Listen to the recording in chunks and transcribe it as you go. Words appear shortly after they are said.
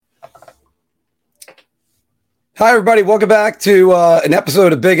Hi, everybody. Welcome back to an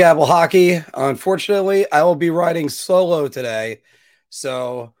episode of Big Apple Hockey. Unfortunately, I will be riding solo today.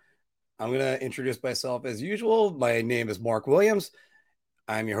 So I'm going to introduce myself as usual. My name is Mark Williams.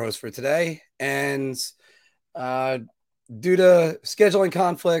 I'm your host for today. And uh, due to scheduling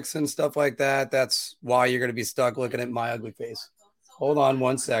conflicts and stuff like that, that's why you're going to be stuck looking at my ugly face. Hold on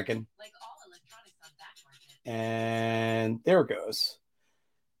one second. And there it goes.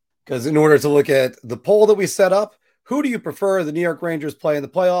 Because in order to look at the poll that we set up, who do you prefer the New York Rangers play in the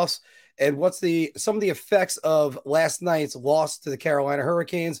playoffs? And what's some of the effects of last night's loss to the Carolina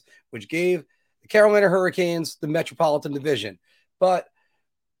Hurricanes, which gave the Carolina Hurricanes the Metropolitan Division? But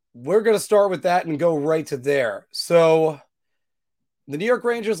we're going to start with that and go right to there. So the New York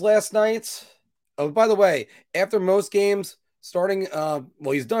Rangers last night, oh, by the way, after most games starting,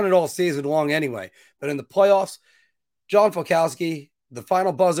 he's done it all season long anyway, but in the playoffs, John Falkowski, the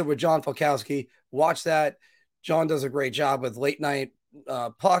final buzzer with John Falkowski. Watch that. John does a great job with late night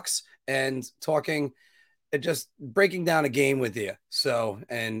pucks and talking and just breaking down a game with you. So,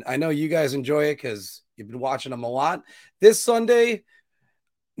 and I know you guys enjoy it because you've been watching them a lot. This Sunday,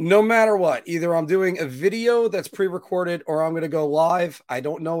 no matter what, either I'm doing a video that's pre-recorded or I'm going to go live. I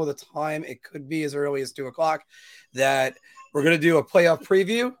don't know the time. It could be as early as 2:00 that we're going to do a playoff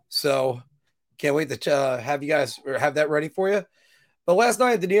preview. So can't wait to have you guys or have that ready for you. But last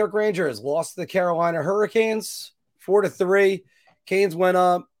night, the New York Rangers lost to the Carolina Hurricanes 4-3. Canes went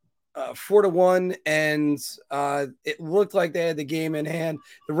up 4-1, and it looked like they had the game in hand.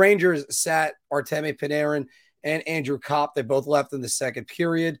 The Rangers sat Artemi Panarin and Andrew Kopp. They both left in the second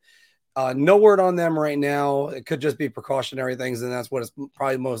period. No word on them right now. It could just be precautionary things, and that's what is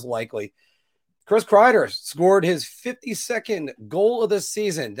probably most likely. Chris Kreider scored his 52nd goal of the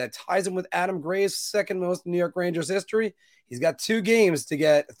season. That ties him with Adam Graves' second most in New York Rangers history. He's got 2 games to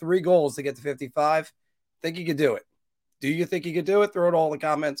get 3 goals to get to 55. Think he could do it? Do you think he could do it? Throw it all in the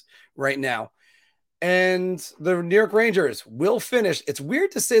comments right now. And the New York Rangers will finish. It's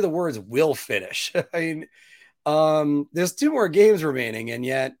weird to say the words will finish. I mean, there's 2 more games remaining, and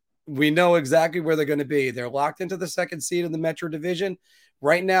yet we know exactly where they're going to be. They're locked into the second seed in the Metro Division.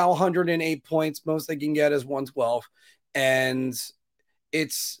 Right now, 108 points. Most they can get is 112. And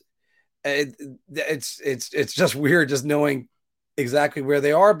it's just weird just knowing exactly where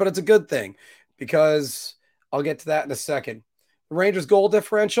they are, but it's a good thing because I'll get to that in a second. The Rangers goal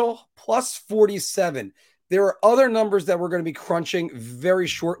differential plus 47. There are other numbers that we're going to be crunching very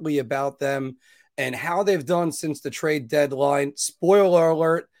shortly about them and how they've done since the trade deadline. Spoiler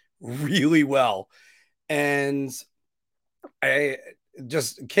alert, really well. And I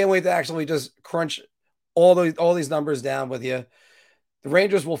just can't wait to actually just crunch all these numbers down with you. The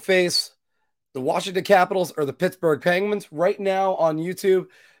Rangers will face the Washington Capitals or the Pittsburgh Penguins right now on YouTube.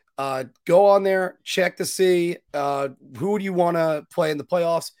 Go on there, check to see who do you want to play in the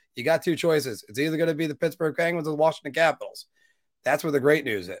playoffs. You got 2 choices. It's either going to be the Pittsburgh Penguins or the Washington Capitals. That's where the great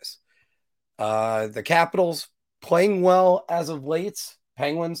news is. The Capitals playing well as of late.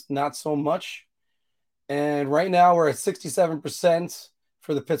 Penguins, not so much. And right now we're at 67%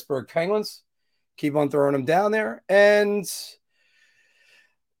 for the Pittsburgh Penguins. Keep on throwing them down there. And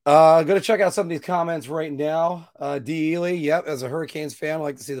going to check out some of these comments right now. D. Ely, yep, as a Hurricanes fan, I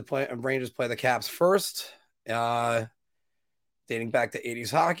like to see the Rangers play the Caps first. Dating back to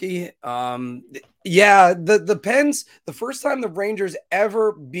 80s hockey. Yeah, the Pens, the first time the Rangers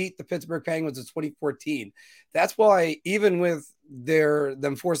ever beat the Pittsburgh Penguins in 2014. That's why even with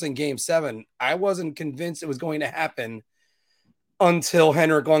them forcing Game 7, I wasn't convinced it was going to happen until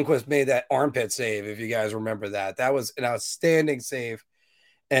Henrik Lundqvist made that armpit save, if you guys remember that. That was an outstanding save.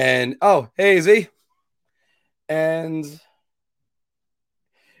 And, oh, hey, Z. And,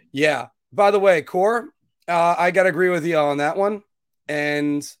 yeah, by the way, Core, I got to agree with you on that one.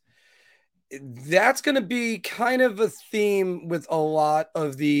 And that's going to be kind of a theme with a lot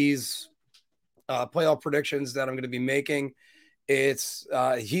of these playoff predictions that I'm going to be making. It's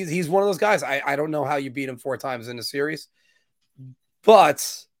he's one of those guys. I don't know how you beat him 4 times in a series,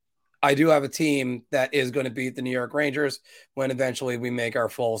 but I do have a team that is going to beat the New York Rangers when eventually we make our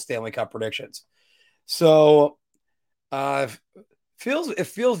full Stanley Cup predictions. So it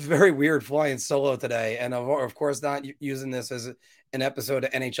feels very weird flying solo today, and of course not using this as an episode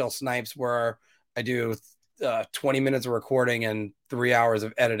of NHL Snipes where I do 20 minutes of recording and 3 hours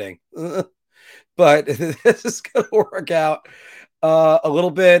of editing. But this is going to work out a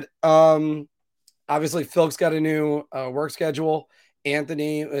little bit. Obviously, Phil's got a new work schedule.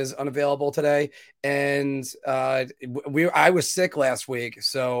 Anthony is unavailable today, and I was sick last week,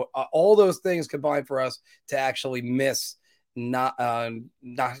 so all those things combined for us to actually miss not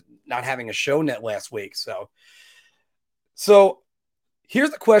having a show net last week. So So here's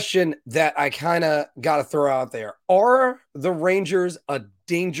the question that I kind of got to throw out there. Are the Rangers a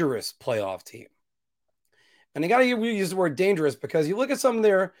dangerous playoff team? And I got to use the word dangerous because you look at some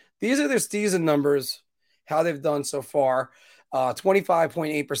of these are their season numbers, how they've done so far.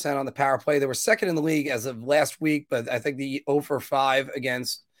 25.8% on the power play. They were second in the league as of last week, but I think the 0 for 5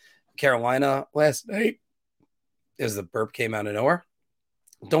 against Carolina last night is the burp came out of nowhere.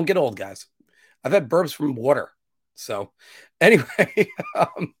 Don't get old, guys. I've had burps from water. So anyway,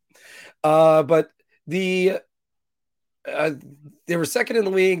 but the they were second in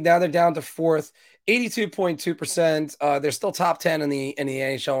the league. Now they're down to fourth, 82.2%. They're still top 10 in the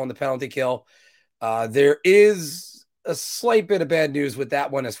NHL on the penalty kill. There is a slight bit of bad news with that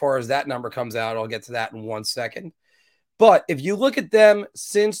one as far as that number comes out. I'll get to that in 1 second. But if you look at them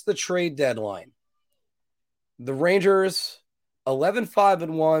since the trade deadline, the Rangers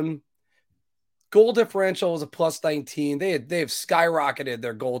 11-5-1. Goal differential is a plus 19. They have skyrocketed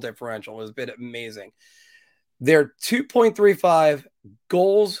their goal differential. It's been amazing. Their 2.35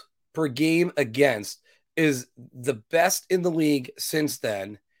 goals per game against is the best in the league since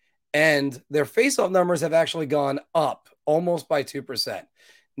then. And their faceoff numbers have actually gone up almost by 2%.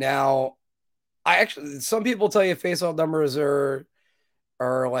 Now, some people tell you faceoff numbers are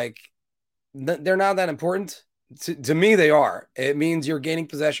like, they're not that important. To me, they are. It means you're gaining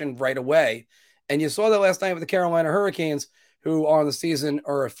possession right away. And you saw that last night with the Carolina Hurricanes, who on the season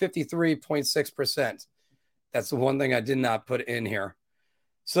are 53.6%. That's the one thing I did not put in here.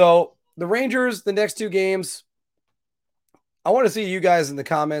 So the Rangers, the next 2 games, I want to see you guys in the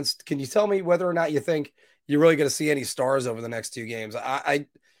comments. Can you tell me whether or not you think you're really going to see any stars over the next 2 games? Artemi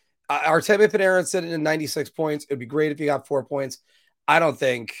Panarin sitting at 96 points. It'd be great if you got 4 points. I don't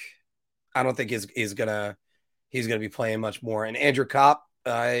think he's gonna be playing much more. And Andrew Kopp,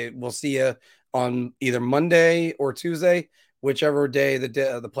 I will see you on either Monday or Tuesday, whichever day the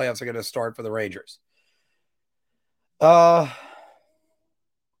playoffs are going to start for the Rangers. I'm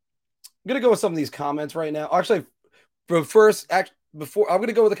going to go with some of these comments right now. Actually, before I'm going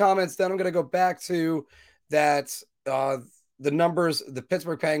to go with the comments, then I'm going to go back to that the numbers the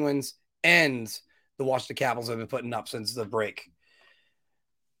Pittsburgh Penguins and the Washington Capitals have been putting up since the break.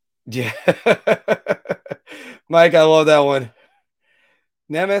 Yeah. Mike, I love that one.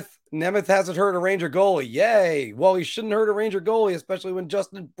 Nemeth hasn't hurt a Ranger goalie. Yay. Well, he shouldn't hurt a Ranger goalie, especially when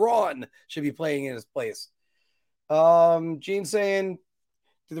Justin Braun should be playing in his place. Gene saying,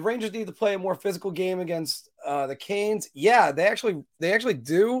 do the Rangers need to play a more physical game against the Canes? Yeah, they actually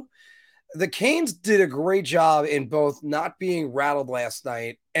do. The Canes did a great job in both not being rattled last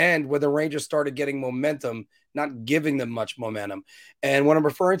night and when the Rangers started getting momentum, not giving them much momentum. And what I'm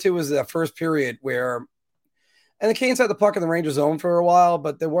referring to is the first period where and the Canes had the puck in the Rangers zone for a while,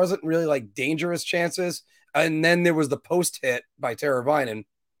 but there wasn't really like dangerous chances. And then there was the post hit by Teravainen.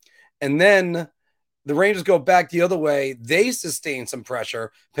 And then the Rangers go back the other way. They sustain some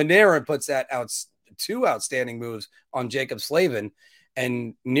pressure. Panarin puts that out 2 outstanding moves on Jacob Slavin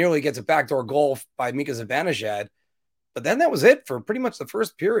and nearly gets a backdoor goal by Mika Zibanejad. But then that was it for pretty much the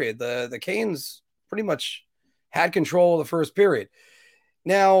first period. The Canes pretty much had control of the first period.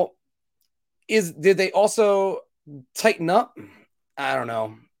 Now, did they also tighten up? I don't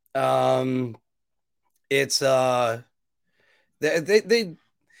know. It's they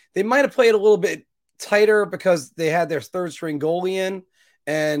might have played a little bit tighter because they had their third string goalie in,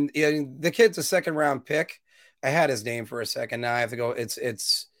 and the kid's a second round pick. I had his name for a second. Now I have to go.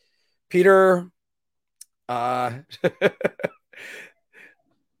 It's Peter. Oh,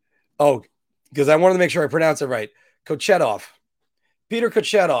 because I wanted to make sure I pronounce it right. Kochetov. Peter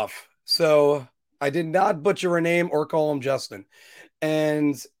Kochetov. So I did not butcher a name or call him Justin.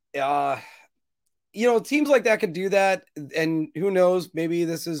 And, teams like that could do that. And who knows, maybe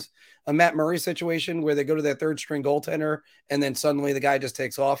this is a Matt Murray situation where they go to their third string goaltender and then suddenly the guy just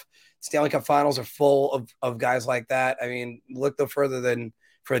takes off. Stanley Cup finals are full of guys like that. I mean, look no further than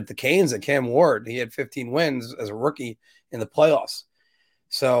for the Canes and Cam Ward. He had 15 wins as a rookie in the playoffs.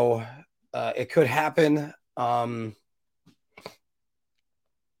 So it could happen.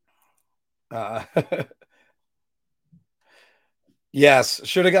 Yes,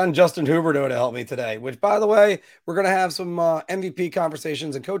 should have gotten Justin Huberdeau to help me today, which, by the way, we're going to have some MVP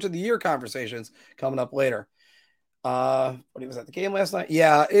conversations and Coach of the Year conversations coming up later. What he was at the game last night?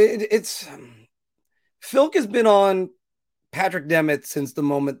 Yeah, it's Philk has been on Patrick Nemeth since the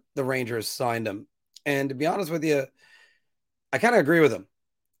moment the Rangers signed him. And to be honest with you, I kind of agree with him.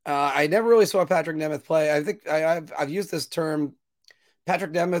 I never really saw Patrick Nemeth play. I think I've used this term.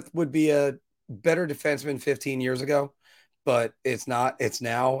 Patrick Nemeth would be a better defenseman 15 years ago, but it's not. It's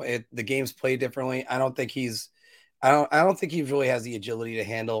now. The game's played differently. I don't think he's I don't think he really has the agility to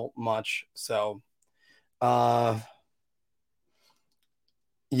handle much. So uh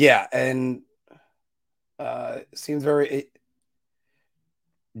yeah, and seems very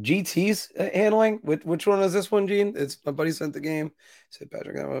GT's handling. Which one is this one, Gene? It's my buddy sent the game. Said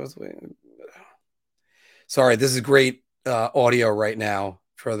Patrick. Sorry, this is great audio right now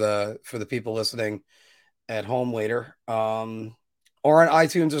for the people listening at home later. Or on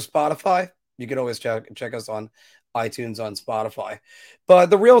iTunes or Spotify. You can always check us on iTunes on Spotify. But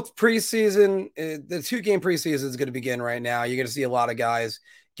the real preseason, the 2-game preseason is going to begin right now. You're going to see a lot of guys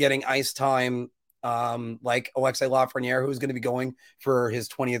getting ice time, like Alexei Lafreniere, who's going to be going for his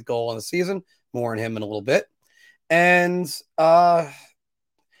 20th goal in the season. More on him in a little bit. And I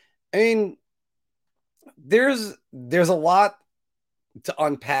mean, there's a lot to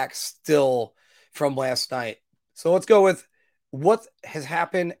unpack still from last night. So let's go with what has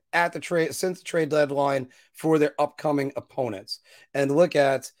happened at the trade since the trade deadline for their upcoming opponents and look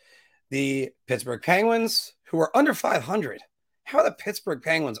at the Pittsburgh Penguins, who are under 500. How are the Pittsburgh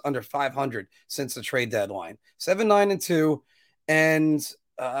Penguins under 500 since the trade deadline? 7-9-2, and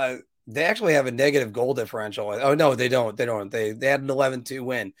they actually have a negative goal differential. Oh no, they don't. They don't. They had an 11-2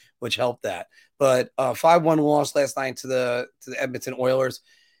 win, which helped that. But 5-1 loss last night to the Edmonton Oilers.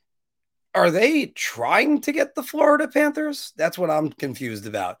 Are they trying to get the Florida Panthers? That's what I'm confused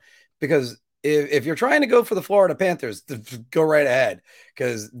about. Because if you're trying to go for the Florida Panthers, go right ahead.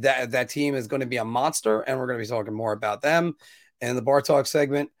 Because that team is going to be a monster, and we're going to be talking more about them in the Bar Talk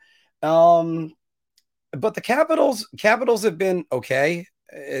segment. But the Capitals have been okay.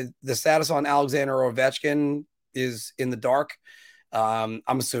 The status on Alexander Ovechkin is in the dark. I'm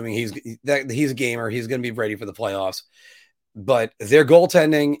assuming he's a gamer. He's going to be ready for the playoffs. But their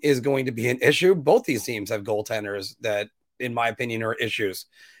goaltending is going to be an issue. Both these teams have goaltenders that, in my opinion, are issues.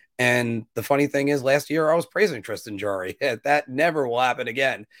 And the funny thing is, last year I was praising Tristan Jarry. That never will happen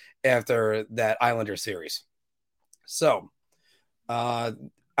again after that Islander series. So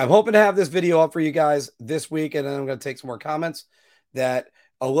I'm hoping to have this video up for you guys this week, and then I'm going to take some more comments. That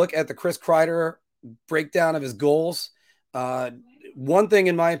a look at the Chris Kreider breakdown of his goals. One thing,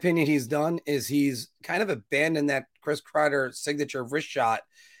 in my opinion, he's done is he's kind of abandoned that Chris Kreider signature wrist shot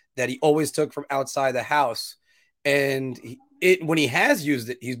that he always took from outside the house. And when he has used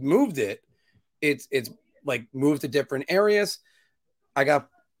it, he's moved it. It's like moved to different areas. I got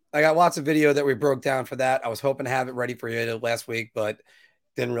lots of video that we broke down for that. I was hoping to have it ready for you last week, but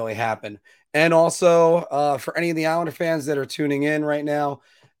didn't really happen. And also for any of the Islander fans that are tuning in right now,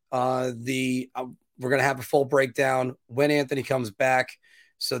 we're going to have a full breakdown when Anthony comes back.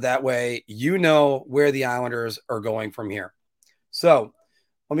 So that way, you know where the Islanders are going from here. So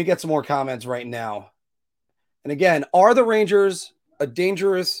let me get some more comments right now. And again, are the Rangers a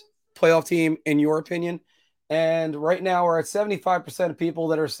dangerous playoff team in your opinion? And right now we're at 75% of people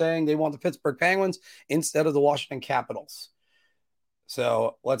that are saying they want the Pittsburgh Penguins instead of the Washington Capitals.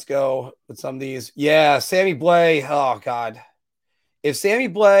 So let's go with some of these. Yeah, Sammy Blais. Oh, God. If Sammy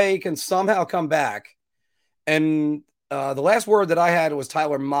Blais can somehow come back, and the last word that I had was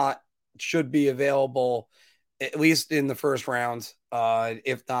Tyler Mott should be available at least in the first round,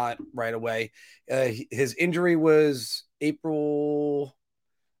 if not right away. His injury was April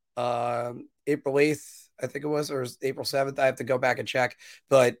 8th, I think it was, or April 7th. I have to go back and check,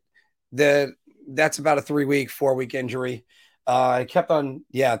 but that's about a 3-week, 4-week injury. I kept on.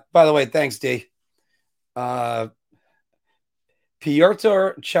 Yeah. By the way, thanks, D. Pyotr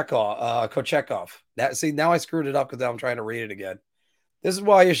Kochekov. Now I screwed it up because I'm trying to read it again. This is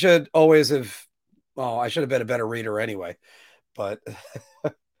why you should always have. Oh, I should have been a better reader anyway. But,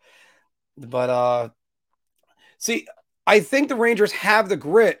 see, I think the Rangers have the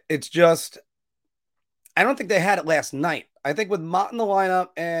grit. It's just, I don't think they had it last night. I think with Mott in the lineup,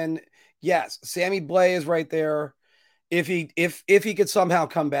 and yes, Sammy Blais is right there. If he could somehow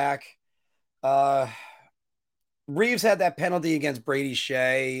come back, Reeves had that penalty against Brady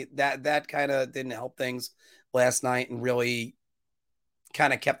Shea. That kind of didn't help things last night and really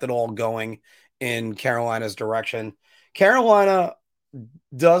kind of kept it all going in Carolina's direction. Carolina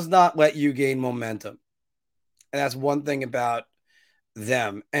does not let you gain momentum. And that's one thing about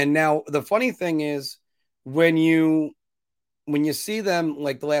them. And now the funny thing is when you see them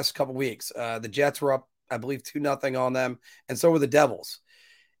like the last couple weeks, the Jets were up, I believe, 2-0 on them, and so were the Devils.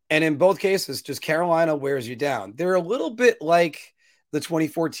 And in both cases, just Carolina wears you down. They're a little bit like the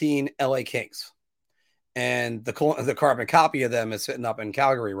 2014 LA Kings. And the carbon copy of them is sitting up in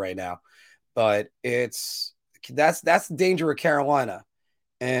Calgary right now. But that's the danger of Carolina.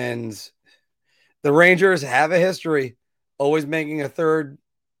 And the Rangers have a history always making a third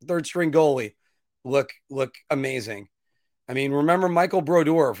string goalie look amazing. I mean, remember Michael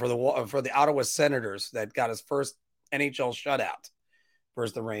Brodeur for the Ottawa Senators that got his first NHL shutout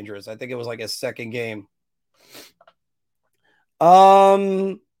versus the Rangers. I think it was like his second game.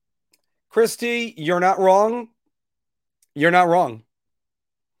 Christy, you're not wrong. You're not wrong.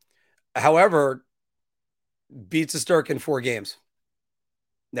 However, beats a Sturk in 4 games.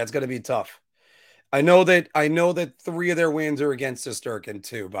 That's going to be tough. I know that 3 of their wins are against Sturkin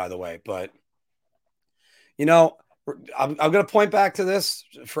too, by the way. But you know, I'm going to point back to this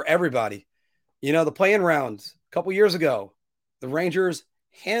for everybody. The play-in rounds a couple years ago, the Rangers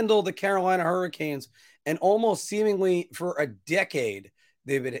handled the Carolina Hurricanes, and almost seemingly for a decade,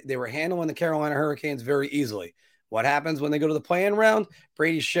 they were handling the Carolina Hurricanes very easily. What happens when they go to the play-in round?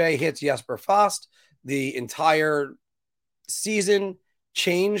 Brady Shea hits Jesper Fast. The entire season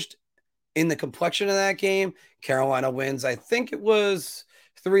changed in the complexion of that game. Carolina wins. I think it was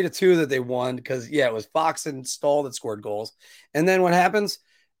 3-2 that they won because, yeah, it was Fox and Stahl that scored goals. And then what happens?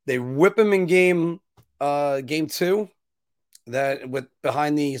 They whip him in game 2 that with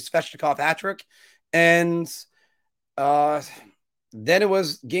behind the Svechnikov hat trick. And then it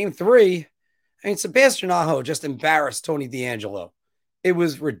was game 3. I mean, Sebastian Aho just embarrassed Tony DeAngelo. It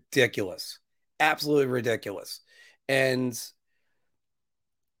was ridiculous. Absolutely ridiculous. And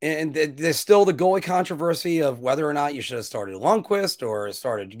there's still the goalie controversy of whether or not you should have started Lundqvist or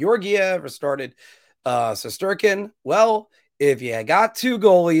started Georgiev or started Shesterkin. Well, if you got 2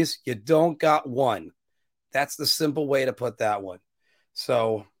 goalies, you don't got one. That's the simple way to put that one.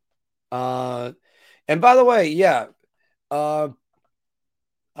 So, and by the way, yeah,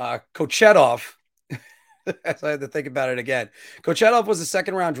 Kochetov, I had to think about it again. Kochetov was a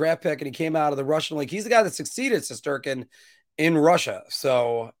second-round draft pick, and he came out of the Russian league. He's the guy that succeeded Shesterkin in Russia.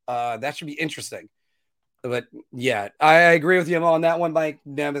 So that should be interesting. But yeah, I agree with you on that one, Mike.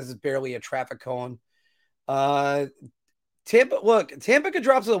 Nemeth is barely a traffic cone. Tampa could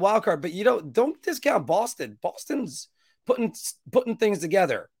drop to the wild card, but don't discount Boston. Boston's putting things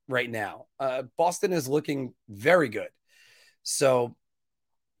together right now. Boston is looking very good. So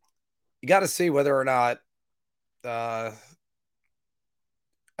you got to see whether or not I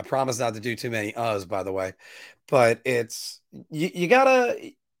promise not to do too many uhs, by the way. But it's you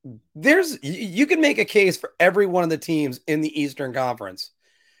gotta you can make a case for every one of the teams in the Eastern Conference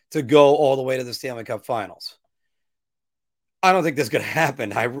to go all the way to the Stanley Cup Finals. I don't think that's going to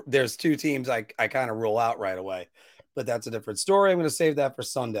happen. There's 2 teams I kind of rule out right away, but that's a different story. I'm going to save that for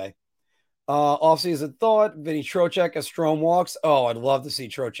Sunday. Offseason thought: Vinny Trocheck as Strome walks. Oh, I'd love to see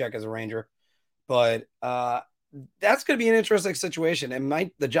Trocheck as a Ranger, but that's going to be an interesting situation,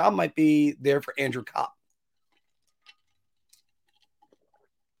 and the job might be there for Andrew Kopp.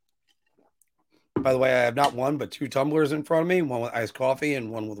 By the way, I have not one, but 2 tumblers in front of me, one with iced coffee and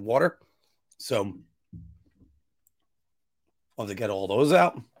one with water. So I'll have to get all those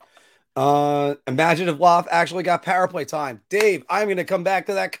out. Imagine if Loft actually got power play time. Dave, I'm going to come back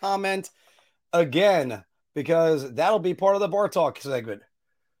to that comment again because that'll be part of the bar talk segment.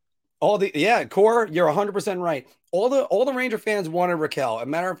 Core, you're 100% right. All the Ranger fans wanted Raquel. As a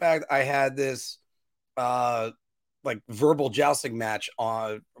matter of fact, I had this like verbal jousting match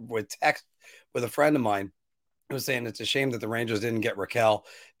with text with a friend of mine who was saying it's a shame that the Rangers didn't get Raquel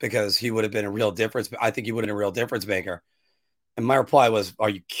because he would have been a real difference. I think he would have been a real difference maker. And my reply was, are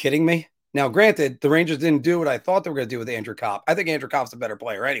you kidding me? Now, granted, the Rangers didn't do what I thought they were going to do with Andrew Kopp. I think Andrew Kopp's a better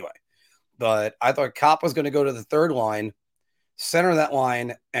player anyway. But I thought Kopp was going to go to the third line, center that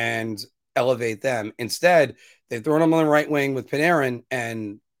line, and elevate them. Instead, they've thrown him on the right wing with Panarin.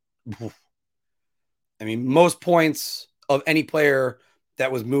 And, I mean, most points of any player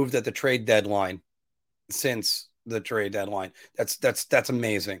that was moved at the trade deadline since the trade deadline. That's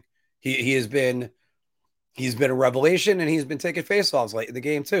amazing. He's been a revelation, and he's been taking faceoffs late in the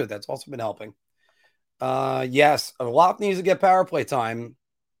game too. That's also been helping. Yes, a lot needs to get power play time.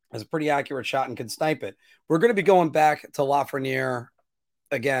 Has a pretty accurate shot and can snipe it. We're going to be going back to Lafreniere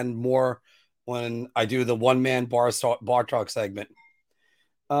again more when I do the one-man bar talk segment.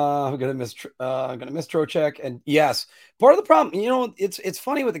 I'm gonna miss Trocheck, and yes, part of the problem, it's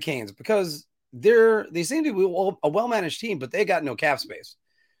funny with the Canes because they seem to be a well-managed team, but they got no cap space.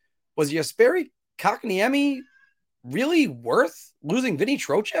 Was Jesperi Kotkaniemi really worth losing Vinny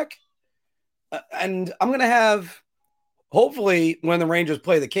Trocheck? And I'm gonna have hopefully when the Rangers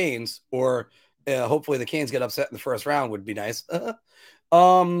play the Canes, or hopefully the Canes get upset in the first round would be nice. That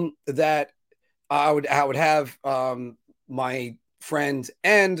I would have my friend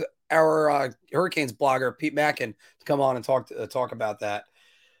and our Hurricanes blogger Pete Mackin to come on and talk about that.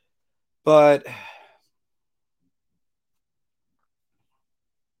 But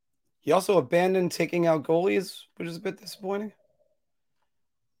He also abandoned taking out goalies, which is a bit disappointing.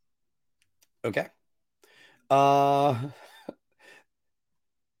 Okay. Uh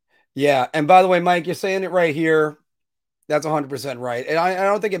yeah, and by the way, Mike, you're saying it right here. That's 100% right. And I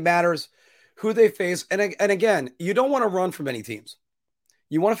don't think it matters who they face. And again, you don't want to run from any teams.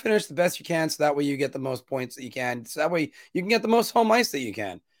 You want to finish the best you can so that way you get the most points that you can. So that way you can get the most home ice that you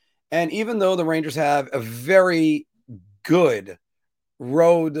can. And even though the Rangers have a very good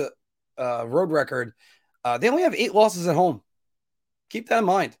road road record, they only have 8 losses at home. Keep that in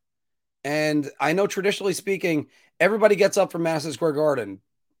mind. And I know traditionally speaking, everybody gets up from Madison Square Garden,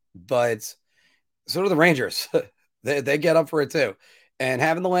 but so do the Rangers. they get up for it too. And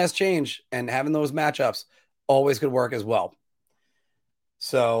having the last change and having those matchups always could work as well.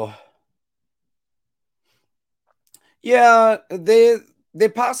 So yeah, they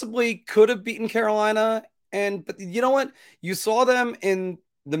possibly could have beaten Carolina, and but you know what? You saw them in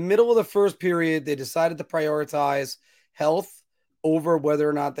the middle of the first period. They decided to prioritize health over whether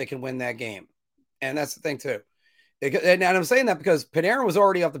or not they can win that game, and that's the thing too. And I'm saying that because Panarin was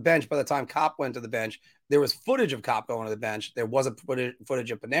already off the bench by the time Kopp went to the bench. There was footage of Kopp going to the bench. There wasn't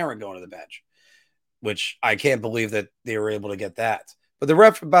footage of Panarin going to the bench, which I can't believe that they were able to get that. But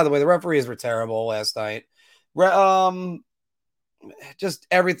by the way, the referees were terrible last night. Um, just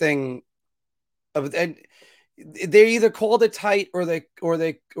everything and they either called it tight or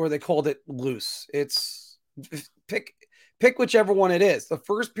they called it loose. It's pick pick whichever one it is. The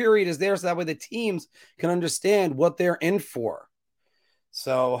first period is there so that way the teams can understand what they're in for.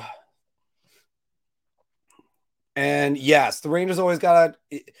 So, and yes, the Rangers always got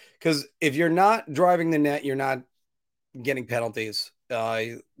to, because if you're not driving the net, you're not getting penalties.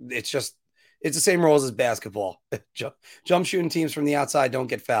 It's the same rules as basketball. Jump shooting teams from the outside don't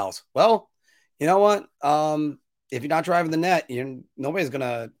get fouls. Well, you know what? If you're not driving the net, nobody's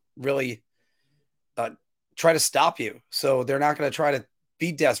gonna really uh, try to stop you. So they're not gonna try to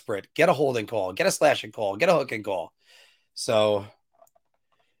be desperate, get a holding call, get a slashing call, get a hooking call. So,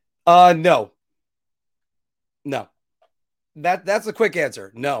 no, no. That's a quick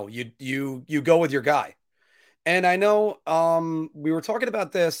answer. No, you go with your guy. And I know we were talking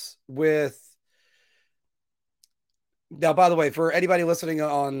about this with now, by the way, for anybody listening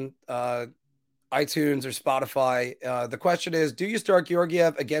on iTunes or Spotify, the question is, do you start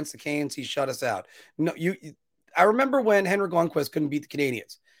Georgiev against the Canes? He shut us out. No, I remember when Henrik Lundqvist couldn't beat the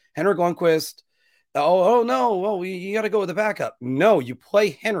Canadians. Henrik Lundqvist, oh no, well, you got to go with the backup. No, you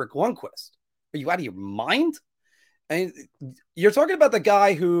play Henrik Lundqvist. Are you out of your mind? I mean, you're talking about the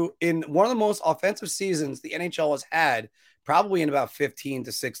guy who, in one of the most offensive seasons the NHL has had, probably in about 15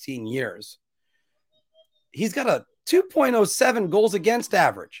 to 16 years. He's got a 2.07 goals against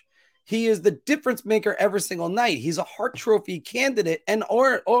average. He is the difference maker every single night. He's a Hart Trophy candidate and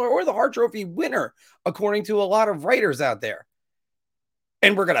or the Hart Trophy winner, according to a lot of writers out there.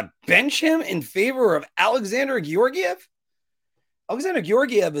 And we're gonna bench him in favor of Alexander Georgiev. Alexander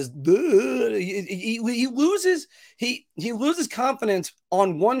Georgiev is he loses confidence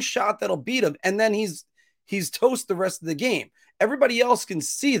on one shot that'll beat him, and then he's toast the rest of the game. Everybody else can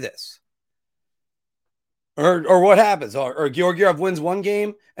see this. Or what happens? Or Georgiev wins one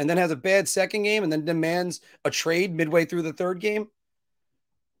game and then has a bad second game and then demands a trade midway through the third game.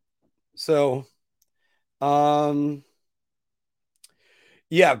 So,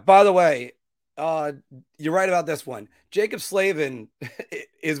 yeah. By the way, you're right about this one. Jacob Slavin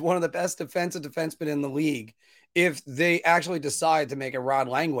is one of the best defensive defensemen in the league. If they actually decide to make a Rod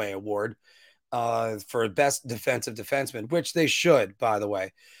Langway award for best defensive defenseman, which they should, by the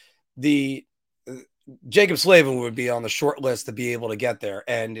way, the Jacob Slavin would be on the short list to be able to get there.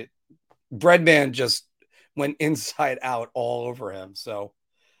 And Breadman just went inside out all over him. So,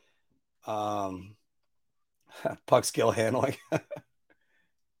 puck skill handling. All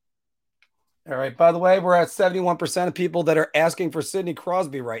right. By the way, we're at 71% of people that are asking for Sidney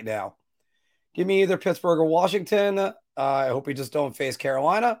Crosby right now. Give me either Pittsburgh or Washington. I hope we just don't face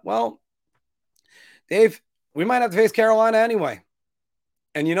Carolina. Well, Dave, we might have to face Carolina anyway.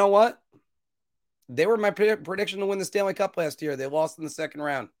 And you know what? They were my prediction to win the Stanley Cup last year. They lost in the second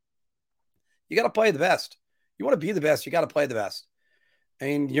round. You got to play the best. You want to be the best, you got to play the best. I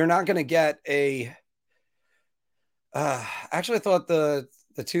mean, you're not going to get a. Actually, I thought the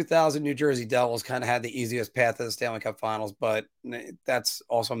 2000 New Jersey Devils kind of had the easiest path to the Stanley Cup Finals, but that's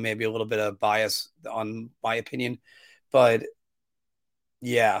also maybe a little bit of bias on my opinion. But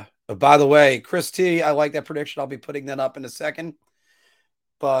yeah. But by the way, Chris T, I like that prediction. I'll be putting that up in a second.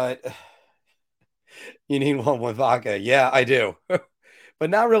 But you need one with vodka. Yeah, I do. But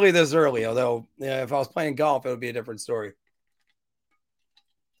not really this early, although if I was playing golf, it would be a different story.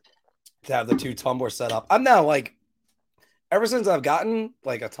 to have the two tumblers set up. I'm now like, ever since I've gotten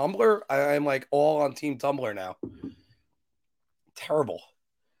like a tumbler, I'm like all on Team Tumbler now. Terrible.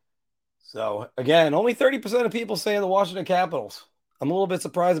 So again, only 30% of people saying the Washington Capitals. I'm a little bit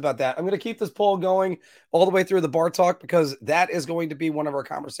surprised about that. I'm going to keep this poll going all the way through the bar talk because that is going to be one of our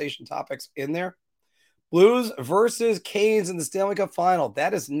conversation topics in there. Blues versus Canes in the Stanley Cup final.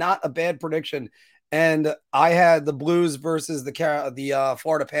 That is not a bad prediction. And I had the Blues versus the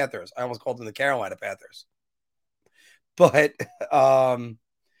Florida Panthers. I almost called them the Carolina Panthers. But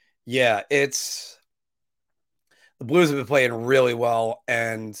yeah, it's the Blues have been playing really well,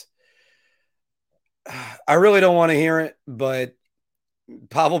 and I really don't want to hear it, but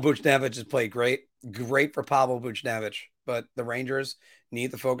Pavel Buchnevich has played great. Great for Pavel Buchnevich, but the Rangers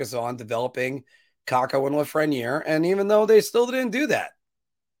need to focus on developing Kakko and Lafreniere, and even though they still didn't do that,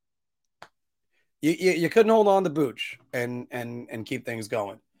 you couldn't hold on to Buch and keep things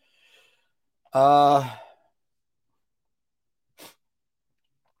going. Oh,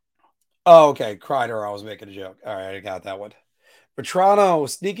 okay. Kreider, I was making a joke. All right, I got that one. Vetrano,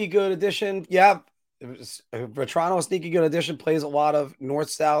 sneaky good addition. Yeah, Vetrano, sneaky good addition. Plays a lot of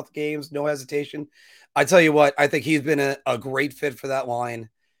north-south games, no hesitation. I tell you what, I think he's been a great fit for that line.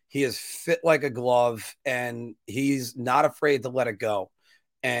 He is fit like a glove, and he's not afraid to let it go.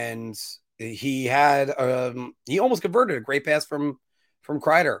 And he almost converted a great pass from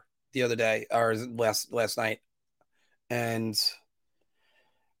Kreider the other day or last night, and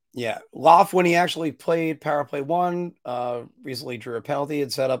yeah, Loft, when he actually played power play one, recently drew a penalty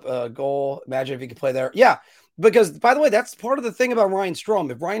and set up a goal. Imagine if he could play there. Yeah, because by the way, that's part of the thing about Ryan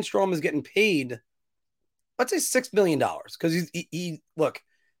Strome. If Ryan Strome is getting paid, let's say $6 million, because he look,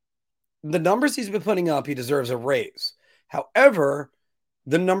 the numbers he's been putting up, he deserves a raise. However,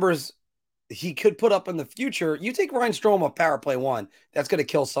 the numbers he could put up in the future, you take Ryan Strome off power play one, that's going to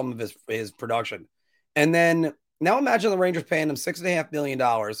kill some of his production. And then now imagine the Rangers paying him $6.5 million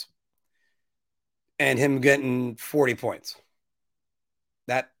and him getting 40 points.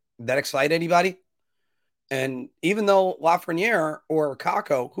 That excite anybody? And even though Lafreniere or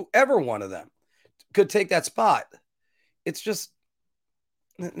Kakko, whoever one of them, could take that spot, it's just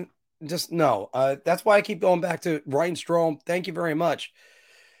no. That's why I keep going back to Ryan Strome. Thank you very much.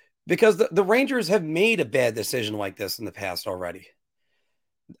 Because the Rangers have made a bad decision like this in the past already.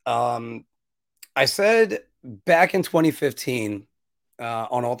 I said back in 2015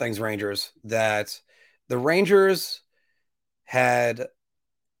 on All Things Rangers that the Rangers had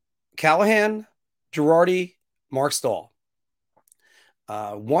Callahan, Girardi, Mark Stahl,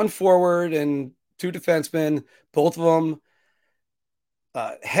 one forward and two defensemen, both of them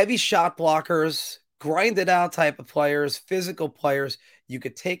heavy shot blockers, grinded out type of players, physical players. You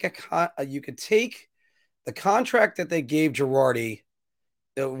could take the contract that they gave Girardi,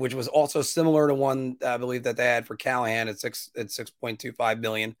 which was also similar to one I believe that they had for Callahan at 6.25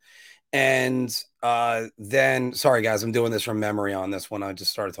 million. And then, sorry guys, I'm doing this from memory on this one. I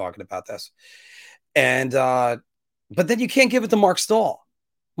just started talking about this. And but then you can't give it to Mark Stahl.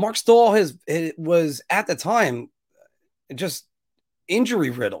 Mark Stahl was at the time just injury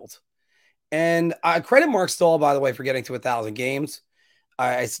riddled. And I credit Mark Stahl, by the way, for getting to 1,000 games.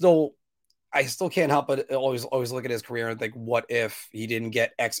 I still can't help but always look at his career and think, what if he didn't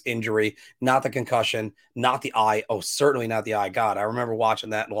get X injury, not the concussion, not the eye. Oh, certainly not the eye. God, I remember watching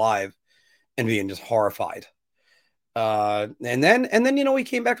that live and being just horrified. And then he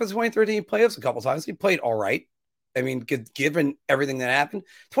came back to the 2013 playoffs a couple times. He played all right. I mean, given everything that happened,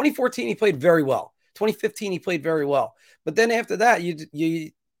 2014 he played very well. 2015 he played very well. But then after that,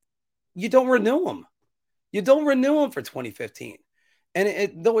 you don't renew him. You don't renew him for 2015.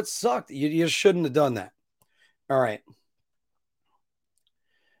 And though it sucked, you shouldn't have done that. All right.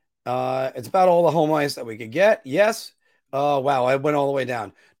 It's about all the home ice that we could get. Yes. Wow, I went all the way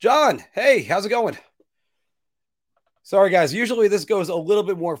down. John, hey, how's it going? Sorry, guys. Usually this goes a little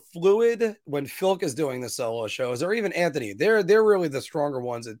bit more fluid when Philk is doing the solo shows, or even Anthony. They're really the stronger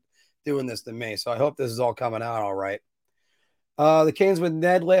ones at doing this than me. So I hope this is all coming out all right. The Canes with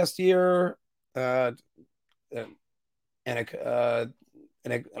Ned last year, the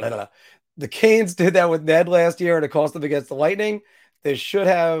Canes did that with Ned last year, and it cost them against the Lightning. They should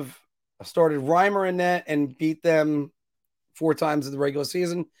have started Reimer in net and beat them 4 times in the regular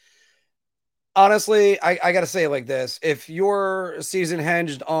season. Honestly, I got to say it like this. If your season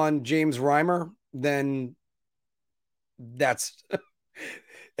hinged on James Reimer, then that's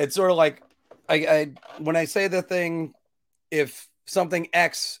it's sort of like when I say the thing, if something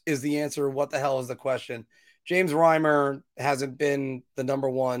X is the answer, what the hell is the question? James Reimer hasn't been the number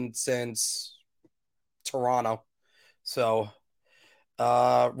one since Toronto. So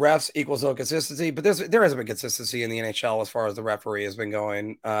Refs equals no consistency, but there hasn't been consistency in the NHL as far as the referee has been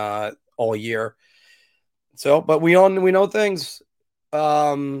going all year. So, but we know things.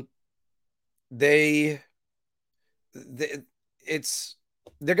 Um, they, they it's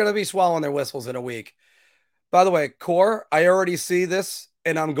they're going to be swallowing their whistles in a week. By the way, Core, I already see this,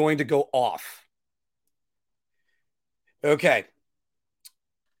 and I'm going to go off. Okay,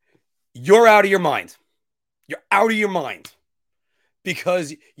 you're out of your mind. You're out of your mind.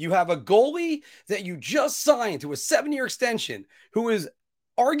 Because you have a goalie that you just signed to a 7-year extension who is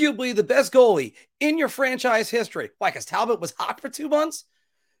arguably the best goalie in your franchise history. Why? Because Talbot was hot for 2 months?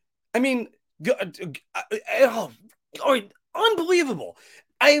 I mean, oh, unbelievable.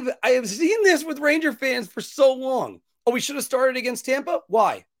 I have seen this with Ranger fans for so long. Oh, we should have started against Tampa?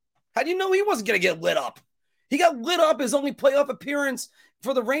 Why? How do you know he wasn't going to get lit up? He got lit up his only playoff appearance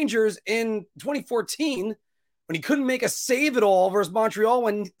for the Rangers in 2014 when he couldn't make a save at all versus Montreal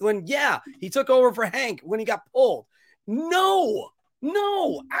when he took over for Hank when he got pulled. No,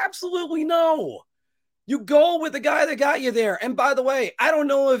 absolutely no. You go with the guy that got you there. And by the way, I don't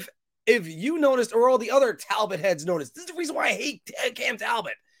know if you noticed or all the other Talbot heads noticed. This is the reason why I hate Cam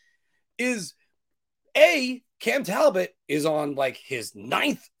Talbot is Cam Talbot is on like his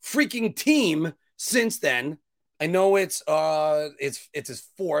 9th freaking team since then. I know it's his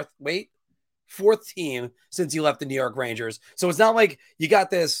fourth team since he left the New York Rangers. So it's not like you got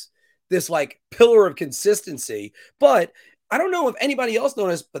this like pillar of consistency, but I don't know if anybody else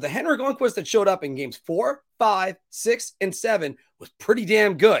noticed, but the Henrik Lundqvist that showed up in games 4, 5, 6, and 7 was pretty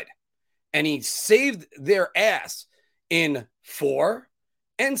damn good. And he saved their ass in 4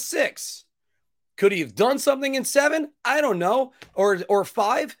 and 6. Could he have done something in 7? I don't know. Or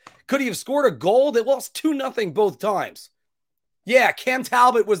 5? Could he have scored a goal? They lost 2-0 both times. Yeah, Cam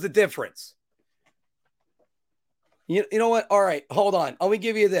Talbot was the difference. You know what? All right, hold on. Let me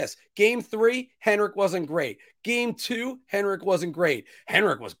give you this. Game 3, Henrik wasn't great. Game 2, Henrik wasn't great.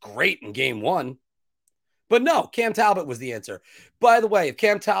 Henrik was great in game 1. But no, Cam Talbot was the answer. By the way, if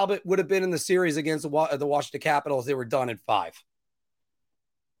Cam Talbot would have been in the series against the Washington Capitals, they were done in 5.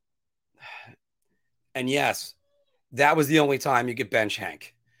 And yes, that was the only time you could bench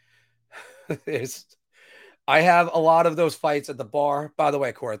Hank. I have a lot of those fights at the bar. By the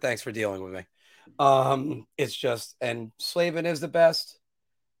way, Cora, thanks for dealing with me. It's just, and Slavin is the best.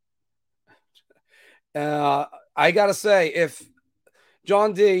 I gotta say, if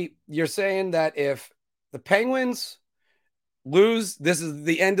John D, you're saying that if the Penguins lose, this is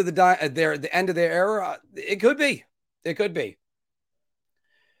the end of the end of their era. It could be. It could be.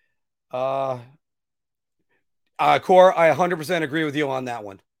 Core, I 100% agree with you on that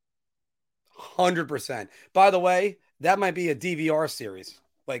one. 100%. By the way, that might be a DVR series.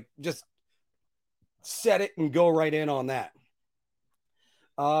 Like, just set it and go right in on that.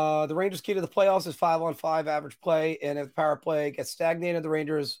 The Rangers' key to the playoffs is 5-on-5 average play, and if the power play gets stagnated, the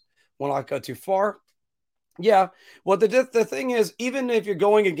Rangers will not go too far. Yeah. Well, the thing is, even if you're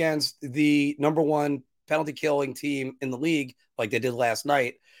going against the number 1 penalty killing team in the league, like they did last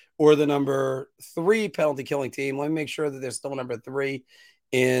night, or the number 3 penalty killing team, let me make sure that there's still number 3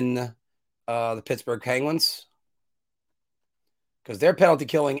 in the Pittsburgh Penguins, because their penalty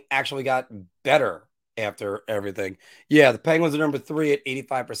killing actually got better after everything. Yeah, the Penguins are number 3 at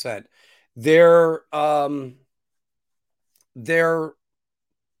 85%. They're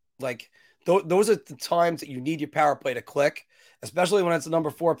like, those are the times that you need your power play to click, especially when it's a number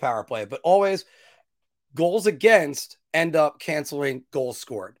 4 power play. But always, goals against end up canceling goals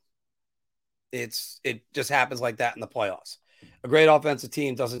scored. It just happens like that in the playoffs. A great offensive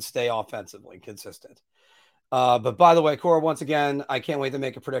team doesn't stay offensively consistent. But by the way, Cora, once again, I can't wait to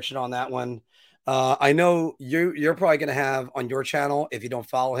make a prediction on that one. I know you're probably going to have on your channel, if you don't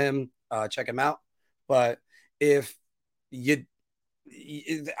follow him, check him out. But if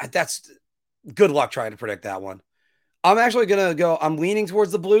that's good luck trying to predict that one. I'm actually going to go, I'm leaning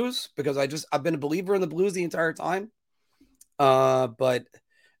towards the Blues because I've been a believer in the Blues the entire time. But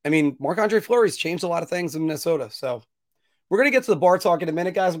I mean, Marc-Andre Fleury's changed a lot of things in Minnesota. So we're going to get to the bar talk in a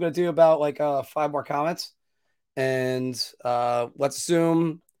minute, guys. I'm going to do about like 5 more comments. And let's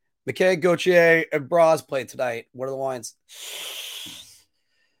assume McKay, Gauthier, and Bras played tonight. What are the lines?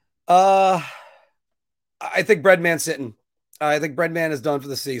 I think Breadman's sitting. I think Breadman is done for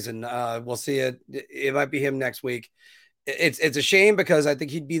the season. We'll see it. It might be him next week. It's a shame because I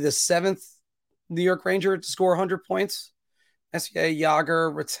think he'd be the 7th New York Ranger to score 100 points. SK, Yager,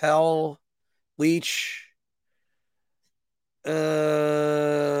 Rattel, Leach.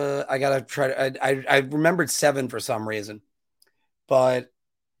 I gotta try to. I remembered 7 for some reason, but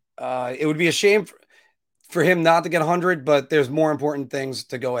it would be a shame for him not to get 100, but there's more important things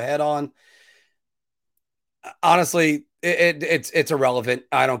to go ahead on. Honestly, it's irrelevant.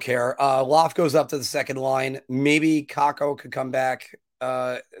 I don't care. Loft goes up to the second line. Maybe Kakko could come back.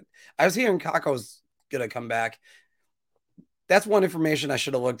 I was hearing Kakko's gonna come back. That's one information I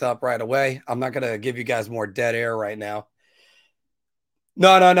should have looked up right away. I'm not gonna give you guys more dead air right now.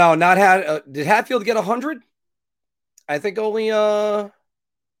 No, no, no, not had. Did Hatfield get 100? I think only.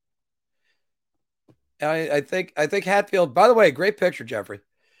 I think Hatfield. By the way, great picture, Jeffrey. I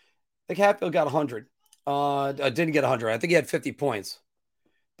think Hatfield got 100. I didn't get 100. I think he had 50 points.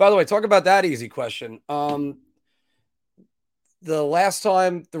 By the way, talk about that easy question. The last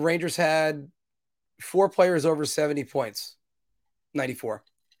time the Rangers had 4 players over 70 points, 94.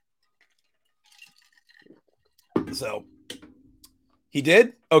 So he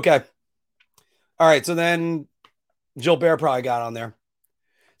did? Okay. All right. So then Gilbert probably got on there.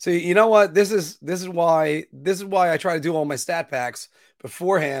 So you know what? This is why I try to do all my stat packs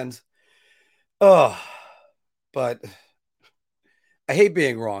beforehand. Oh, but I hate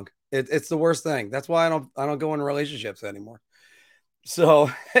being wrong. It's the worst thing. That's why I don't go in relationships anymore. So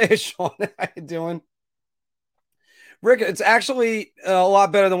hey Sean, how you doing? Rick, it's actually a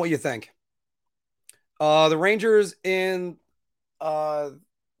lot better than what you think. The Rangers in they're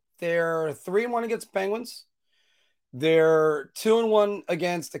 3-1 against Penguins. They're 2-1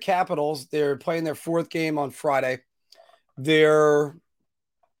 against the Capitals. They're playing their 4th game on Friday. They're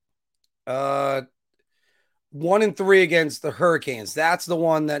 1-3 against the Hurricanes. That's the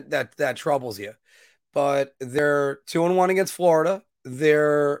one that troubles you. But they're 2-1 against Florida.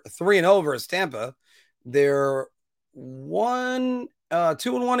 They're 3-0 versus Tampa. They're 2-1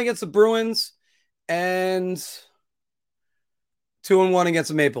 against the Bruins and 2-1 against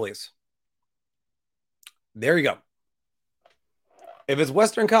the Maple Leafs. There you go. If it's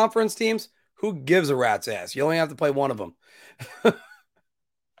Western Conference teams, who gives a rat's ass? You only have to play one of them.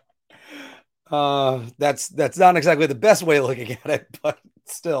 That's not exactly the best way of looking at it, but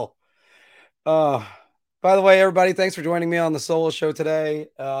still. By the way, everybody, thanks for joining me on the solo show today.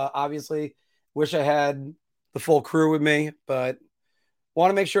 Obviously, wish I had the full crew with me, but want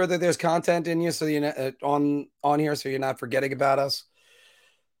to make sure that there's content in you so you're on here so you're not forgetting about us.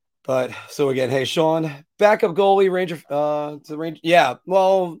 But so again, hey Sean, backup goalie, Ranger, to Ranger, yeah,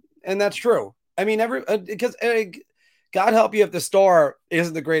 well, and that's true. I mean, because God help you if the star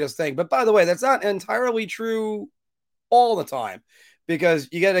isn't the greatest thing. But by the way, that's not entirely true all the time because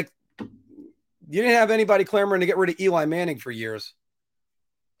you didn't have anybody clamoring to get rid of Eli Manning for years.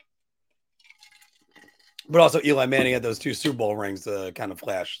 But also Eli Manning had those 2 Super Bowl rings to kind of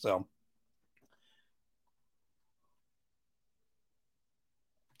flash. So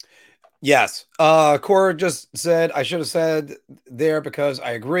yes. Cora just said I should have said there because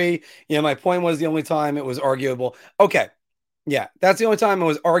I agree. My point was the only time it was arguable. Okay. Yeah, that's the only time it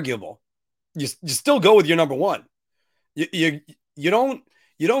was arguable. You still go with your number one. You don't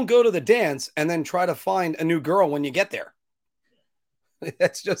go to the dance and then try to find a new girl when you get there.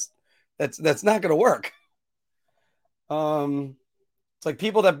 That's not going to work. It's like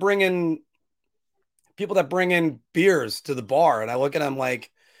people that bring in beers to the bar, and I look at them like,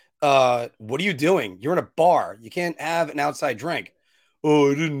 what are you doing? You're in a bar. You can't have an outside drink.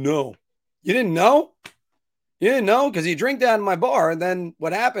 Oh, I didn't know. You didn't know? You didn't know because you drink that in my bar, and then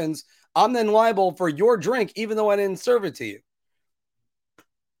what happens? I'm then liable for your drink, even though I didn't serve it to you.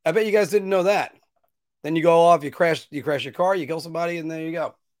 I bet you guys didn't know that. Then you go off, you crash your car, you kill somebody, and there you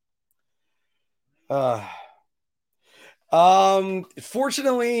go.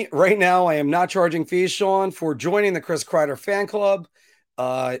 Fortunately, right now I am not charging fees, Sean, for joining the Chris Kreider fan club.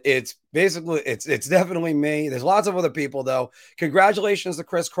 It's definitely me. There's lots of other people though. Congratulations to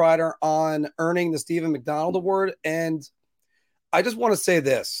Chris Kreider on earning the Stephen McDonald Award. And I just want to say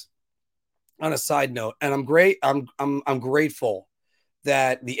this on a side note, and I'm grateful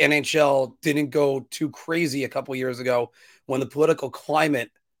that the NHL didn't go too crazy a couple years ago when the political climate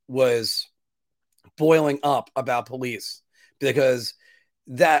was boiling up about police, because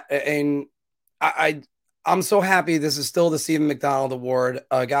I'm so happy this is still the Stephen McDonald Award,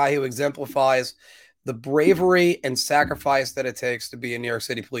 a guy who exemplifies the bravery and sacrifice that it takes to be a New York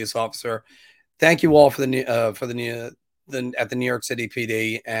City police officer. Thank you all for the at the New York City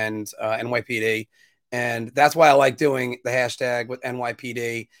PD and NYPD. And that's why I like doing the hashtag with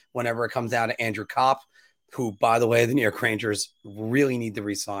NYPD whenever it comes down to Andrew Kopp, who, by the way, the New York Rangers really need to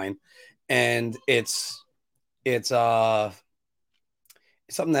resign. And it's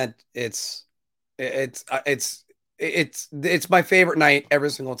something that it's my favorite night every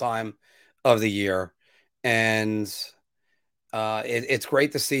single time of the year. And It's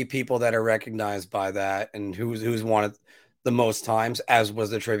great to see people that are recognized by that and who's won it the most times, as was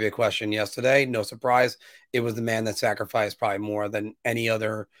the trivia question yesterday. No surprise, it was the man that sacrificed probably more than any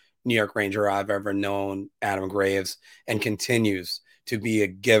other New York Ranger I've ever known, Adam Graves, and continues to be a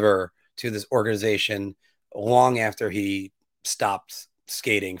giver to this organization long after he stopped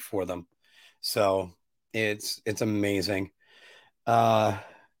skating for them. So it's amazing. Uh,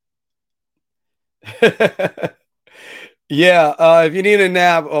 yeah, if you need a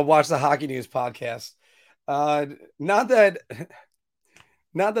nap, watch the Hockey News podcast. Uh, not that,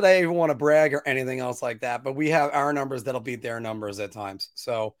 not that I even want to brag or anything else like that, but we have our numbers that'll beat their numbers at times.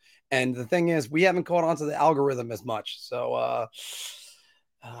 So, and the thing is, we haven't caught on to the algorithm as much. So,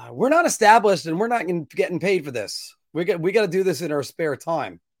 we're not established, and we're not getting paid for this. We got to do this in our spare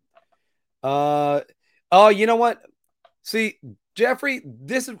time. Oh, you know what? See, Jeffrey,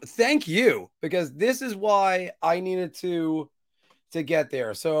 thank you, because this is why I needed to get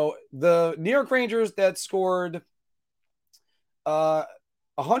there. So the New York Rangers that scored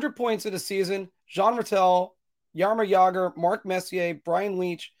 100 points in the season: Jean Martel, Jaromir Jagr, Mark Messier, Brian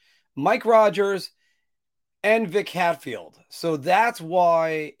Leetch, Mike Rogers, and Vic Hatfield. So that's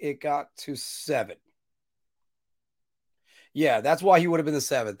why it got to 7. Yeah, that's why he would have been the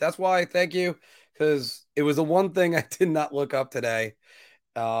 7th. That's why, thank you, because it was the one thing I did not look up today.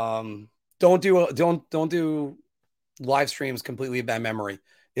 Don't do live streams completely by memory.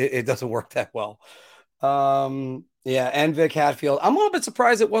 It doesn't work that well. Yeah, and Vic Hatfield. I'm a little bit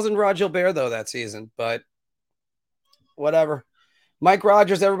surprised it wasn't Rod Gilbert though that season, but whatever. Mike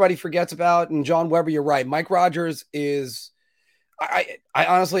Rogers, everybody forgets about, and John Weber. You're right. Mike Rogers is. I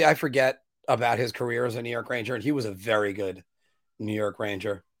honestly I forget about his career as a New York Ranger, and he was a very good New York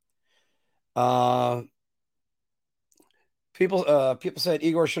Ranger. Uh, people said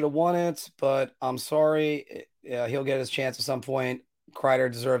Igor should have won it, but I'm sorry. Yeah, he'll get his chance at some point.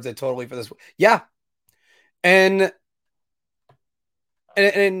 Kreider deserves it totally for this. Yeah, and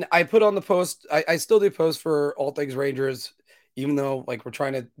I put on the post. I still do post for All Things Rangers, even though like we're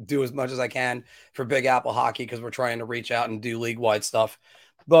trying to do as much as I can for Big Apple Hockey because we're trying to reach out and do league wide stuff.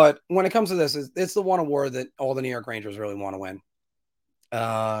 But when it comes to this, it's the one award that all the New York Rangers really want to win.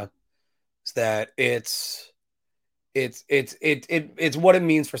 It's that it's what it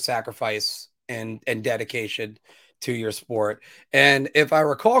means for sacrifice and dedication to your sport. And if I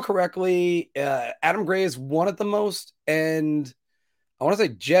recall correctly, Adam Graves won it the most, and I want to say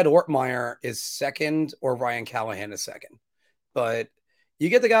Jed Ortmeyer is second, or Ryan Callahan is second. But you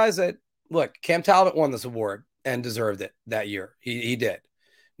get the guys that look. Cam Talbot won this award and deserved it that year. He did.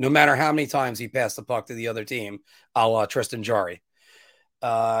 No matter how many times he passed the puck to the other team, a la Tristan Jarry.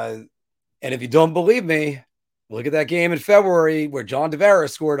 And if you don't believe me, look at that game in February where John Tavares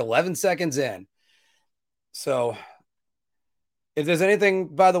scored 11 seconds in. So if there's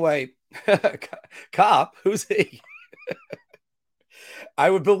anything, by the way, Cop, who's he? I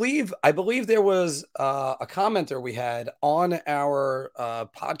believe there was a commenter we had on our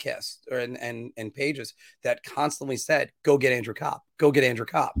podcast and pages that constantly said, "Go get Andrew Copp. Go get Andrew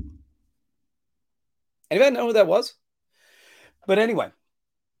Copp." Anybody know who that was? But anyway,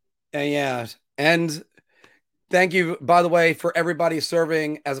 yeah, and thank you, by the way, for everybody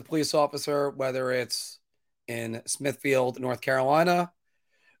serving as a police officer, whether it's in Smithfield, North Carolina,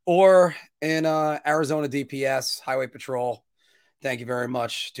 or in Arizona DPS Highway Patrol. Thank you very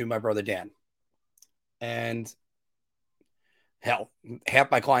much to my brother Dan. And hell, half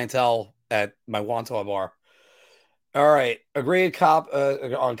my clientele at my Wantagh bar. All right, agreed. Cop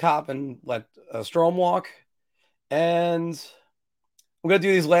on Cop and let Strom walk. And I'm gonna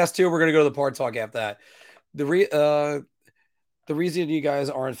do these last two. We're gonna go to the part talk after that. The reason you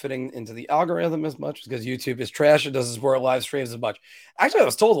guys aren't fitting into the algorithm as much is because YouTube is trash. It doesn't support live streams as much. Actually, I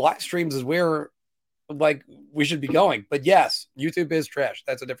was told live streams is where like we should be going. But yes, YouTube is trash.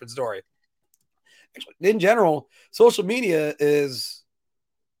 That's a different story. Actually, in general, social media is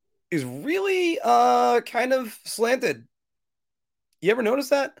really kind of slanted. You ever notice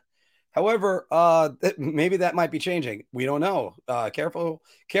that? However, maybe that might be changing. We don't know. Careful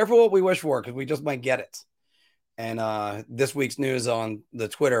what we wish for, because we just might get it. And this week's news on the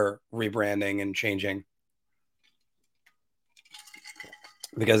Twitter rebranding and changing.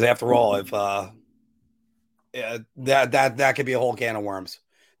 Because after all, if that could be a whole can of worms.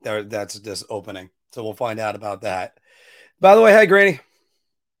 That's just opening. So we'll find out about that. By the way, hey Granny.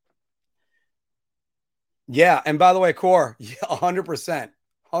 Yeah, and by the way, Core, 100%.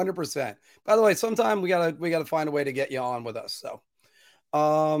 100%. By the way, sometime we gotta find a way to get you on with us. So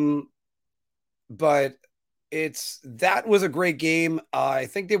but that was a great game. I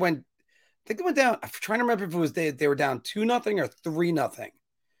think they went think they went down. I'm trying to remember if it was they were down 2-0 or 3-0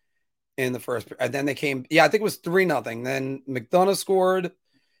 in the first. And then they came. Yeah, I think it was 3-0. Then McDonough scored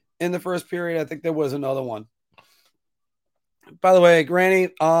in the first period. I think there was another one. By the way, Granny,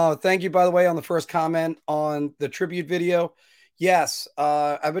 thank you, by the way, on the first comment on the tribute video. Yes,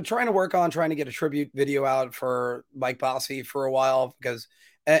 I've been trying to get a tribute video out for Mike Bossy for a while because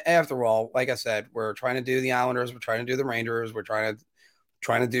after all, like I said, we're trying to do the Islanders, we're trying to do the Rangers, we're trying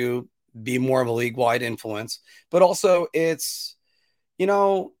to do be more of a league-wide influence. But also it's,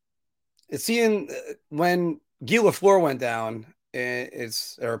 it's seeing when Guy Lafleur went down,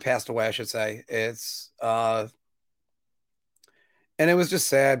 or passed away, I should say. And it was just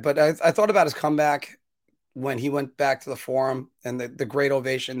sad. But I thought about his comeback when he went back to the Forum and the great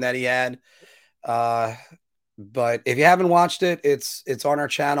ovation that he had. But if you haven't watched it, it's on our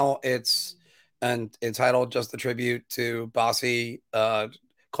channel. It's entitled just the tribute to Bossy,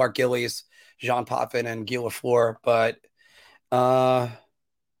 Clark Gillies, Jean Potvin, and Guy Lafleur. But yeah,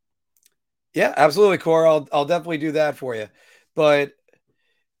 absolutely, Core. I'll definitely do that for you. But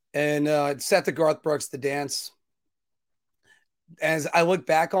set to Garth Brooks, The Dance. As I look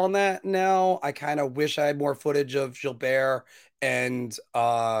back on that now, I kind of wish I had more footage of Gilbert and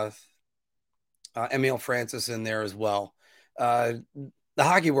Emile Francis in there as well. The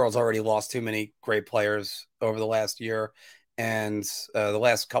hockey world's already lost too many great players over the last year and the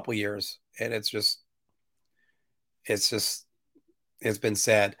last couple years, and it's been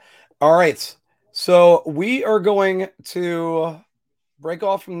sad. All right, so we are going to break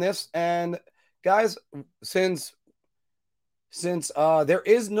off from this, and guys, since there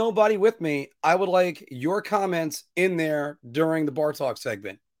is nobody with me, I would like your comments in there during the Bar Talk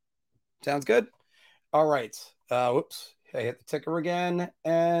segment. Sounds good? All right. Whoops. I hit the ticker again,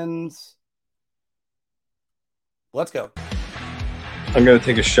 and let's go. I'm going to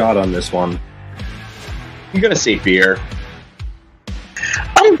take a shot on this one. I'm going to say beer.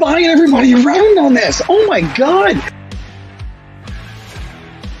 I'm buying everybody around on this. Oh, my God.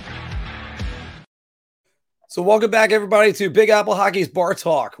 So welcome back, everybody, to Big Apple Hockey's Bar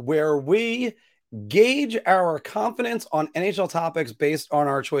Talk, where we gauge our confidence on NHL topics based on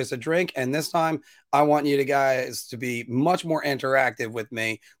our choice of drink. And this time, I want you guys to be much more interactive with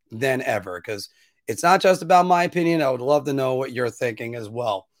me than ever, because it's not just about my opinion. I would love to know what you're thinking as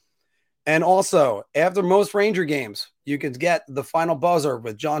well. And also, after most Ranger games, you can get the final buzzer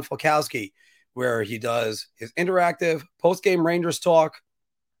with John Falkowski, where he does his interactive post-game Rangers talk.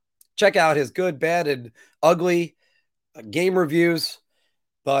 Check out his good, bad, and ugly game reviews.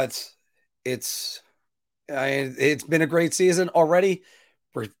 But it's been a great season already.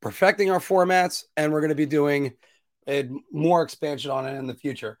 We're perfecting our formats, and we're going to be doing more expansion on it in the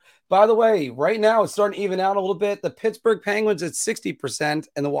future. By the way, right now it's starting to even out a little bit. The Pittsburgh Penguins at 60%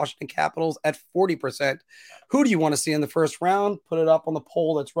 and the Washington Capitals at 40%. Who do you want to see in the first round? Put it up on the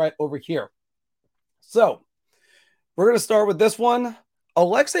poll that's right over here. So we're going to start with this one.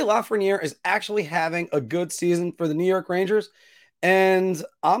 Alexei Lafreniere is actually having a good season for the New York Rangers, and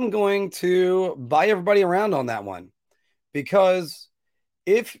I'm going to buy everybody around on that one, because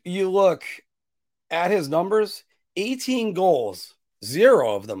if you look at his numbers, 18 goals,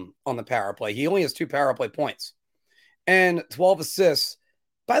 0 of them on the power play. He only has 2 power play points and 12 assists.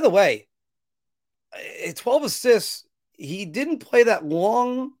 By the way, 12 assists. He didn't play that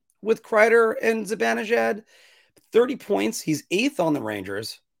long with Kreider and Zibanejad. 30 points. He's 8th on the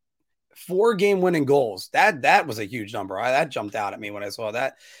Rangers. 4 game-winning goals. That was a huge number. That jumped out at me when I saw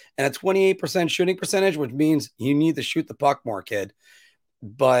that. And a 28% shooting percentage, which means you need to shoot the puck more, kid.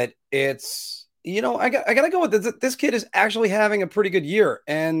 But it's, I got to go with this. This kid is actually having a pretty good year.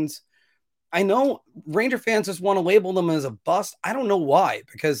 And I know Ranger fans just want to label them as a bust. I don't know why,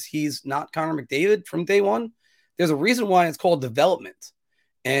 because he's not Connor McDavid from day one. There's a reason why it's called development.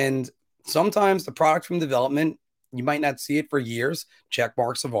 And sometimes the product from development, you might not see it for years. Check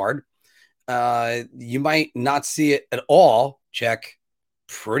Mark Savard. You might not see it at all. Check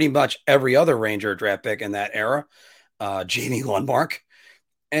pretty much every other Ranger draft pick in that era. Jamie Lundmark.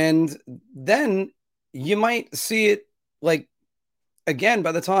 And then you might see it like again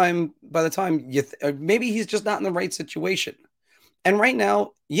by the time you maybe he's just not in the right situation. And right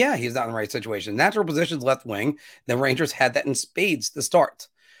now, yeah, he's not in the right situation. Natural position's left wing. The Rangers had that in spades to start.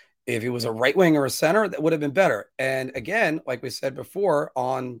 If he was a right wing or a center, that would have been better. And again, like we said before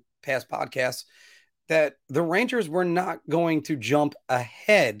on past podcasts, that the Rangers were not going to jump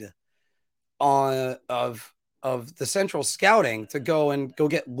ahead of the central scouting to go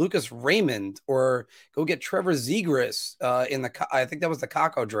get Lucas Raymond or go get Trevor Zegras I think that was the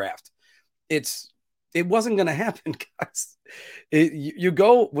Kakko draft. It's It wasn't going to happen, guys. You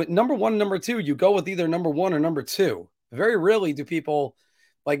go with number one, number two. You go with either number one or number two. Very rarely do people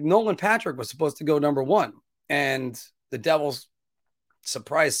like Nolan Patrick was supposed to go number one, and the Devils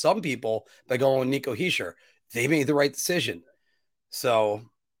surprised some people by going Nico Hischier. They made the right decision. So,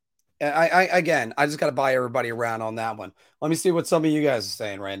 I just got to buy everybody around on that one. Let me see what some of you guys are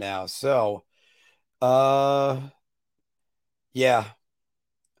saying right now. So, yeah.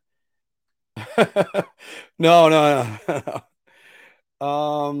 No.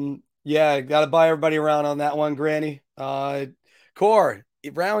 Yeah, got to buy everybody around on that one, Granny. Core,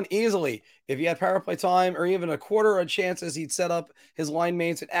 round easily. If he had power play time or even a quarter of chances, he'd set up his line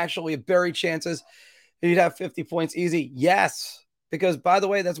mates and actually bury chances. He'd have 50 points easy. Yes, because by the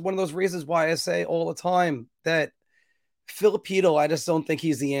way, that's one of those reasons why I say all the time that Filipino, I just don't think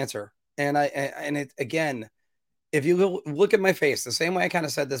he's the answer. And again, if you look at my face, the same way I kind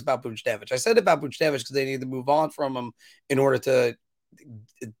of said this about Buchnevich. I said about Buchnevich because they need to move on from him in order to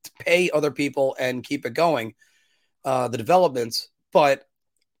pay other people and keep it going, the developments. But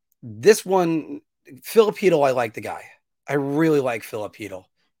this one, Filipino, I like the guy. I really like Filipino.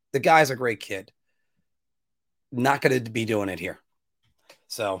 The guy's a great kid. Not going to be doing it here.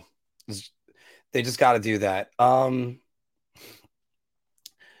 So they just got to do that.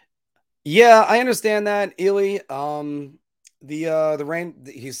 Yeah, I understand that, Ely.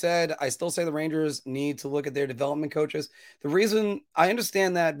 He said, I still say the Rangers need to look at their development coaches. The reason I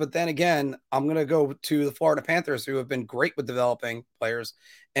understand that, but then again, I'm going to go to the Florida Panthers, who have been great with developing players,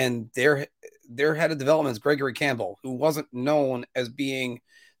 and their head of development is Gregory Campbell, who wasn't known as being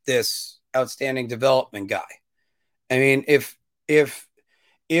this outstanding development guy. I mean, if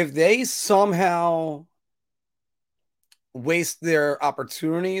they somehow waste their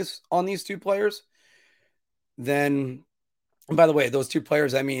opportunities on these two players, then, and by the way, those two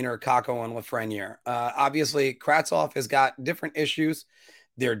players I mean are Kakko and Lafreniere. Obviously, Kravtsov has got different issues.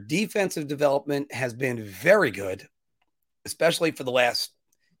 Their defensive development has been very good, especially for the last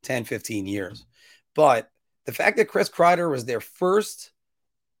 10, 15 years. But the fact that Chris Kreider was their first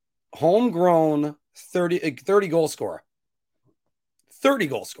homegrown 30 goal scorer, 30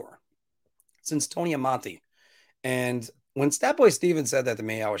 goal scorer since Tony Amonte. And when Statboy Stevens said that to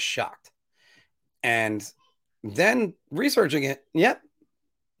me, I was shocked. And then researching it, yep,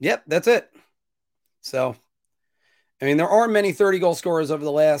 that's it. So, I mean, there aren't many 30 goal scorers over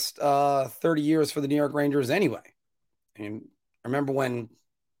the last 30 years for the New York Rangers anyway. I mean, I remember when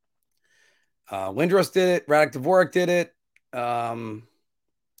Lindros did it, Radek Dvorak did it.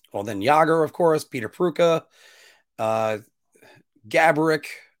 Well, then Yager, of course, Peter Pruka, Gaborik,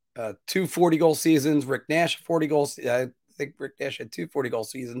 2 40-goal seasons. Rick Nash, 40 goals. I think Rick Nash had 2 40-goal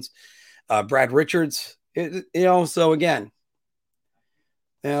seasons. Brad Richards, so again,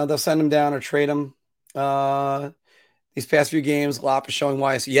 they'll send him down or trade him. These past few games, Lop is showing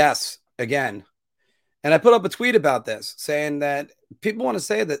why. Yes, again. And I put up a tweet about this saying that people want to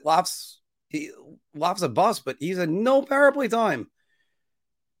say that Lop's a bust, but he's a no power play time.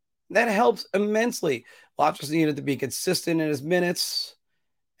 That helps immensely. Lop just needed to be consistent in his minutes.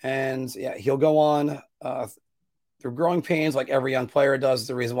 And yeah, he'll go on through growing pains like every young player does.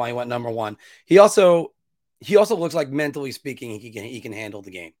 The reason why he went number one. He also looks like, mentally speaking, he can handle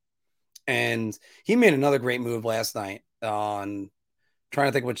the game. And he made another great move last night on trying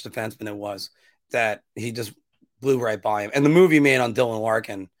to think which defenseman it was that he just blew right by him. And the move he made on Dylan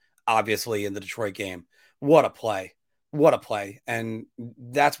Larkin, obviously in the Detroit game. What a play. And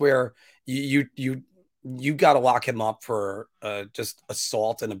that's where you got to lock him up for just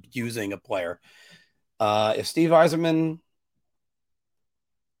assault and abusing a player. If Steve Yzerman,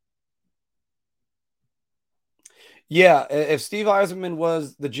 if Steve Yzerman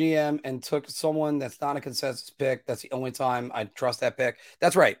was the GM and took someone that's not a consensus pick, that's the only time I'd trust that pick.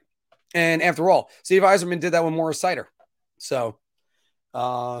 That's right. And after all, Steve Yzerman did that with Morris Seider. So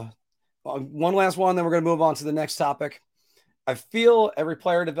one last one, then we're going to move on to the next topic. I feel every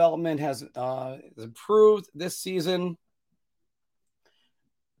player development has improved this season.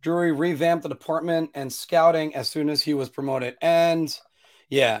 Drury revamped the department and scouting as soon as he was promoted. And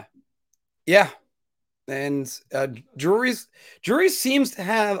yeah. And Drury seems to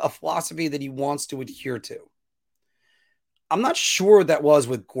have a philosophy that he wants to adhere to. I'm not sure that was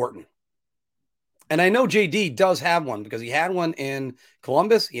with Gorton. And I know JD does have one because he had one in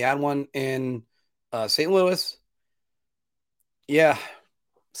Columbus. He had one in St. Louis. Yeah.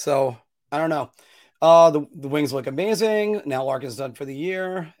 So I don't know. The Wings look amazing. Now Larkin's done for the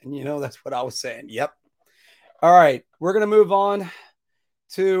year. And that's what I was saying. Yep. All right. We're going to move on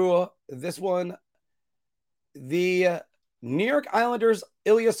to this one. The New York Islanders,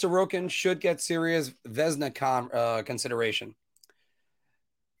 Ilya Sorokin should get serious Vezina consideration.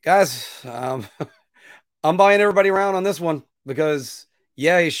 Guys, I'm buying everybody around on this one because,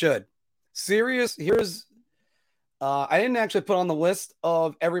 yeah, he should. Serious, here's I didn't actually put on the list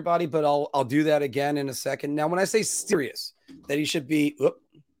of everybody, but I'll do that again in a second. Now, when I say serious, that he should be,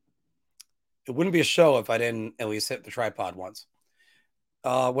 it wouldn't be a show if I didn't at least hit the tripod once.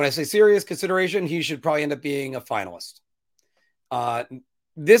 When I say serious consideration, he should probably end up being a finalist.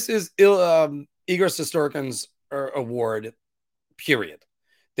 This is Igor Shesterkin's award, period.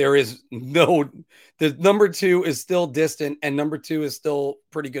 There is no, the number 2 is still distant, and number 2 is still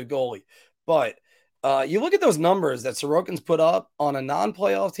pretty good goalie. But you look at those numbers that Sorokin's put up on a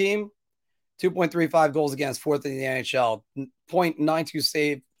non-playoff team: 2.35 goals against, 4th in the NHL, 0.92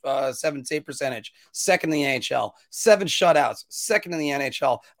 save, 7 save percentage, 2nd in the NHL, 7 shutouts, 2nd in the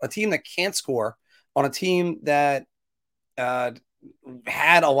NHL. A team that can't score, on a team that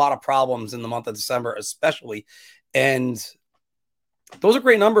had a lot of problems in the month of December, especially. And those are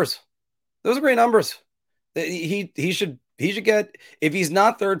great numbers. Those are great numbers. He should get, if he's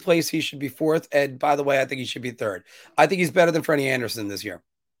not 3rd place, he should be 4th. And by the way, I think he should be 3rd. I think he's better than Freddie Anderson this year.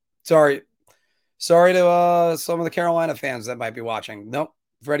 Sorry to some of the Carolina fans that might be watching. Nope.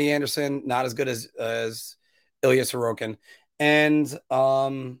 Freddie Anderson, not as good as Ilya Sorokin. And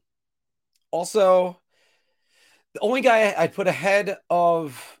also, the only guy I put ahead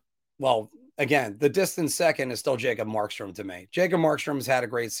of, well, again, the distant second is still Jacob Markstrom to me. Jacob Markstrom has had a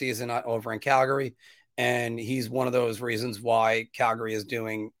great season over in Calgary, and he's one of those reasons why Calgary is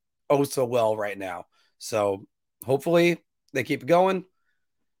doing so well right now. So hopefully they keep going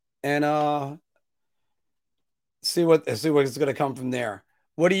and see what is going to come from there.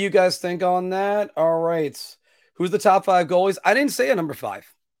 What do you guys think on that? All right. Who's the top 5 goalies? I didn't say a number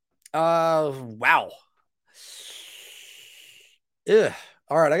 5. Wow. Ugh.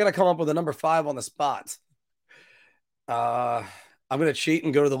 All right, I got to come up with a number 5 on the spot. I'm going to cheat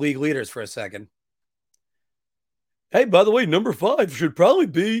and go to the league leaders for a second. Hey, by the way, number 5 should probably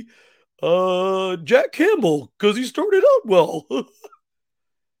be Jack Campbell because he started out well.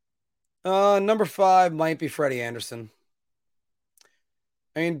 Number 5 might be Freddie Anderson.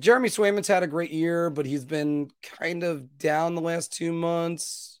 I mean, Jeremy Swayman's had a great year, but he's been kind of down the last 2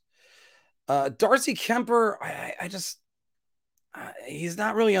 months. Darcy Kemper, I just, he's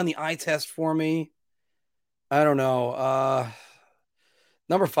not really on the eye test for me. I don't know.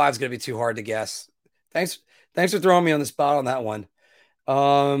 Number 5 is going to be too hard to guess. Thanks for throwing me on the spot on that one.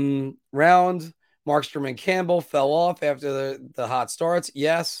 Round, Markstrom and Campbell fell off after the hot starts.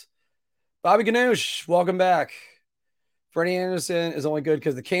 Yes. Bobby Ganoush, welcome back. Freddie Anderson is only good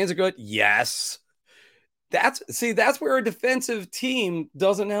because the Canes are good. Yes. That's where a defensive team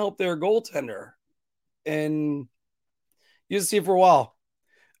doesn't help their goaltender. And you just see it for a while.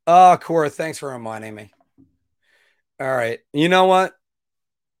 Cora, thanks for reminding me. All right. You know what?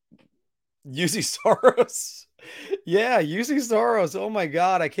 UC Soros. Yeah, UC Soros. Oh my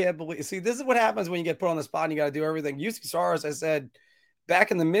God. I can't believe. See, this is what happens when you get put on the spot and you got to do everything. UC Soros, I said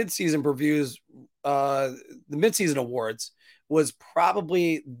back in the midseason previews, the midseason awards was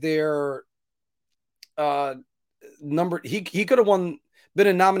probably their number. He could have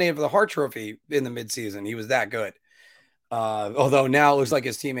been nominated for the Hart Trophy in the midseason. He was that good. Although now it looks like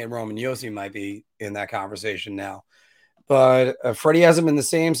his teammate Roman Josi might be in that conversation now. But Freddie hasn't been the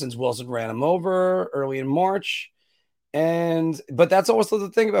same since Wilson ran him over early in March. But that's also the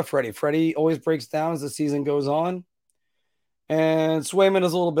thing about Freddie. Freddie always breaks down as the season goes on. And Swayman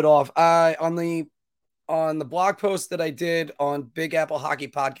is a little bit off. On the blog post that I did on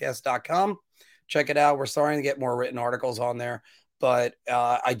BigAppleHockeyPodcast.com, check it out. We're starting to get more written articles on there. But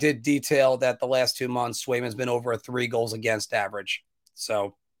I did detail that the last 2 months, Swayman's been over a 3 goals against average.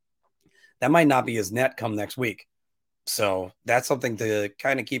 So that might not be his net come next week. So that's something to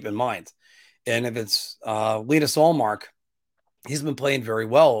kind of keep in mind. And if it's Linus Ullmark, he's been playing very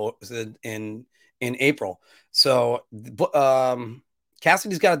well in April. So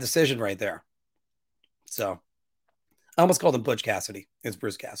Cassidy's got a decision right there. So I almost called him Butch Cassidy. It's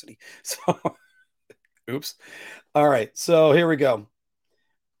Bruce Cassidy. So oops. All right. So here we go.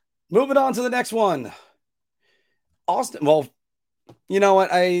 Moving on to the next one. Austin. Well, you know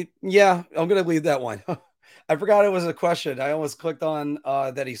what? I'm going to leave that one. I forgot it was a question. I almost clicked on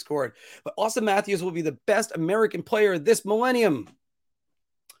that he scored. But Austin Matthews will be the best American player this millennium.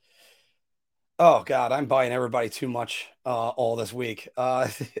 Oh, God, I'm buying everybody too much all this week.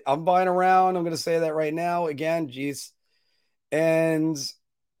 I'm buying around. I'm going to say that right now. Again, geez. And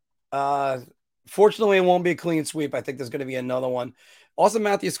fortunately, it won't be a clean sweep. I think there's going to be another one. Austin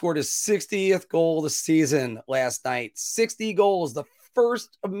Matthews scored his 60th goal of the season last night. 60 goals, the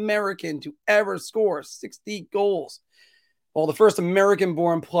first American to ever score 60 goals. Well, the first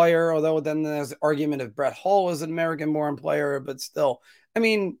American-born player, although then there's the argument if Brett Hull is an American-born player, but still, I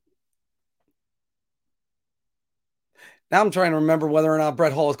mean, now I'm trying to remember whether or not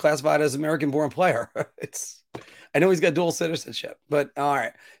Brett Hull is classified as an American-born player. I know he's got dual citizenship, but all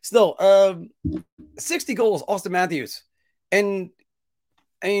right. Still, 60 goals, Austin Matthews. And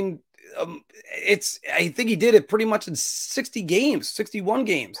I mean, I think he did it pretty much in 60 games, 61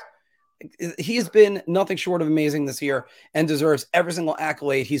 games. He has been nothing short of amazing this year and deserves every single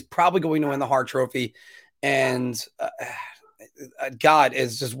accolade. He's probably going to win the Hart Trophy, and God,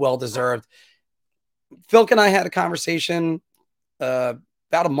 is just well deserved. Phil and I had a conversation about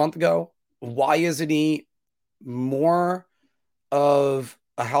a month ago. Why isn't he more of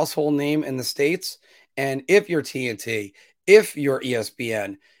a household name in the States? And if you're TNT, if you're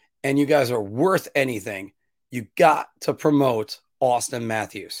ESPN, and you guys are worth anything, you got to promote Austin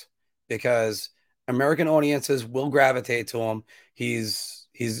Matthews, because American audiences will gravitate to him. He's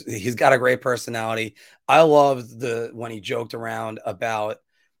got a great personality. I loved when he joked around about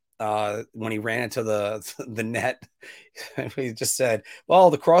when he ran into the net. He just said, "Well,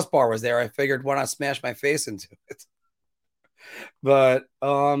 the crossbar was there. I figured why not smash my face into it." But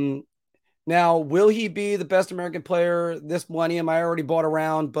now, will he be the best American player this millennium? I already bought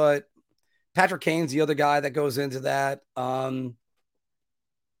around, but Patrick Kane's the other guy that goes into that.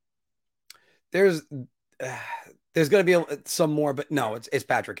 There's going to be some more, but no, it's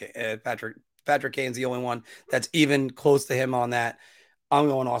Patrick Kane. Patrick Kane's the only one that's even close to him on that. I'm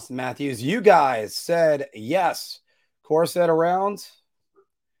going Austin Matthews. You guys said yes. Core said around.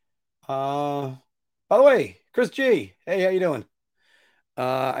 By the way, Chris G, hey, how you doing?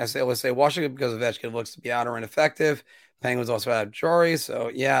 Let's say Washington because Ovechkin looks to be out or ineffective. Penguins also have Jory,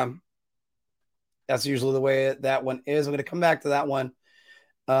 so yeah, that's usually the way that one is. I'm going to come back to that one.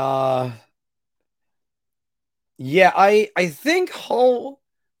 Yeah, I think Hull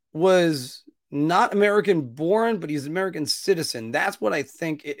was not American born, but he's an American citizen. That's what I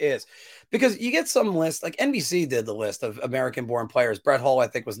think it is. Because you get some list, like NBC did the list of American born players. Brett Hull, I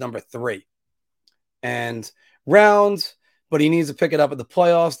think, was number 3. And rounds, but he needs to pick it up at the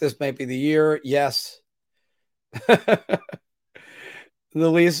playoffs. This might be the year. Yes. The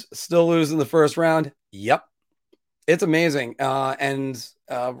Leafs still lose in the first round. Yep. It's amazing. And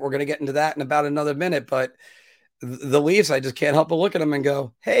we're going to get into that in about another minute, but the Leafs, I just can't help but look at them and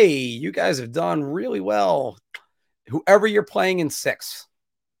go, hey, you guys have done really well. Whoever you're playing in 6.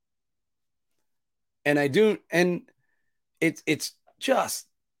 And I do, and it's just,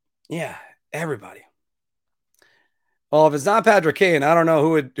 yeah, everybody. Well, if it's not Patrick Kane, I don't know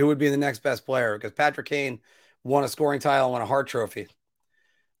who would be the next best player, because Patrick Kane won a scoring title and won a Hart Trophy.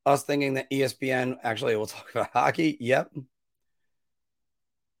 Us thinking that ESPN, actually, we'll talk about hockey. Yep.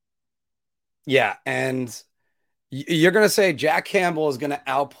 Yeah, and you're going to say Jack Campbell is going to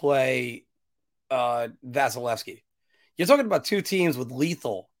outplay Vasilevsky. You're talking about two teams with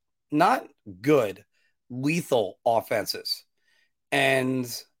lethal, not good, lethal offenses.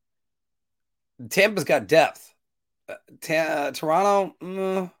 And Tampa's got depth.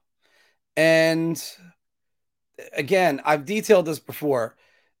 Toronto, and again, I've detailed this before.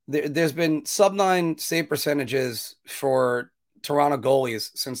 There's been sub-9 save percentages for Toronto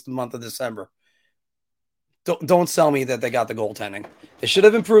goalies since the month of December. Don't sell me that they got the goaltending. They should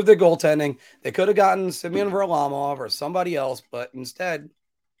have improved their goaltending. They could have gotten Semyon Varlamov or somebody else, but instead,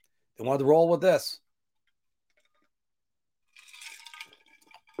 they wanted to roll with this.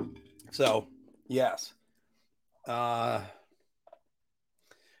 So, yes. And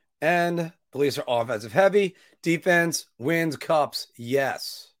the Leafs are offensive heavy. Defense wins cups.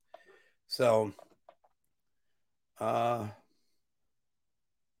 Yes. So, all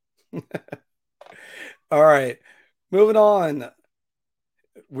right. Moving on.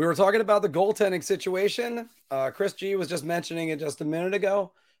 We were talking about the goaltending situation. Chris G was just mentioning it just a minute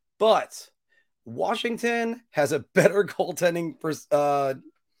ago, but Washington has a better goaltending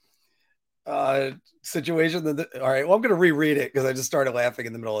situation than all right. Well, I'm going to reread it because I just started laughing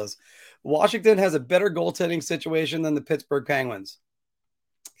in the middle of this. Washington has a better goaltending situation than the Pittsburgh Penguins.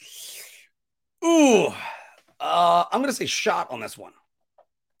 Ooh, I'm going to say shot on this one.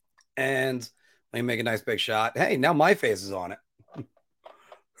 And let me make a nice big shot. Hey, now my face is on it.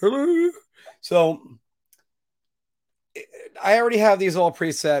 So I already have these all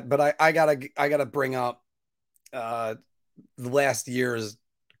preset, but I gotta bring up the last year's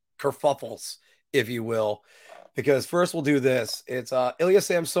kerfuffles, if you will, because first we'll do this. It's Ilya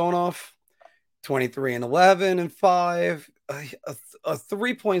Samsonov, 23-11-5. a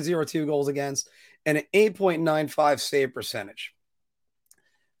 3.02 goals against and an 8.95 save percentage.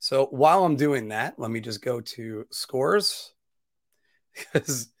 So while I'm doing that, let me just go to scores.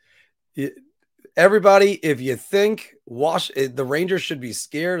 Because everybody, if you think the Rangers should be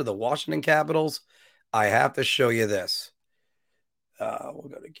scared of the Washington Capitals, I have to show you this. We'll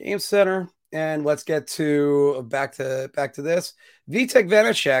go to Game Center and let's get to back to this. Vitek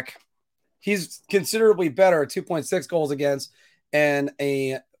Vanacek, he's considerably better, 2.6 goals against and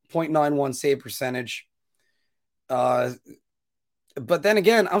a 0.91 save percentage. But then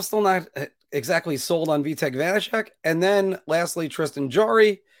again, I'm still not exactly sold on Vitek Vanacek. And then lastly, Tristan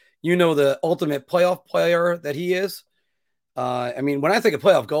Jarry, the ultimate playoff player that he is. I mean, when I think of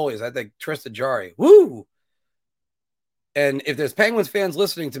playoff goalies, I think Tristan Jarry. Woo! And if there's Penguins fans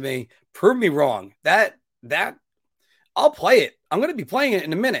listening to me, prove me wrong. That I'll play it. I'm going to be playing it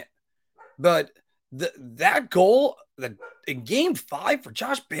in a minute. But that goal in Game 5 for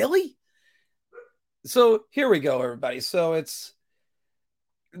Josh Bailey. So here we go, everybody. So it's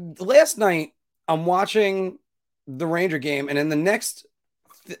last night. I'm watching the Ranger game, and in the next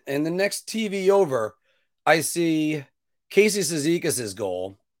TV over, I see Casey Cizikas'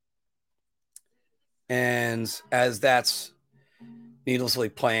 goal. And as that's needlessly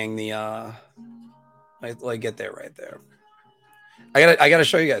playing the I get there right there. I gotta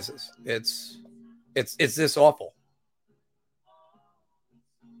show you guys this. It's this awful.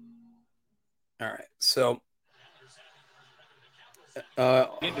 All right, so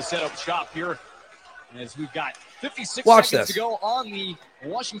in to set up shop here as we've got 56 watch seconds this. to go on the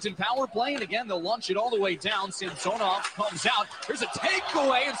Washington power play, and again they'll launch it all the way down. Samsonov comes out. Here's a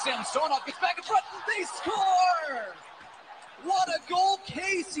takeaway, and Samsonov gets back in front. They score! What a goal,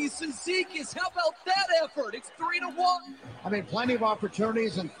 Casey Cizikas. How about that effort? It's 3-1. I mean, plenty of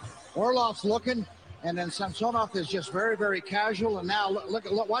opportunities, and Orlov's looking, and then Samsonov is just very, very casual. And now look,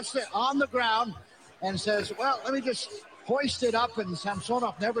 watch that on the ground, and says, "Well, let me just hoist it up." And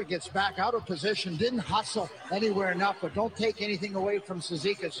Samsonov never gets back out of position. Didn't hustle anywhere enough, but don't take anything away from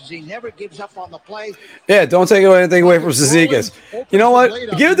Cizikas, as he never gives up on the play. Yeah, don't take anything away from Cizikas. You know what?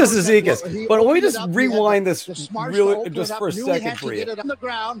 Give it to Cizikas. But let me just rewind this really just for a second for you.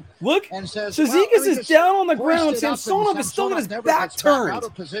 Look, Cizikas is down on the ground. Samsonov is still got his back turned. Out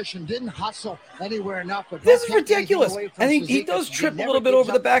of position, didn't hustle anywhere enough. But this is ridiculous. And he does trip a little bit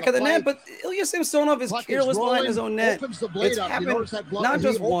over the back of the net, but Ilya Samsonov is careless behind his own net. It's happened not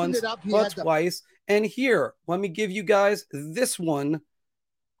just once, but twice. And here, let me give you guys this one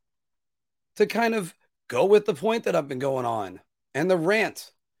to kind of go with the point that I've been going on and the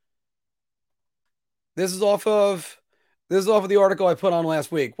rant. This is off of the article I put on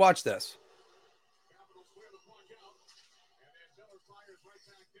last week. Watch this.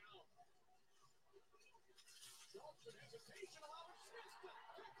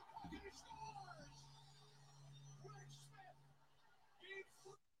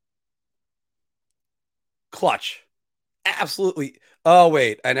 Clutch. Absolutely. Oh,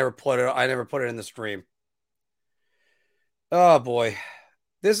 wait. I never put it in the stream. Oh, boy.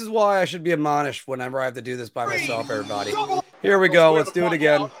 This is why I should be admonished whenever I have to do this by myself, everybody. Here we go. Let's do it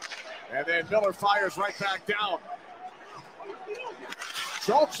again. And then Miller fires right back down.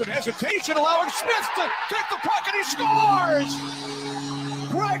 Schultz in hesitation, allowing Smith to take the puck, and he scores!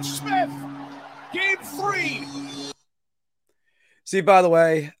 Greg Smith, Game 3. See, by the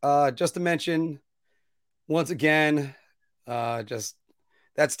way, just to mention, once again,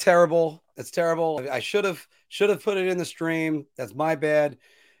 that's terrible. That's terrible. I should have put it in the stream. That's my bad.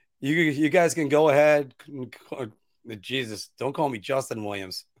 You guys can go ahead. Jesus, don't call me Justin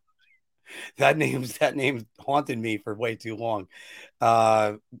Williams. That name's haunted me for way too long.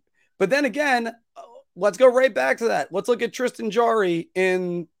 But then again, let's go right back to that. Let's look at Tristan Jarry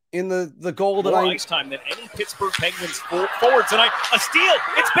in the goal that ice time than any Pittsburgh Penguins forward tonight. A steal.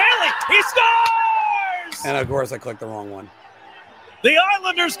 It's Bailey. He scores! And of course, I clicked the wrong one. The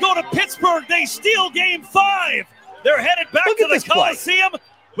Islanders go to Pittsburgh. They steal Game 5. They're headed back to the Coliseum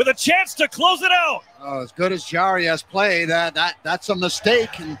with a chance to close it out. Oh, as good as Jarry has played, that's a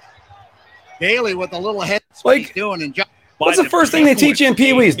mistake. And Bailey with a little head he's doing. And what's the first thing they teach you in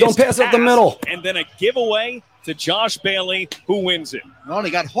Pee Wees? Don't pass up the middle. And then a giveaway to Josh Bailey, who wins it. Well,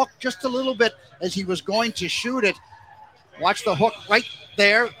 he got hooked just a little bit as he was going to shoot it. Watch the hook right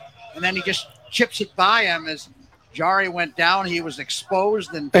there, and then he just chips it by him as Jarry went down. He was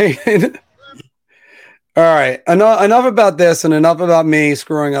exposed. And all right, enough about this and enough about me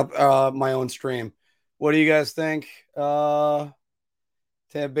screwing up my own stream. What do you guys think? Tampa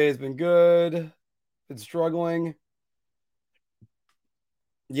Bay's been good. Been struggling.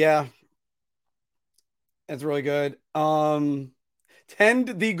 Yeah. It's really good. Tend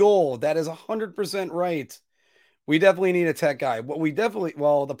the goal. That is 100% right. We definitely need a tech guy.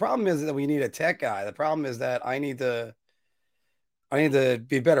 The problem is that we need a tech guy. The problem is that I need to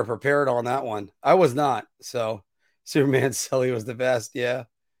be better prepared on that one. I was not. So Superman Sully was the best. Yeah.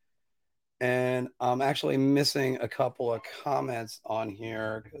 And I'm actually missing a couple of comments on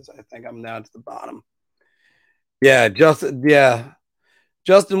here because I think I'm down to the bottom. Yeah,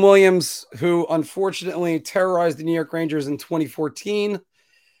 Justin Williams, who unfortunately terrorized the New York Rangers in 2014.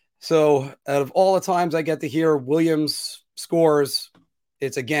 So out of all the times I get to hear Williams scores,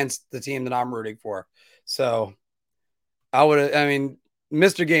 it's against the team that I'm rooting for. So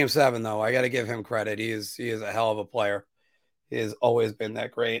Mr. Game 7, though, I got to give him credit. He is a hell of a player. He has always been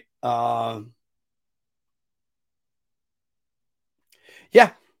that great. Yeah,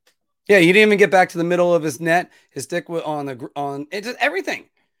 he didn't even get back to the middle of his net. His stick was on it's just everything.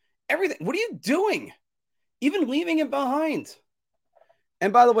 What are you doing? Even leaving it behind.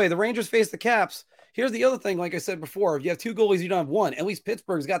 And by the way, the Rangers face the Caps. Here's the other thing. Like I said before, if you have two goalies, you don't have one. At least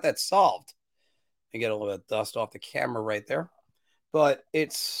Pittsburgh's got that solved. I get a little bit of dust off the camera right there. But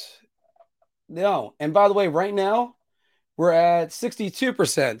no. And by the way, right now, we're at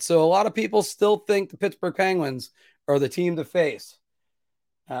 62%. So a lot of people still think the Pittsburgh Penguins are the team to face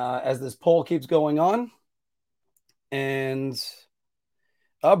as this poll keeps going on. And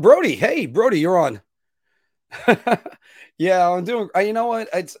Brody, hey, Brody, you're on. Yeah, I'm doing. You know what?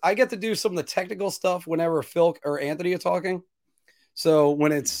 I get to do some of the technical stuff whenever Phil or Anthony are talking. So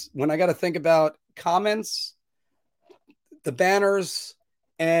when I got to think about comments, the banners,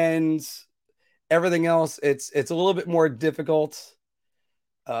 and everything else, it's a little bit more difficult.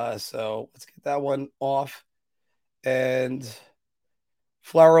 So let's get that one off. And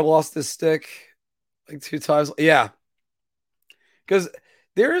Flower lost his stick like 2 times. Yeah, because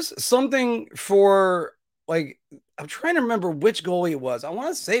there's something for like. I'm trying to remember which goalie it was. I want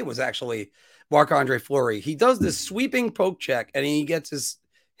to say it was actually Marc-Andre Fleury. He does this sweeping poke check and he gets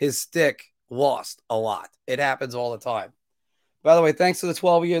his stick lost a lot. It happens all the time. By the way, thanks to the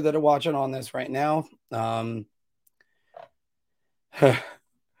 12 of you that are watching on this right now.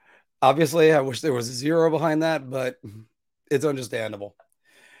 Obviously, I wish there was a 0 behind that, but it's understandable.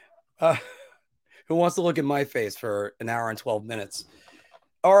 Who wants to look at my face for an hour and 12 minutes?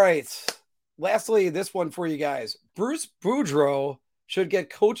 All right. Lastly, this one for you guys. Bruce Boudreau should get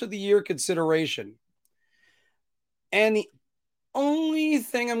Coach of the Year consideration. And the only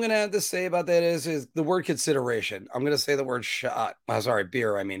thing I'm going to have to say about that is the word consideration. I'm going to say the word shot.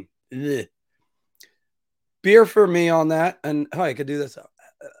 Beer. I mean, ugh. Beer for me on that. And I could do this.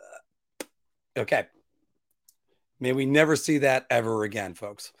 Okay. May we never see that ever again,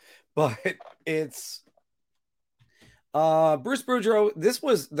 folks. But it's Bruce Boudreau. This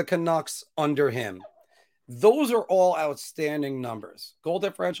was the Canucks under him. Those are all outstanding numbers. Goal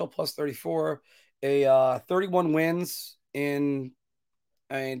differential plus 34, 31 wins in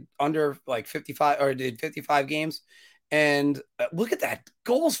under like 55 or did 55 games. And look at that,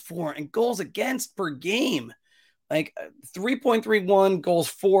 goals for and goals against per game. Like 3.31, goals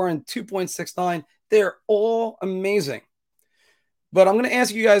for, and 2.69. They're all amazing. But I'm going to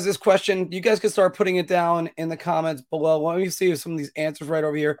ask you guys this question. You guys can start putting it down in the comments below. Let me see some of these answers right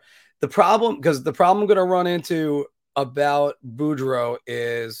over here. The problem I'm going to run into about Boudreau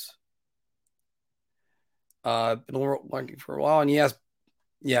is been working for a while. And yes,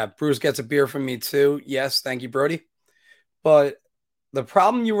 yeah, Bruce gets a beer from me too. Yes, thank you, Brody. But the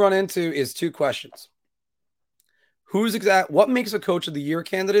problem you run into is 2 questions. What makes a Coach of the Year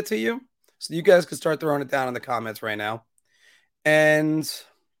candidate to you? So you guys can start throwing it down in the comments right now. And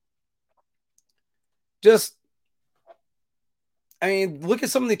just, look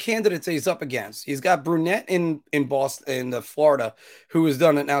at some of the candidates that he's up against. He's got Brunette in Boston, in Florida, who has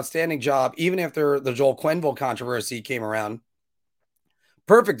done an outstanding job, even after the Joel Quenneville controversy came around.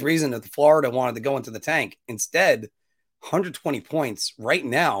 Perfect reason that the Florida wanted to go into the tank. Instead, 120 points right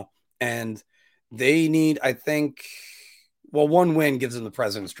now, and they need, I think, 1 win gives them the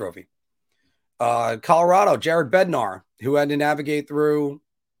President's Trophy. Colorado, Jared Bednar, who had to navigate through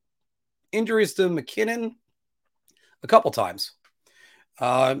injuries to McKinnon a couple times.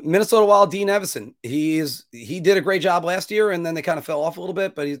 Minnesota Wild, Dean Evison. He did a great job last year, and then they kind of fell off a little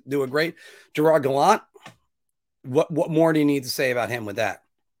bit, but he's doing great. Gerard Gallant. What more do you need to say about him with that?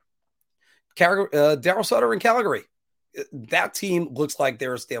 Daryl Sutter in Calgary. That team looks like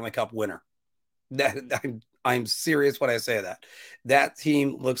they're a Stanley Cup winner. I'm serious when I say that. That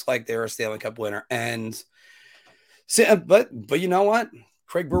team looks like they're a Stanley Cup winner. And but you know what?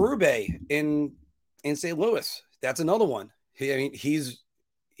 Craig Berube in St. Louis. That's another one. He's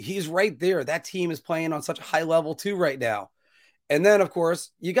he's right there. That team is playing on such a high level too right now. And then, of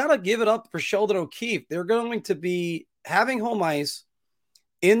course, you got to give it up for Sheldon O'Keefe. They're going to be having home ice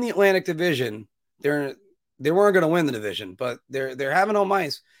in the Atlantic Division. They weren't going to win the division, but they're having home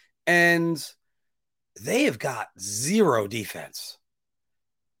ice, and they have got zero defense.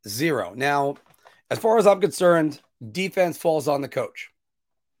 Zero. Now, as far as I'm concerned, defense falls on the coach.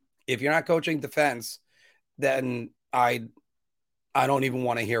 If you're not coaching defense, then I don't even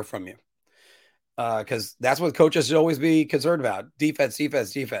want to hear from you. Because that's what coaches should always be concerned about. Defense,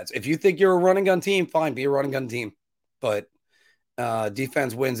 defense, defense. If you think you're a running gun team, fine, be a running gun team. But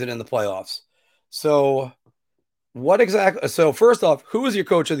defense wins it in the playoffs. So what exactly? So first off, who is your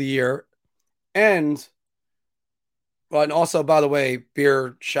coach of the year? And also, by the way,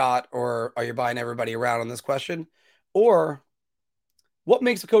 beer shot, or are you buying everybody around on this question? Or what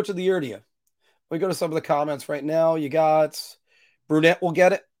makes a coach of the year to you? We go to some of the comments right now. You got Brunette will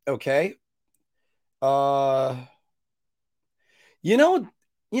get it. Okay. David,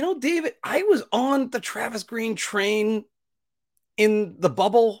 I was on the Travis Green train in the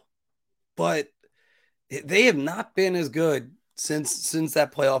bubble, but they have not been as good since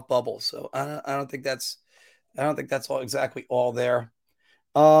that playoff bubble. So I don't think that's all exactly all there.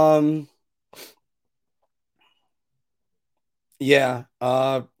 Yeah.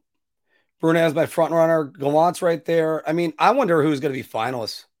 Brunette is my front runner. Gallant's right there. I mean, I wonder who's going to be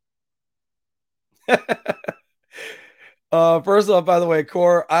finalists. First off, by the way,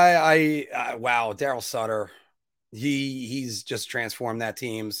 Core, wow, Daryl Sutter, he's just transformed that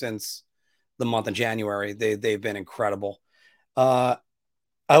team since the month of January. They've been incredible. I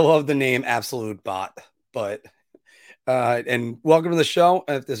love the name Absolute Bot, but and welcome to the show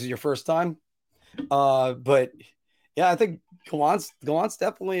if this is your first time. But yeah, I think Gallant's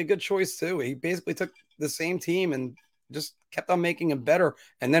definitely a good choice too. He basically took the same team and just kept on making him better.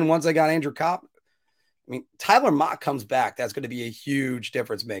 And then once I got Andrew Kopp, I mean, Tyler Mott comes back. That's going to be a huge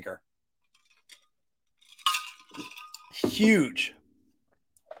difference maker. Huge.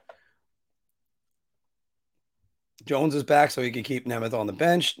 Jones is back, so he can keep Nemeth on the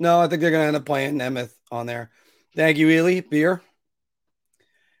bench. No, I think they're going to end up playing Nemeth on there. Thank you, Ely. Beer.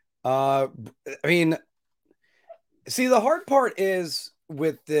 I mean, see, the hard part is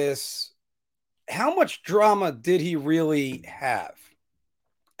with this, how much drama did he really have?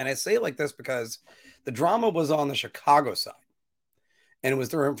 And I say it like this because the drama was on the Chicago side, and it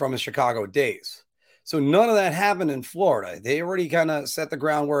was from his Chicago days. So none of that happened in Florida. They already kind of set the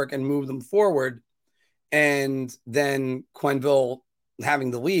groundwork and moved them forward. And then Quenneville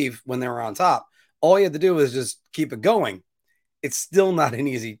having to leave when they were on top, all you had to do was just keep it going. It's still not an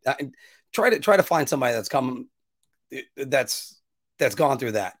easy. Try to find somebody that's gone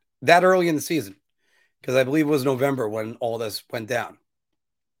through that early in the season, because I believe it was November when all this went down.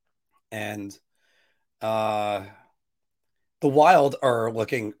 And the Wild are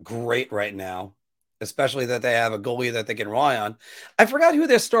looking great right now, especially that they have a goalie that they can rely on. I forgot who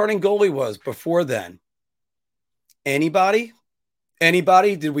their starting goalie was before then. Anybody?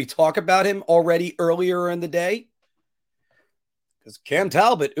 Did we talk about him already earlier in the day? Because Cam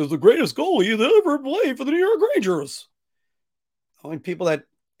Talbot is the greatest goalie that ever played for the New York Rangers. Only people that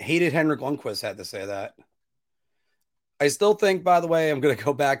hated Henrik Lundqvist had to say that. I still think, by the way, I'm going to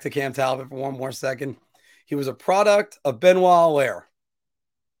go back to Cam Talbot for one more second. He was a product of Benoit Allaire.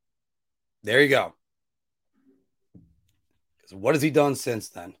 There you go. Because what has he done since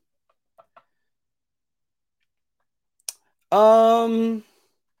then?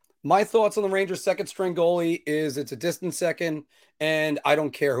 My thoughts on the Rangers' second string goalie is it's a distant second, and I don't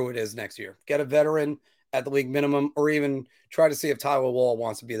care who it is next year. Get a veteran at the league minimum, or even try to see if Tyler Wall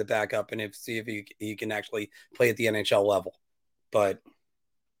wants to be the backup and see if he can actually play at the NHL level. But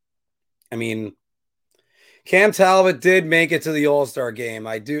I mean, Cam Talbot did make it to the All-Star game.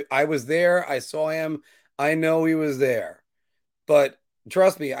 I was there. I saw him. I know he was there. But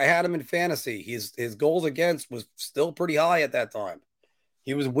trust me, I had him in fantasy. His goals against was still pretty high at that time.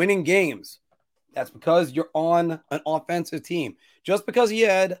 He was winning games. That's because you're on an offensive team. Just because he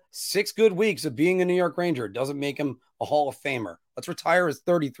had 6 good weeks of being a New York Ranger doesn't make him a Hall of Famer. Let's retire at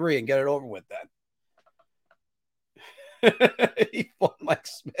 33 and get it over with then. He fought Mike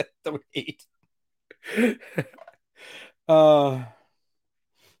Smith to 8.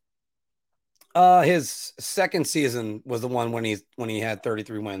 His second season was the one when he had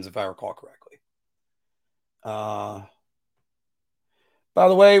 33 wins, if I recall correctly. By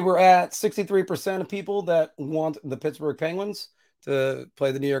the way, we're at 63% of people that want the Pittsburgh Penguins to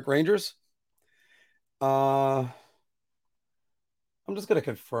play the New York Rangers. I'm just going to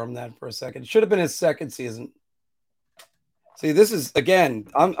confirm that for a second. It should have been his second season. See, this is again.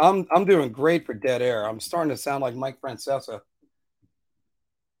 I'm doing great for dead air. I'm starting to sound like Mike Francesa.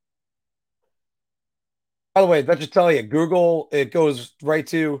 By the way, that should tell you. Google, it goes right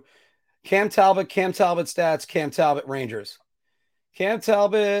to Cam Talbot stats, Cam Talbot Rangers. Cam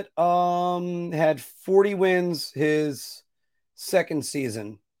Talbot had 40 wins his second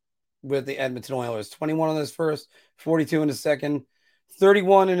season with the Edmonton Oilers. 21 in his first, 42 in his second,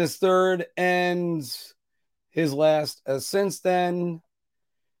 31 in his third, and his last. Since then,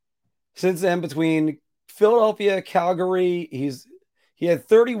 between Philadelphia, Calgary, he had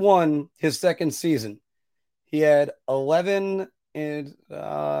 31 his second season. He had 11 in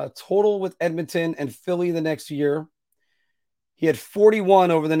total with Edmonton and Philly the next year. He had 41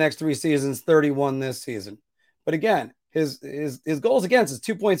 over the next 3 seasons, 31 this season. But again, his goals against is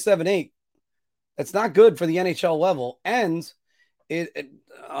 2.78. That's not good for the NHL level. And it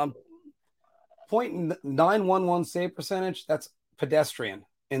 0.911 save percentage, that's pedestrian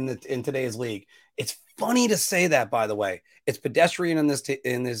in today's league. It's funny to say that, by the way. It's pedestrian in this day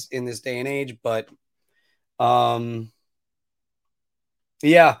and age, but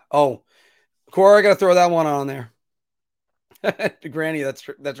yeah. Oh, Cora, I got to throw that one on there. Granny, that's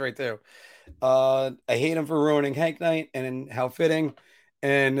right too. I hate him for ruining Hank Knight and how fitting.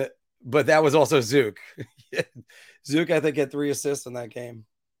 But that was also Zook. Zook, I think, had 3 assists in that game.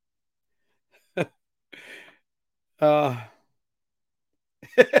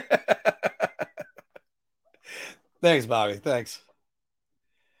 Thanks, Bobby. Thanks.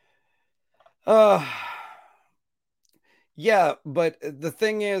 Yeah, but the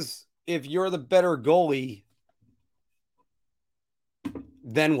thing is, if you're the better goalie,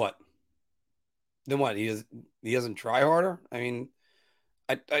 then what? He doesn't try harder. I mean,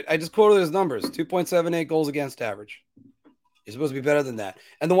 I just quoted his numbers: 2.78 goals against average. He's supposed to be better than that.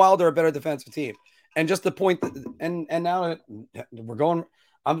 And the Wild are a better defensive team. And just the point that, and now we're going.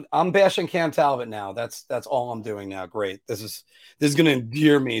 I'm bashing Cam Talbot now. That's all I'm doing now. Great. This is going to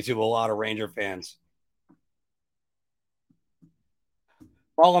endear me to a lot of Ranger fans.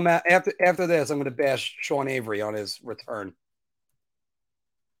 All I'm at after this, I'm going to bash Sean Avery on his return.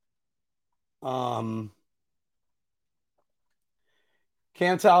 Cam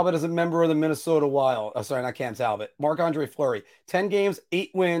Talbot is a member of the Minnesota Wild. Oh, sorry, not Cam Talbot. Marc-Andre Fleury. 10 games,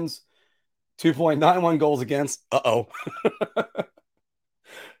 8 wins, 2.91 goals against. Uh-oh.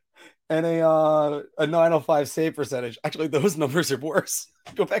 And a 905 save percentage. Actually, those numbers are worse.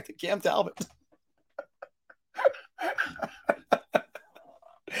 Go back to Cam Talbot.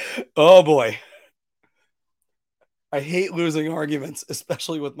 Oh, boy. I hate losing arguments,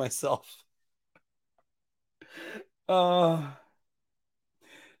 especially with myself.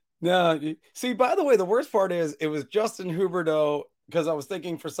 No, see, by the way, the worst part is it was Justin Huberdeau, because I was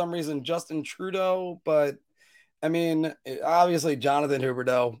thinking for some reason Justin Trudeau, but I mean, obviously Jonathan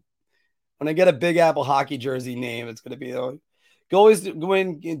Huberdeau. When I get a Big Apple hockey jersey name, it's going to be goalies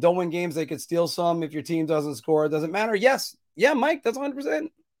don't win games. They could steal some if your team doesn't score. It doesn't matter. Yes. Yeah, Mike, that's 100%.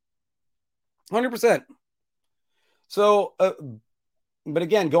 100%. So, but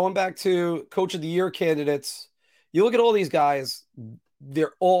again, going back to Coach of the Year candidates, you look at all these guys,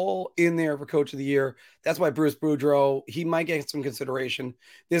 they're all in there for Coach of the Year. That's why Bruce Boudreau, he might get some consideration.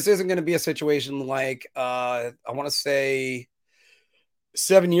 This isn't going to be a situation like, I want to say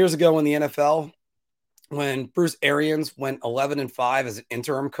 7 years ago in the NFL when Bruce Arians went 11-5 as an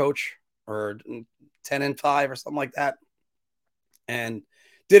interim coach, or 10-5 or something like that, and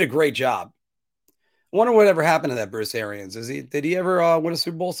did a great job. I wonder whatever happened to that Bruce Arians. Did he ever win a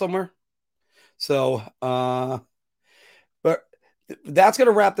Super Bowl somewhere? So, but that's going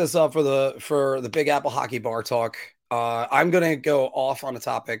to wrap this up for the Big Apple Hockey Bar Talk. I'm going to go off on a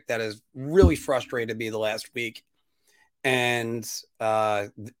topic that has really frustrated me the last week, and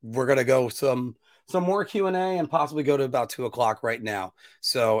we're going to go some more Q&A and possibly go to about 2:00 right now.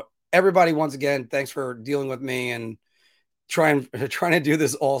 So everybody, once again, thanks for dealing with me and trying to do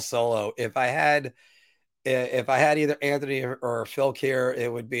this all solo. If I had either Anthony or Phil here,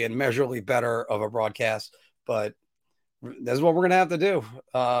 it would be immeasurably better of a broadcast. But that's what we're going to have to do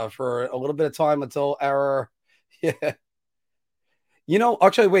for a little bit of time until our, yeah. You know,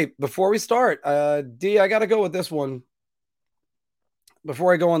 actually, wait, before we start, D, I got to go with this one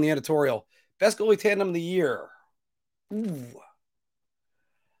before I go on the editorial. Best goalie tandem of the year. Ooh.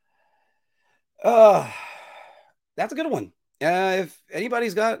 That's a good one. If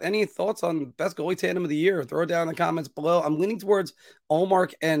anybody's got any thoughts on best goalie tandem of the year, throw it down in the comments below. I'm leaning towards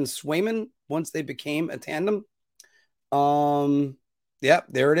Ullmark and Swayman once they became a tandem. Yeah,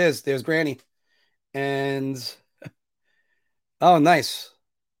 there it is. There's Granny. And oh, nice.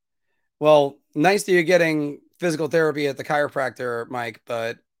 Well, nice that you're getting physical therapy at the chiropractor, Mike,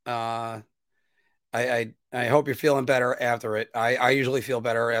 but I hope you're feeling better after it. I usually feel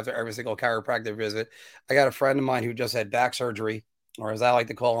better after every single chiropractor visit. I got a friend of mine who just had back surgery, or as I like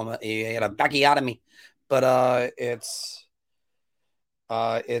to call him, he had a backiotomy. But it's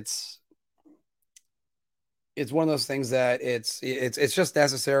one of those things that it's just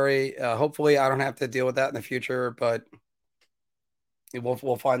necessary. Hopefully, I don't have to deal with that in the future, but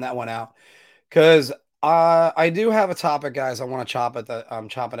we'll find that one out. Because I do have a topic, guys. I'm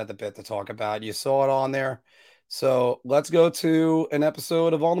chopping at the bit to talk about. You saw it on there, so let's go to an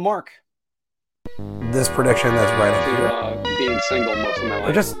episode of On the Mark. This prediction that's right up here. Being single most of my life.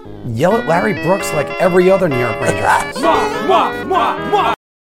 Or just yell at Larry Brooks like every other New York Ranger has.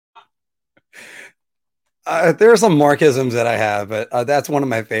 There are some Markisms that I have, but that's one of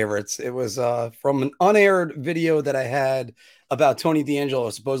my favorites. It was from an unaired video that I had about Tony D'Angelo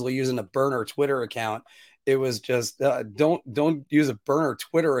supposedly using a burner Twitter account. It was just don't use a burner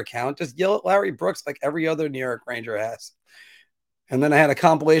Twitter account. Just yell at Larry Brooks like every other New York Ranger has. And then I had a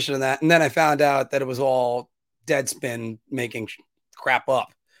compilation of that, and then I found out that it was all Deadspin making crap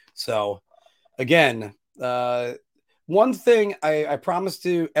up. So again, one thing I promised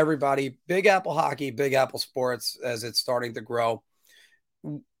to everybody, Big Apple Hockey, Big Apple Sports, as it's starting to grow,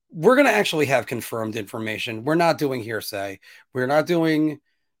 we're going to actually have confirmed information. We're not doing hearsay. We're not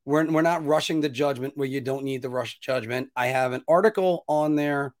rushing the judgment where you don't need to rush judgment. I have an article on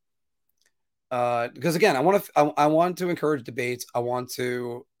there because again, I want to encourage debates. I want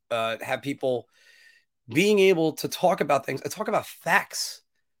to have people being able to talk about things, talk about facts,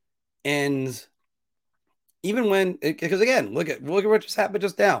 and even when, because again, look at what just happened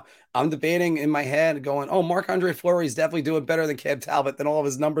just now. I'm debating in my head going, oh, Marc-Andre Fleury is definitely doing better than Cam Talbot, then all of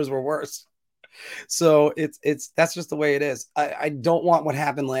his numbers were worse. So that's just the way it is. I don't want what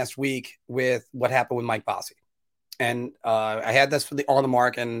happened last week with what happened with Mike Bossy. And I had this for the On the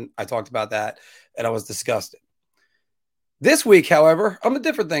Mark, and I talked about that, and I was disgusted. This week, however, I'm a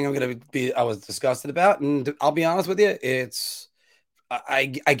different thing I was disgusted about, and I'll be honest with you, I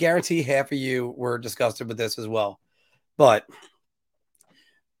guarantee half of you were disgusted with this as well. But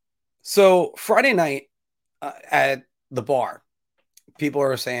so Friday night at the bar, people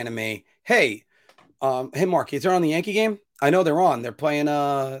are saying to me, hey, Mark, you turn on the Yankee game? I know they're on. They're playing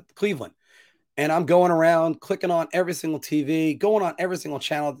Cleveland. And I'm going around, clicking on every single TV, going on every single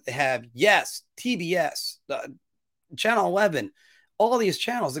channel that they have. Yes, TBS, Channel 11, all these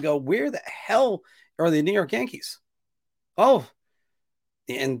channels that go, where the hell are the New York Yankees? Oh,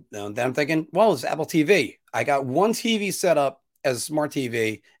 and then I'm thinking, well, it's Apple TV. I got one TV set up as a smart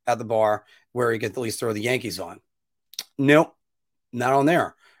TV at the bar where you can at least throw the Yankees on. Nope, not on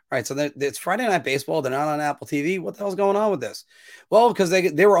there. All right, so it's Friday Night Baseball. They're not on Apple TV. What the hell's going on with this? Well, because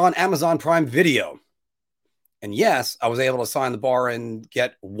they were on Amazon Prime Video. And yes, I was able to sign the bar and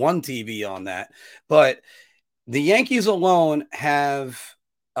get one TV on that. But the Yankees alone have,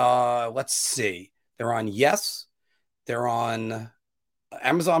 let's see, they're on Yes, they're on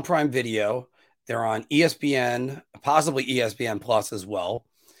Amazon Prime Video, they're on ESPN, possibly ESPN Plus as well.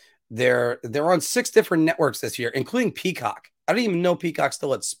 They're on 6 different networks this year, including Peacock. I don't even know Peacock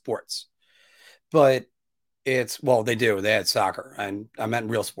still had sports, but they do. They had soccer, and I meant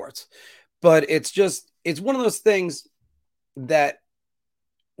real sports. But it's one of those things that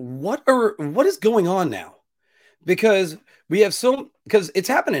what is going on now? Because it's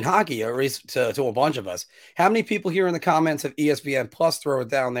happened in hockey, at least to a bunch of us. How many people here in the comments have ESPN Plus? Throw it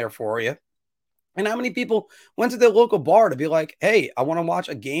down there for you. And how many people went to their local bar to be like, hey, I want to watch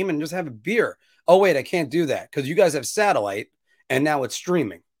a game and just have a beer. Oh, wait, I can't do that because you guys have satellite and now it's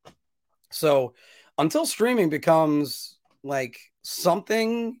streaming. So until streaming becomes like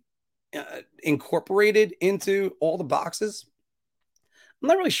something incorporated into all the boxes, I'm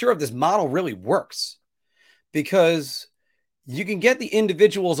not really sure if this model really works, because you can get the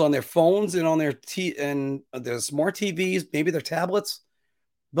individuals on their phones and on their their smart TVs, maybe their tablets,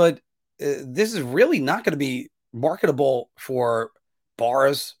 but this is really not going to be marketable for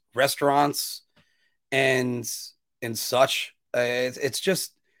bars, restaurants, and such. It's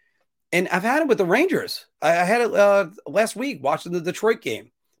just, and I've had it with the Rangers. I had it last week watching the Detroit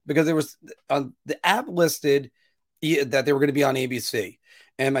game, because there was the app listed that they were going to be on ABC,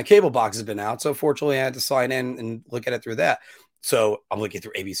 and my cable box has been out. So fortunately, I had to sign in and look at it through that. So I'm looking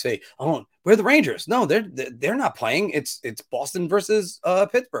through ABC. Oh, where are the Rangers? No, they're not playing. It's Boston versus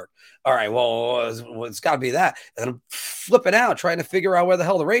Pittsburgh. All right, well it's got to be that. And I'm flipping out trying to figure out where the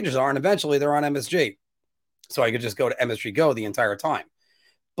hell the Rangers are, and eventually they're on MSG, so I could just go to MSG Go the entire time.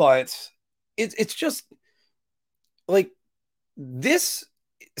 But it's just like this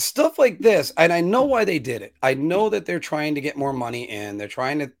stuff like this, and I know why they did it. I know that they're trying to get more money in. They're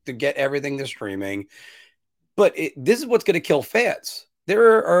trying to get everything to streaming. But this is what's going to kill fans.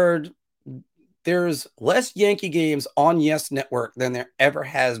 There's less Yankee games on Yes Network than there ever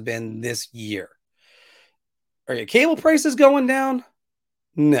has been this year. Are your cable prices going down?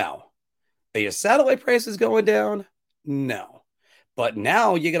 No. Are your satellite prices going down? No. But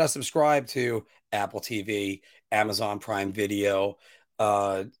now you got to subscribe to Apple TV, Amazon Prime Video.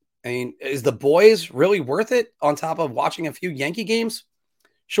 I mean, is The Boys really worth it on top of watching a few Yankee games?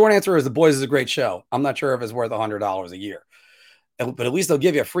 Short answer is The Boys is a great show. I'm not sure if it's worth $100 a year, but at least they'll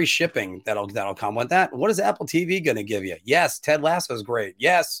give you free shipping. That'll come with that. What is Apple TV going to give you? Yes, Ted Lasso is great.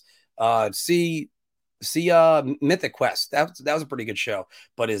 Yes, see Mythic Quest. That was a pretty good show.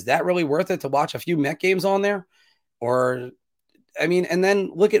 But is that really worth it to watch a few Met games on there? Or, I mean, and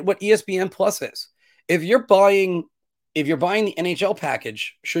then look at what ESPN Plus is. If you're buying the NHL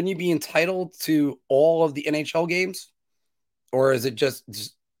package, shouldn't you be entitled to all of the NHL games? Or is it just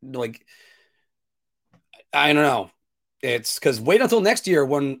like, I don't know. It's because wait until next year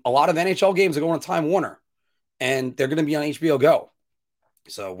when a lot of NHL games are going to Time Warner and they're going to be on HBO Go.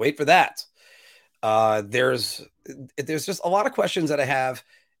 So wait for that. There's just a lot of questions that I have.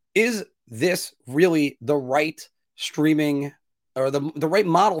 Is this really the right streaming or the right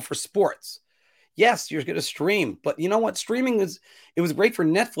model for sports? Yes, you're going to stream, but you know what? Streaming it was great for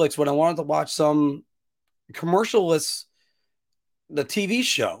Netflix when I wanted to watch some commercialless, the TV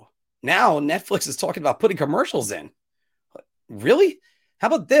show. Now Netflix is talking about putting commercials in. Really? How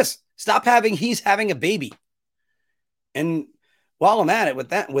about this? Stop having He's Having a Baby. And while I'm at it with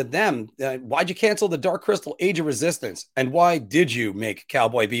them, why'd you cancel the Dark Crystal Age of Resistance? And why did you make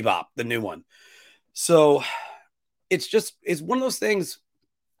Cowboy Bebop, the new one? So it's one of those things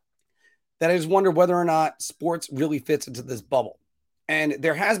that I just wonder whether or not sports really fits into this bubble. And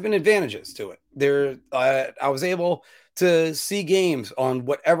there has been advantages to it. I was able to see games on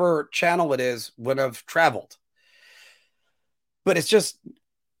whatever channel it is when I've traveled. But it's just,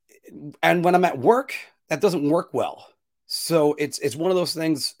 and when I'm at work, that doesn't work well. So it's one of those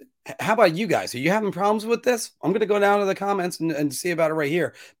things. How about you guys? Are you having problems with this? I'm going to go down to the comments and see about it right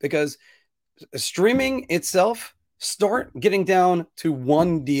here, because streaming itself, start getting down to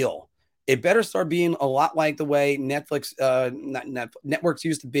one deal. It better start being a lot like the way networks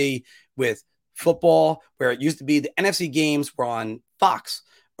used to be with football, where it used to be the NFC games were on Fox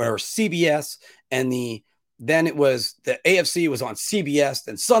or CBS, and then it was the AFC was on CBS,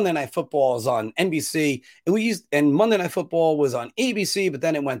 then Sunday Night Football was on NBC, and Monday Night Football was on ABC, but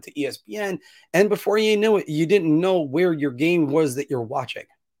then it went to ESPN, and before you knew it, you didn't know where your game was that you're watching.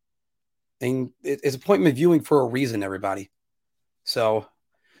 And it's appointment viewing for a reason, everybody. So,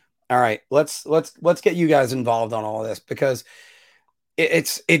 all right, let's get you guys involved on all this, because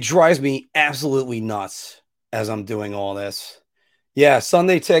it drives me absolutely nuts as I'm doing all this. Yeah,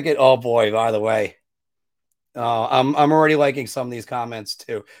 Sunday Ticket. Oh boy, by the way. I'm already liking some of these comments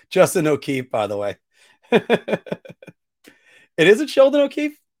too. Justin O'Keefe, by the way. It isn't Sheldon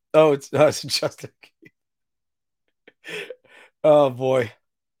O'Keefe? Oh, it's Justin O'Keefe. Oh boy.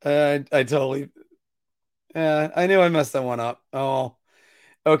 I totally I knew I messed that one up. Oh,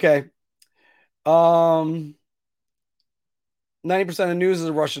 okay. 90% of news is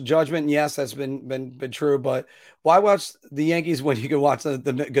a rush of judgment. Yes, that's been true, but why watch the Yankees when you can watch the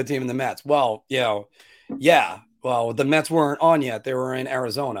good team in the Mets? Well, yeah. Well, the Mets weren't on yet. They were in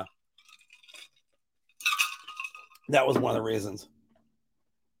Arizona. That was one of the reasons.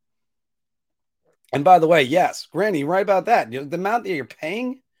 And by the way, yes, Granny, you're right about that. The amount that you're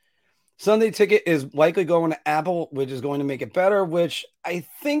paying, Sunday Ticket is likely going to Apple, which is going to make it better, which I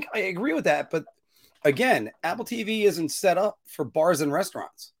think I agree with that. But again, Apple TV isn't set up for bars and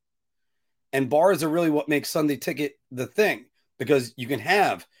restaurants. And bars are really what makes Sunday Ticket the thing, because you can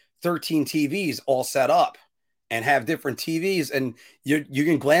have 13 TVs all set up and have different TVs, and you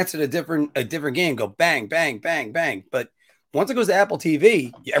can glance at a different game, go bang, bang, bang, bang. But once it goes to Apple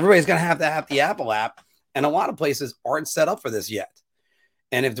TV, everybody's going to have the Apple app, and a lot of places aren't set up for this yet.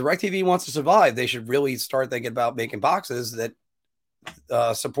 And if DirecTV wants to survive, they should really start thinking about making boxes that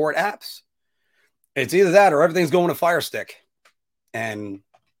support apps. It's either that or everything's going to Fire Stick. And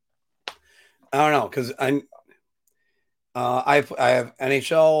I don't know, because I have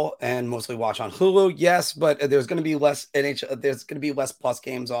NHL and mostly watch on Hulu. Yes, but there's going to be less NHL. There's going to be less Plus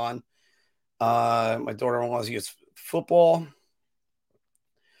games on. My daughter-in-law uses football.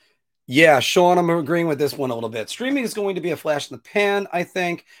 Yeah, Sean, I'm agreeing with this one a little bit. Streaming is going to be a flash in the pan, I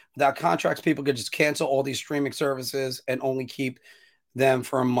think. Without contracts, people could just cancel all these streaming services and only keep them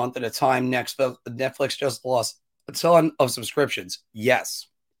for a month at a time. Next, Netflix just lost a ton of subscriptions. Yes.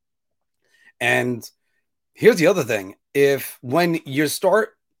 And here's the other thing. When you start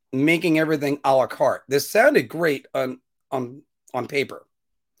making everything a la carte, this sounded great on paper.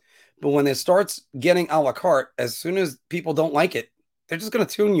 But when it starts getting a la carte, as soon as people don't like it, they're just going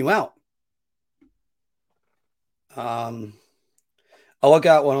to tune you out. I look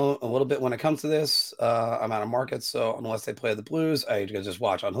out a little bit when it comes to this. I'm out of market, so unless they play the Blues, I just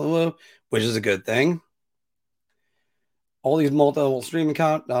watch on Hulu, which is a good thing. All these multiple streaming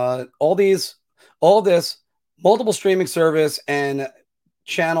all this multiple streaming service and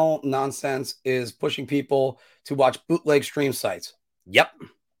channel nonsense is pushing people to watch bootleg stream sites. Yep.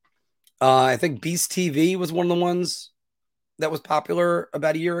 I think Beast TV was one of the ones that was popular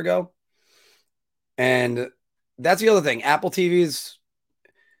about a year ago. And that's the other thing. Apple TV's.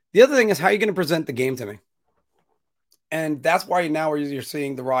 The other thing is how you're going to present the game to me. And that's why now you're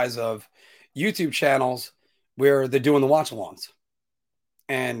seeing the rise of YouTube channels where they're doing the watch-alongs.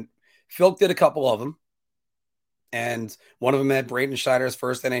 And Phil did a couple of them. And one of them had Braden Schneider's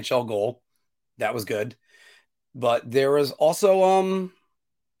first NHL goal. That was good. But there was also,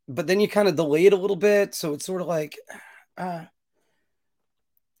 but then you kind of delayed a little bit. So it's sort of like, and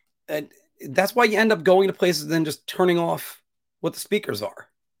that's why you end up going to places and then just turning off what the speakers are.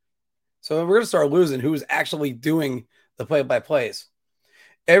 So we're going to start losing who's actually doing the play-by-plays.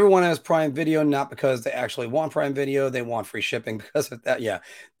 Everyone has Prime Video, not because they actually want Prime Video. They want free shipping because of that. Yeah.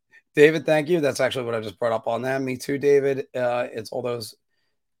 David, thank you. That's actually what I just brought up on that. Me too, David. It's all those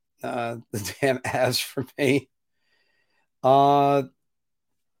the damn ads for me.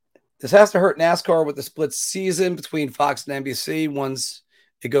 This has to hurt NASCAR with the split season between Fox and NBC. Once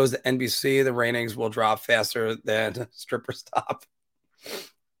it goes to NBC, the ratings will drop faster than Stripper Stop.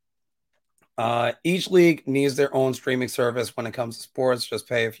 Each league needs their own streaming service when it comes to sports. Just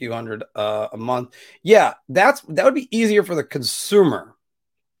pay a few $100 a month. Yeah, that would be easier for the consumer.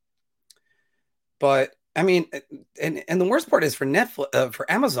 But I mean, and the worst part is for Netflix,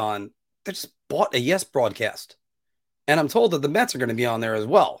 for Amazon, they just bought a Yes broadcast, and I'm told that the Mets are going to be on there as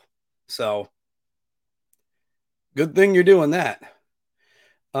well. So, good thing you're doing that.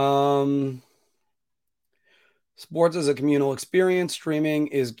 Sports is a communal experience. Streaming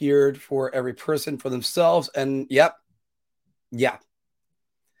is geared for every person for themselves. And yep. Yeah.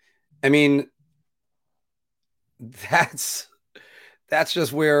 I mean, that's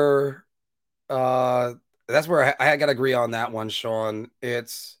just where that's where I got to agree on that one, Sean.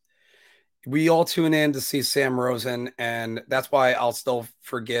 We all tune in to see Sam Rosen, and that's why I'll still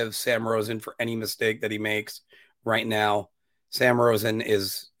forgive Sam Rosen for any mistake that he makes right now. Sam Rosen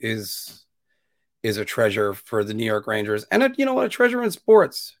is a treasure for the New York Rangers, and a treasure in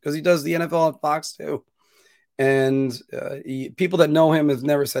sports because he does the NFL on Fox too. And people that know him have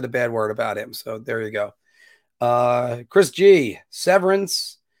never said a bad word about him. So there you go. Chris G,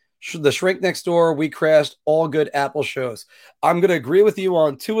 Severance, The Shrink Next Door, We Crashed, all good Apple shows. I'm going to agree with you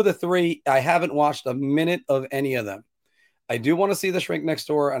on 2 of the 3. I haven't watched a minute of any of them. I do want to see The Shrink Next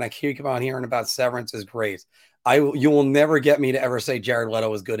Door, and I keep on hearing about Severance is great. You will never get me to ever say Jared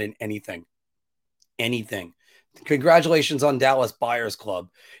Leto is good in anything. Congratulations on Dallas Buyers Club.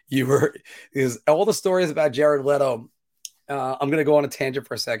 Is all the stories about Jared Leto. I'm going to go on a tangent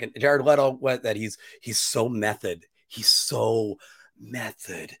for a second. Jared Leto, that he's so method. He's so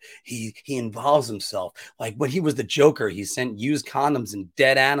method. He involves himself. Like when he was the Joker, he sent used condoms and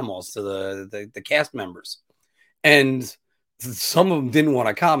dead animals to the cast members. And some of them didn't want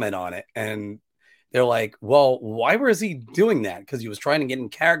to comment on it. And they're like, well, why was he doing that? Because he was trying to get in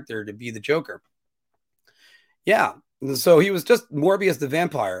character to be the Joker. Yeah. So he was just Morbius the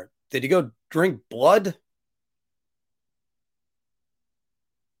vampire. Did he go drink blood?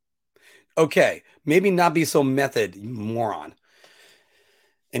 Okay. Maybe not be so method, you moron.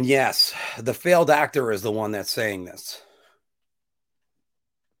 And yes, the failed actor is the one that's saying this.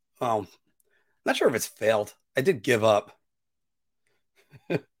 Well, not sure if it's failed. I did give up.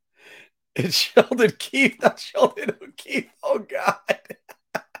 It's Sheldon Keefe, not Sheldon O'Keefe. Oh, God.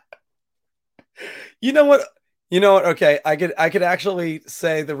 You know what? Okay, I could actually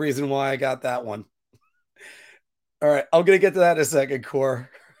say the reason why I got that one. All right, I'm gonna get to that in a second, Core.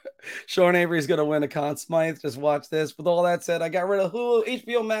 Sean Avery's gonna win a Conn Smythe. Just watch this. With all that said, I got rid of Hulu,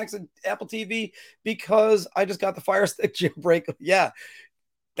 HBO Max, and Apple TV because I just got the Fire Stick jailbreak. Yeah,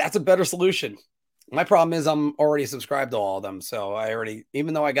 that's a better solution. My problem is I'm already subscribed to all of them, so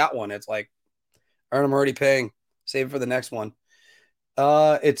even though I got one, it's like, all right, I'm already paying. Save it for the next one.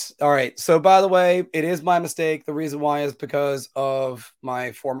 It's all right. So by the way, it is my mistake. The reason why is because of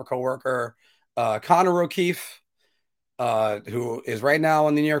my former coworker, Connor O'Keefe, who is right now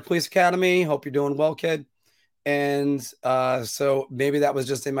in the New York Police Academy. Hope you're doing well, kid. And so maybe that was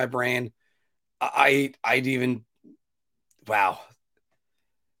just in my brain. I'd even wow.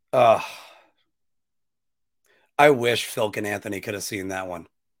 Uh I wish Phil and Anthony could have seen that one.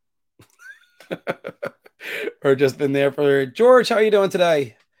 Or just been there for George. How are you doing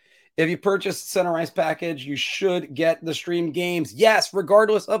today? If you purchased Center Ice package, you should get the stream games. Yes,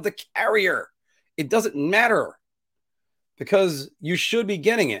 regardless of the carrier. It doesn't matter because you should be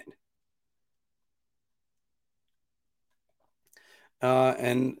getting it.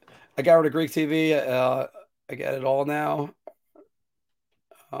 And I got rid of Greek TV. I get it all now.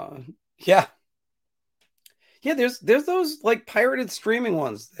 Yeah. Yeah, there's those like pirated streaming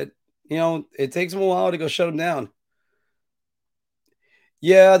ones that, it takes them a while to go shut them down.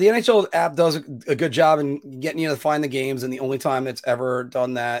 Yeah, the NHL app does a good job in getting you to find the games, and the only time it's ever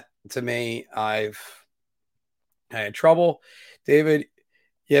done that to me, I had trouble. David,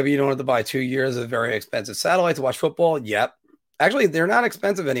 yeah, but you don't have to buy 2 years of very expensive satellite to watch football. Yep. Actually, they're not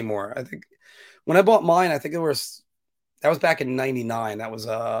expensive anymore. I think when I bought mine, I think that was back in 99. That was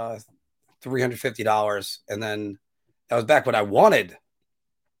 $350. And then that was back when I wanted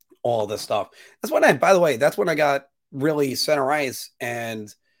all this stuff. By the way, that's when I got really Center Ice,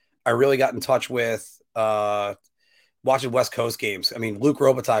 and I really got in touch with watching West Coast games. I mean, Luke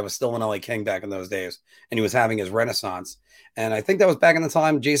Robitaille was still an LA King back in those days, and he was having his renaissance. And I think that was back in the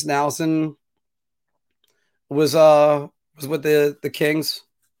time Jason Allison was with the Kings,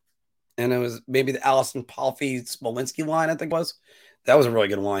 and it was maybe the Allison Palfy Smolinski line. I think that was a really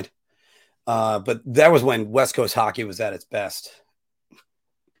good line. But that was when West Coast hockey was at its best.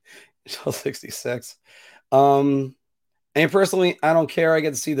 Until 66. And personally, I don't care. I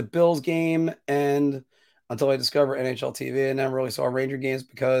get to see the Bills game, and until I discover NHL TV, I never really saw Ranger games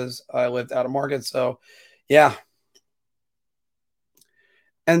because I lived out of market. So, yeah.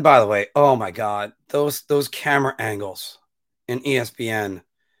 And by the way, oh my God, those camera angles in ESPN,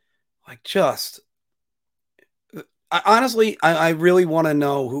 like honestly, I really want to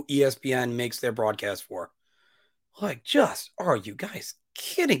know who ESPN makes their broadcast for. Like, are you guys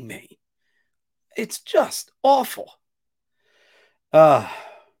kidding me? It's just awful.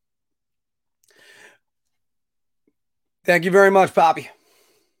 Thank you very much, Poppy.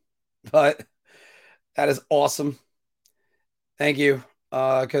 But that is awesome. Thank you.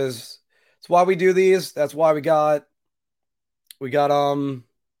 Because it's why we do these. That's why we got well,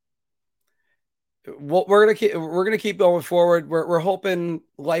 we're gonna keep going forward. We're hoping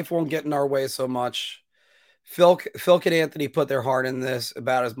life won't get in our way so much. Phil and Anthony put their heart in this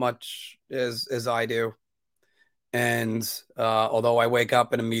about as much as I do. And although I wake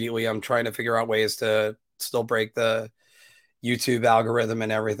up and immediately I'm trying to figure out ways to still break the YouTube algorithm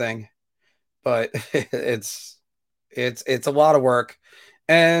and everything, but it's a lot of work,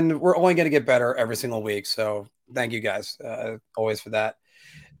 and we're only going to get better every single week. So thank you guys always for that.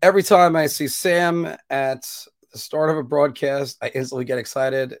 Every time I see Sam at the start of a broadcast, I instantly get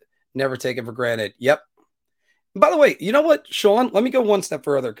excited. Never take it for granted. Yep. By the way, you know what, Sean? Let me go one step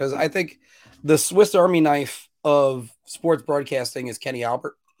further, because I think the Swiss Army knife of sports broadcasting is Kenny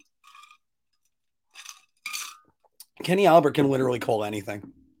Albert. Kenny Albert can literally call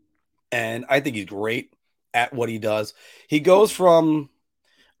anything, and I think he's great at what he does. He goes from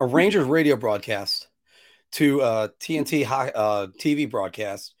a Rangers radio broadcast to a TNT TV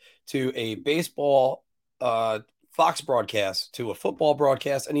broadcast to a baseball Fox broadcast to a football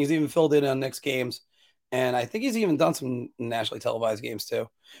broadcast, and he's even filled in on Knicks games. And I think he's even done some nationally televised games too.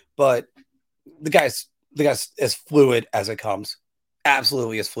 But the guy's as fluid as it comes.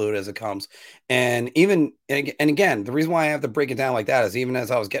 Absolutely as fluid as it comes. And again, the reason why I have to break it down like that is even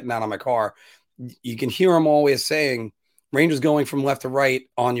as I was getting out of my car, you can hear him always saying, Rangers going from left to right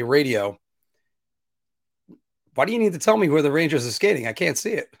on your radio. Why do you need to tell me where the Rangers are skating? I can't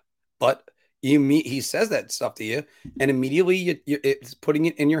see it. But he says that stuff to you, and immediately it's putting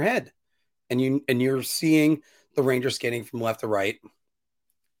it in your head. And you're seeing the Rangers skating from left to right.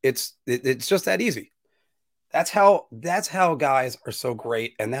 It's just that easy. That's how guys are so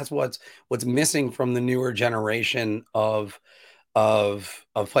great, and that's what's missing from the newer generation of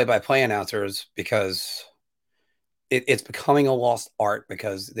play-by-play announcers, because it's becoming a lost art,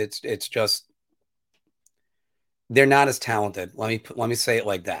 because it's just they're not as talented. Let me say it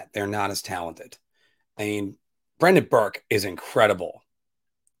like that. They're not as talented. I mean, Brendan Burke is incredible.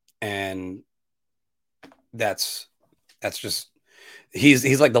 And that's just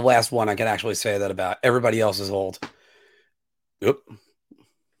he's like the last one I can actually say that about. Everybody else is old. Oop.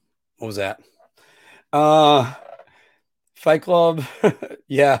 What was that? Fight Club.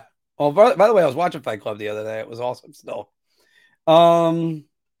 Yeah. Oh, by the way, I was watching Fight Club the other day. It was awesome still.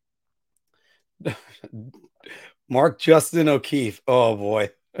 Mark Justin O'Keefe. Oh boy.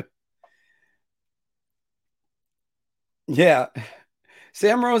 Yeah.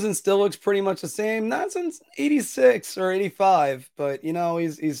 Sam Rosen still looks pretty much the same, not since 86 or 85, but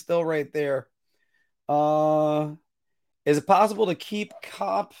he's still right there. Uh is it possible to keep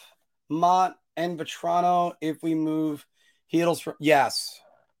Cop, Mott, and Vetrano if we move Heedles from yes.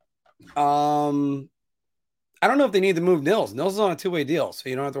 I don't know if they need to move Nils. Nils is on a two-way deal, so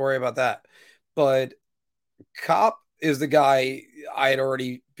you don't have to worry about that. But Cop is the guy I'd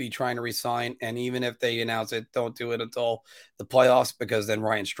already be trying to resign. And even if they announce it, don't do it until the playoffs because then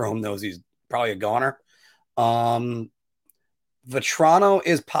Ryan Strome knows he's probably a goner. Vetrano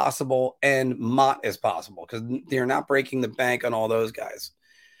is possible and Mott is possible because they're not breaking the bank on all those guys.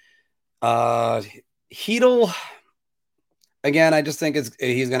 Heedle, again, I just think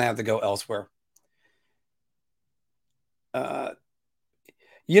he's going to have to go elsewhere.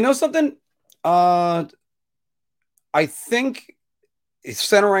 You know something? I think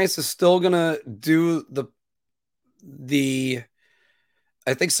Center Ice is still gonna do the.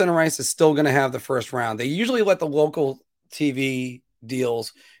 I think Center Ice is still gonna have the first round. They usually let the local TV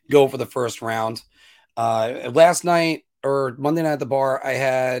deals go for the first round. Last night or Monday night at the bar, I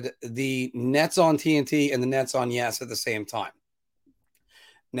had the Nets on TNT and the Nets on Yes at the same time.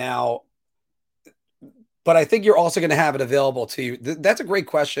 Now, but I think you're also going to have it available to you. That's a great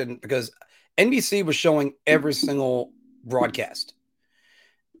question because NBC was showing every single broadcast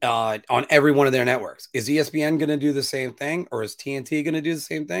on every one of their networks. Is ESPN going to do the same thing or is TNT going to do the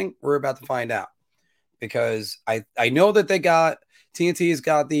same thing? We're about to find out because I know that TNT's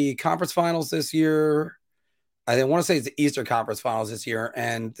got the conference finals this year. I want to say it's the Eastern Conference finals this year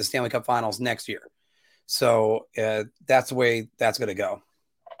and the Stanley Cup finals next year. So that's the way that's going to go.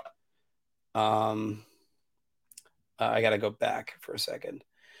 I got to go back for a second.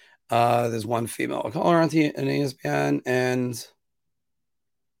 There's one female caller on ESPN and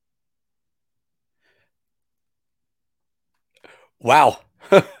wow.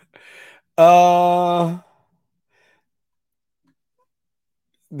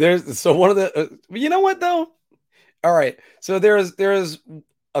 There's so one of the you know what though? All right. So there's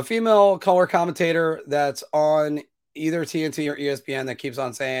a female color commentator that's on either TNT or ESPN that keeps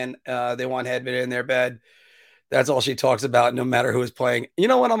on saying they want Hedman in their bed. That's all she talks about, no matter who is playing. You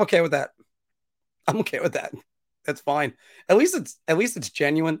know what? I'm okay with that. I'm okay with that. That's fine. At least it's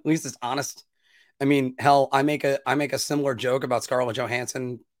genuine. At least it's honest. I mean, hell, I make a similar joke about Scarlett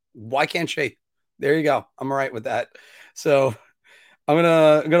Johansson. Why can't she? There you go. I'm all right with that. So I'm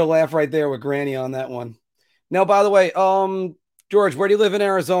gonna laugh right there with Granny on that one. Now, by the way, George, where do you live in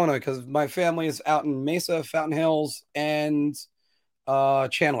Arizona? Because my family is out in Mesa, Fountain Hills, and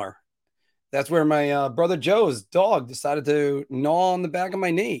Chandler. That's where my brother Joe's dog decided to gnaw on the back of my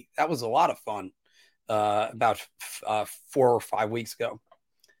knee. That was a lot of fun. About 4 or 5 weeks ago.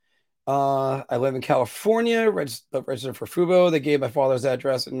 I live in California, registered for Fubo. They gave my father's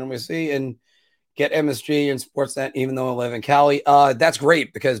address at NBC and get MSG and Sportsnet, even though I live in Cali. That's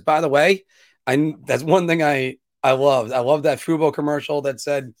great because, by the way, that's one thing I loved. I love that Fubo commercial that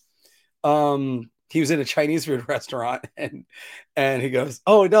said he was in a Chinese food restaurant and he goes,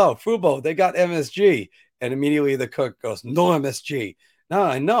 "Oh no, Fubo, they got MSG." And immediately the cook goes, "No MSG." No,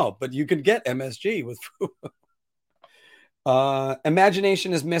 I know, but you could get MSG with Fubo.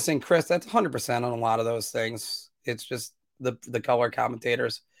 Imagination is missing, Chris. That's 100% on a lot of those things. It's just the color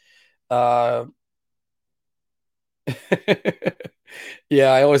commentators. Yeah,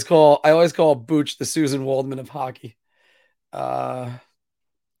 I always call Booch the Susan Waldman of hockey. I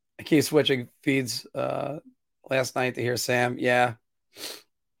keep switching feeds last night to hear Sam. Yeah.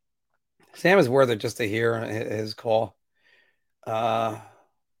 Sam is worth it just to hear his call. Oh,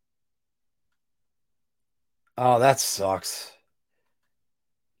 that sucks.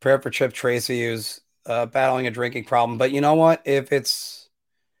 Prayer for Chip Tracy, who's battling a drinking problem. But you know what? If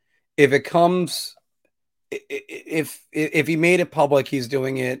he made it public, he's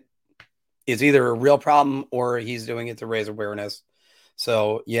doing it. It's either a real problem or he's doing it to raise awareness.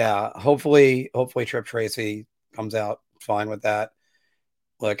 So yeah, hopefully Trip Tracy comes out fine with that.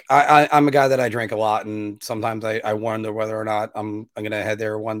 Look, I'm a guy that I drink a lot, and sometimes I wonder whether or not I'm gonna head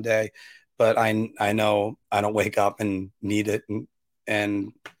there one day. But I know I don't wake up and need it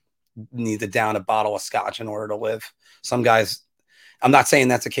and need to down a bottle of scotch in order to live. Some guys, I'm not saying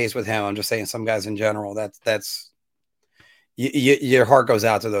that's the case with him. I'm just saying some guys in general. That's your heart goes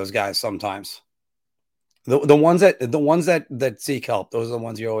out to those guys sometimes. The ones that seek help, those are the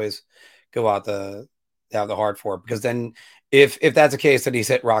ones you always go out to have the heart for. Because then, if that's the case, that he's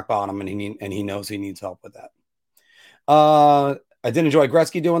hit rock bottom and he knows he needs help with that. I did enjoy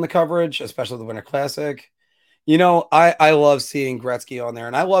Gretzky doing the coverage, especially the Winter Classic. You know, I love seeing Gretzky on there,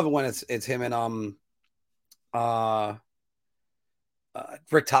 and I love it when it's him and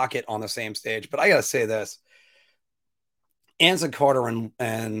Rick Tocchet on the same stage. But I got to say this. Anson Carter and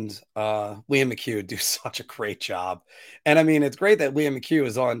Liam McHugh do such a great job. And I mean, it's great that Liam McHugh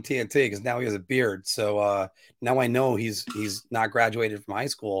is on TNT because now he has a beard. So now I know he's not graduated from high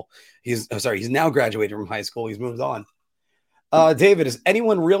school. He's now graduated from high school. He's moved on. David, is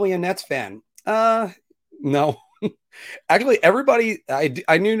anyone really a Nets fan? No. Actually, everybody I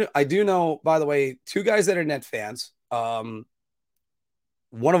do know, by the way, two guys that are Net fans.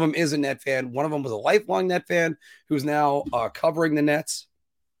 One of them is a Net fan. One of them was a lifelong Net fan who's now covering the Nets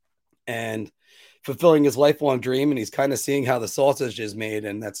and fulfilling his lifelong dream. And he's kind of seeing how the sausage is made,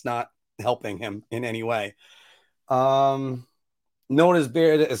 and that's not helping him in any way. Known as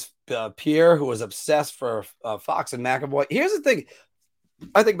Pierre, who was obsessed for Fox and McAvoy. Here's the thing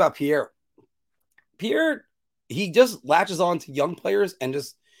I think about Pierre. Pierre, he just latches on to young players and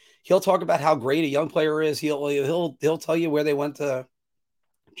just he'll talk about how great a young player is. He'll tell you where they went to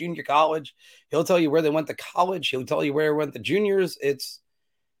junior college. He'll tell you where they went to college. He'll tell you where they went to juniors. It's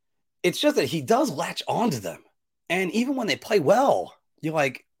just that he does latch onto them. And even when they play well, you're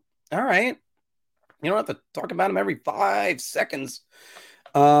like, all right, you don't have to talk about them every 5 seconds.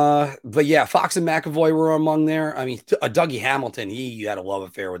 But yeah, Fox and McAvoy were among there. I mean, Dougie Hamilton, he had a love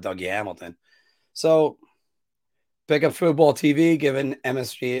affair with Dougie Hamilton. So pick up Football TV, given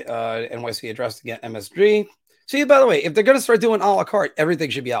MSG, NYC address to get MSG. See, by the way, if they're going to start doing a la carte, everything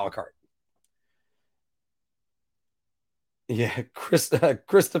should be a la carte. Yeah,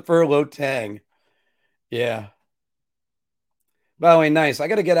 Christopher Lotang. Yeah. By the way, nice. I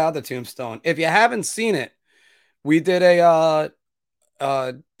got to get out the Tombstone. If you haven't seen it, we did a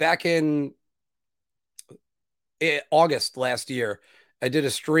back in August last year. I did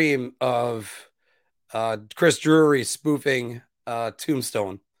a stream of Chris Drury spoofing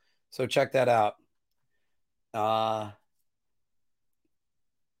Tombstone. So check that out. Oh,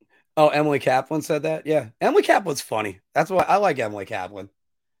 Emily Kaplan said that. Yeah, Emily Kaplan's funny. That's why I like Emily Kaplan.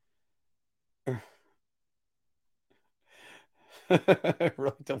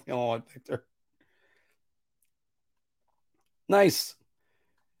 Really don't know what Victor. Nice.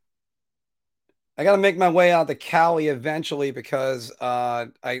 I got to make my way out to Cali eventually because I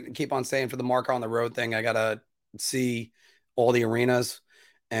keep on saying for the Mark on the Road thing, I got to see all the arenas.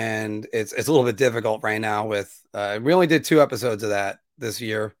 And it's a little bit difficult right now with we only did 2 episodes of that this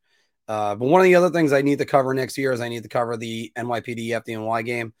year. But one of the other things I need to cover next year is I need to cover the NYPD FDNY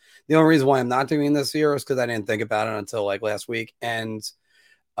game. The only reason why I'm not doing this year is because I didn't think about it until like last week. And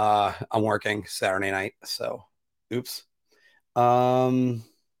I'm working Saturday night. So oops.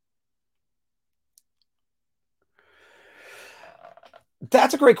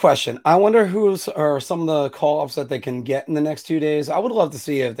 That's a great question. I wonder who's are some of the call-ups that they can get in the next 2 days. I would love to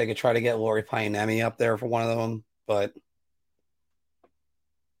see if they could try to get Lori Pianemi up there for one of them, but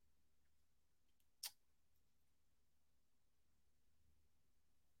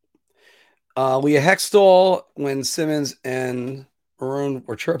Leah Hextall, when Simmons and Maroon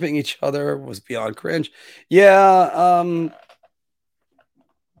were chirping each other, was beyond cringe. Yeah,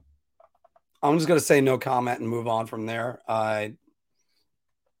 I'm just gonna say no comment and move on from there.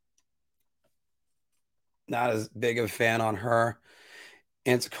 Not as big of a fan on her.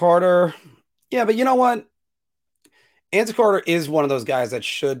 Ansel Carter. Yeah, but you know what? Ansel Carter is one of those guys that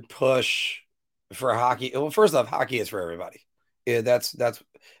should push for hockey. Well, first off, hockey is for everybody. Yeah, that's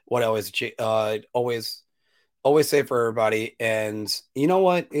what I always say for everybody. And you know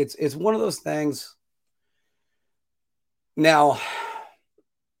what? It's one of those things. Now,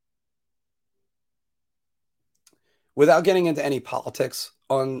 without getting into any politics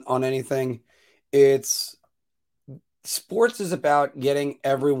on anything, it's sports is about getting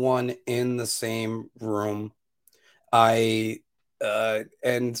everyone in the same room. And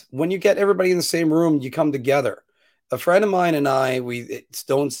when you get everybody in the same room, you come together. A friend of mine and I, we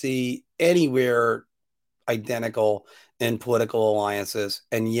don't see anywhere identical in political alliances,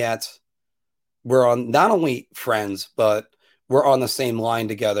 and yet we're on not only friends, but we're on the same line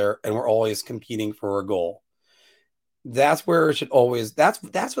together, and we're always competing for a goal. That's where it should always. That's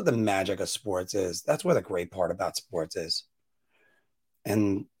what the magic of sports is. That's where the great part about sports is.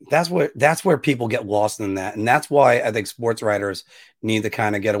 And that's where people get lost in that. And that's why I think sports writers need to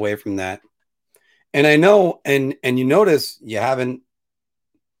kind of get away from that. And I know, and you notice you haven't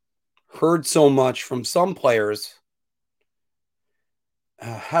heard so much from some players.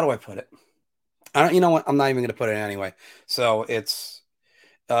 How do I put it? You know what? I'm not even going to put it anyway. So it's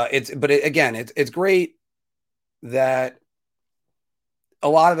great that a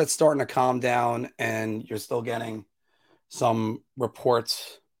lot of it's starting to calm down and you're still getting some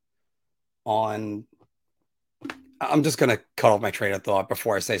reports on I'm just gonna cut off my train of thought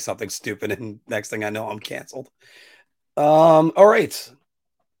before I say something stupid, and next thing I know, I'm canceled. All right.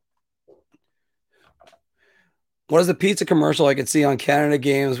 What is the pizza commercial I could see on Canada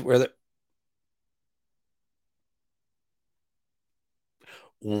games where the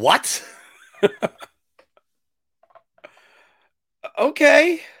what?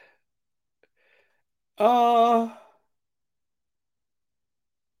 Okay. Uh,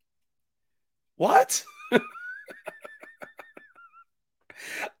 what?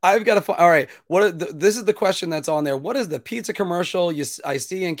 I've got to. All right. This is the question that's on there. What is the pizza commercial I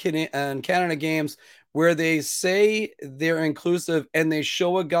see in Canada games where they say they're inclusive and they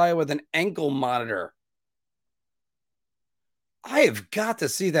show a guy with an ankle monitor? I have got to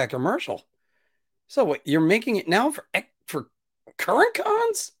see that commercial. So what, you're making it now for current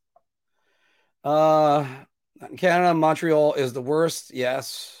cons? Canada, Montreal is the worst.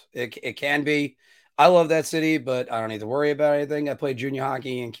 Yes, it can be. I love that city, but I don't need to worry about anything. I played junior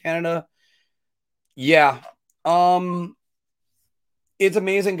hockey in Canada. Yeah. It's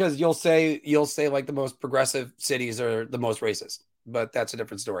amazing because you'll say like the most progressive cities are the most racist, but that's a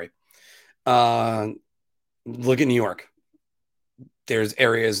different story. Look at New York. There's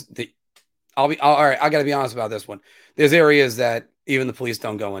areas that all right. I got to be honest about this one. There's areas that even the police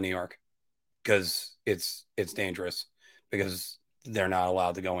don't go in New York because it's dangerous because they're not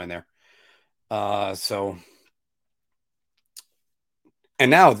allowed to go in there. So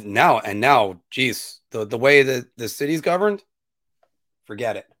and now, geez, the way that the city's governed,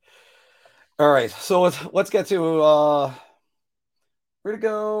 forget it. All right, so let's get to we're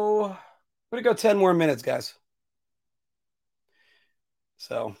gonna go 10 more minutes, guys.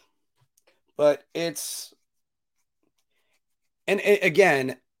 So, but it's and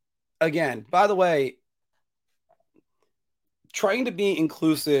again, by the way, trying to be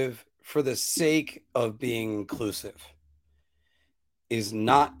inclusive for the sake of being inclusive is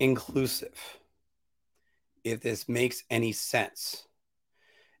not inclusive, if this makes any sense.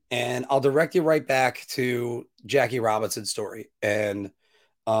 And I'll direct you right back to Jackie Robinson's story and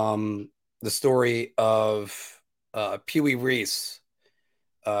the story of Pee Wee Reese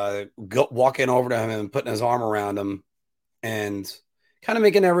walking over to him and putting his arm around him and kind of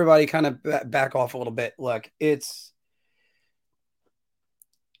making everybody kind of back off a little bit. Look, it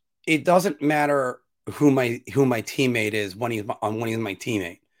doesn't matter who my teammate is when he's my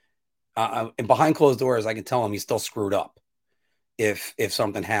teammate. And behind closed doors, I can tell him he's still screwed up if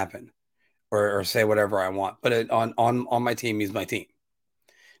something happened, or say whatever I want. But on my team, he's my team.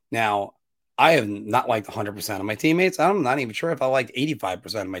 Now, I have not liked 100% of my teammates. I'm not even sure if I liked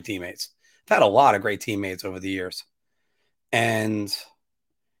 85% of my teammates. I've had a lot of great teammates over the years, and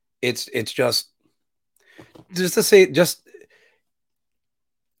it's just to say, just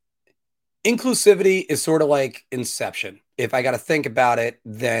inclusivity is sort of like Inception. If I got to think about it,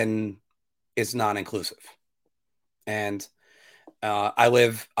 then it's not inclusive. And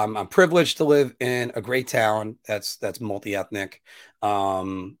I'm privileged to live in a great town that's multi-ethnic.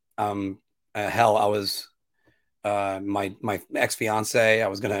 Hell, I was my ex-fiance, I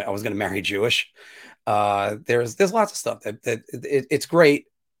was gonna marry Jewish. There's lots of stuff that it's great.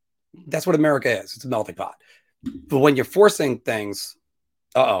 That's what America is. It's a melting pot. But when you're forcing things,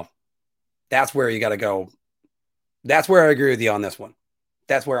 that's where you got to go. That's where I agree with you on this one.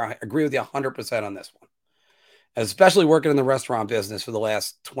 That's where I agree with you 100% on this one. Especially working in the restaurant business for the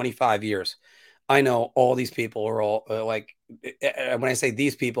last 25 years. I know all these people are all like, when I say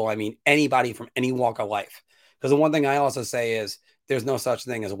these people, I mean anybody from any walk of life. Because the one thing I also say is there's no such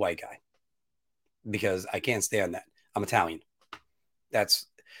thing as a white guy, because I can't stand that. I'm Italian. That's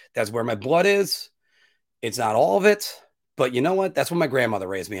where my blood is. It's not all of it, but you know what? That's what my grandmother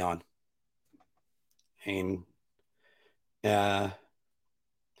raised me on. And there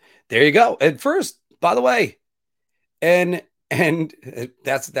you go. At first, by the way, and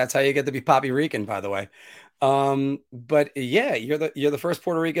that's how you get to be Poppy Rican, by the way. But yeah, you're the first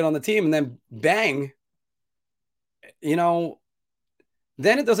Puerto Rican on the team, and then bang,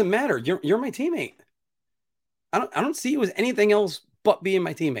 then it doesn't matter. You're my teammate. I don't see you as anything else but being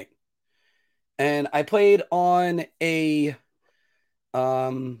my teammate. And I played on a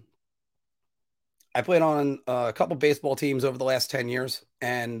couple baseball teams over the last 10 years,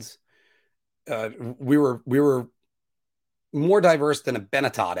 and we were more diverse than a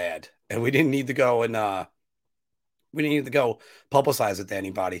Benetot ad, and we didn't need to go publicize it to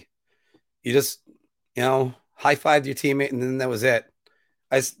anybody. You just, high-fived your teammate, and then that was it.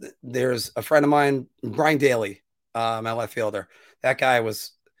 There's a friend of mine, Brian Daly, my left fielder. That guy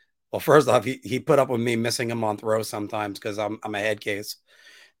was, well, first off, he put up with me missing him on throw sometimes because I'm a head case.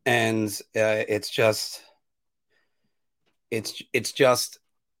 And it's just, it's just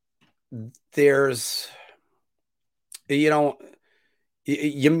there's you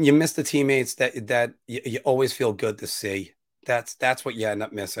miss the teammates that you always feel good to see. That's what you end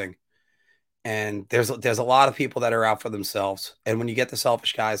up missing. And there's a lot of people that are out for themselves. And when you get the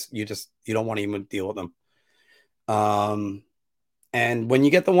selfish guys, you don't want to even deal with them. And when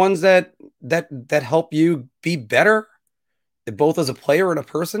you get the ones that help you be better, both as a player and a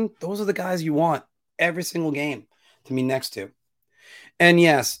person, those are the guys you want every single game to be next to. And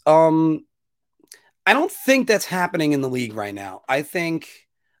yes, I don't think that's happening in the league right now. I think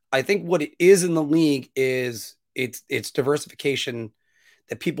what it is in the league is it's diversification,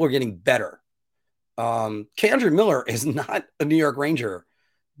 that people are getting better. K'Andre Miller is not a New York Ranger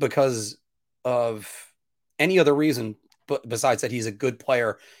because of any other reason, but besides that he's a good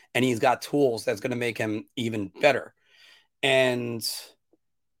player and he's got tools that's going to make him even better. And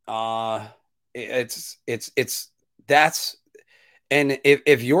it's that's, and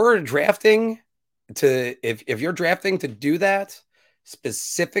if you're drafting if you're drafting to do that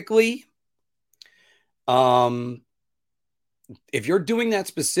specifically, if you're doing that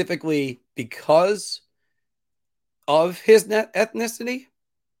specifically because of his ethnicity,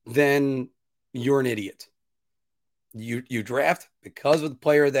 then you're an idiot. You draft because of the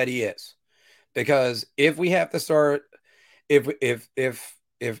player that he is. Because if we have to start, if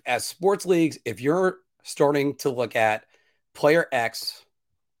as sports leagues, if you're starting to look at player X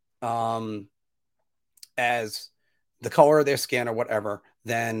as the color of their skin or whatever,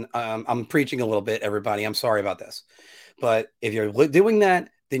 then I'm preaching a little bit, everybody. I'm sorry about this. But if you're doing that,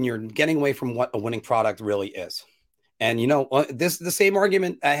 then you're getting away from what a winning product really is. And, this is the same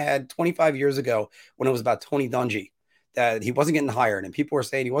argument I had 25 years ago when it was about Tony Dungy, that he wasn't getting hired. And people were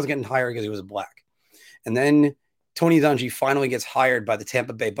saying he wasn't getting hired because he was black. And then Tony Dungy finally gets hired by the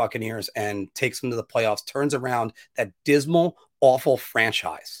Tampa Bay Buccaneers and takes them to the playoffs, turns around that dismal, awful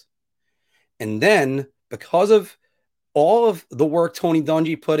franchise. And then because of all of the work Tony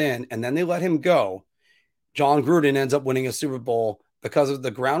Dungy put in, and then they let him go, John Gruden ends up winning a Super Bowl because of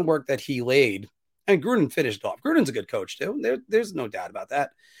the groundwork that he laid. And Gruden finished off. Gruden's a good coach, too. There's no doubt about that.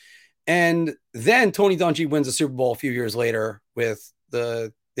 And then Tony Dungy wins a Super Bowl a few years later with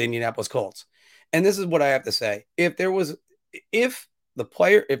the Indianapolis Colts. And this is what I have to say. If the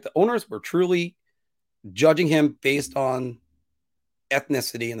owners were truly judging him based on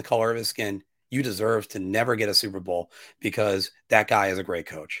ethnicity and the color of his skin, you deserve to never get a Super Bowl because that guy is a great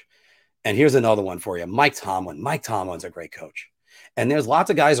coach. And here's another one for you. Mike Tomlin. Mike Tomlin's a great coach. And there's lots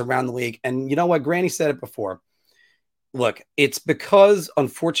of guys around the league. And you know what? Granny said it before. Look, it's because,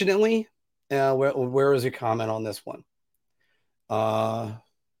 unfortunately, where is your comment on this one?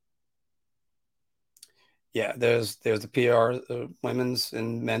 Yeah, there's the PR, the women's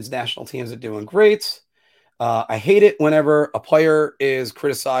and men's national teams are doing great. I hate it whenever a player is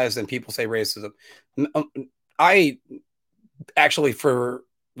criticized and people say racism. I actually, for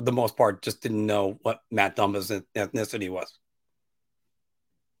the most part, just didn't know what Matt Dumba's ethnicity was.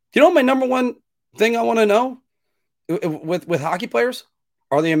 Do you know what my number one thing I want to know with hockey players?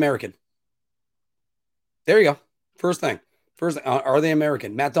 Are they American? There you go. First thing, are they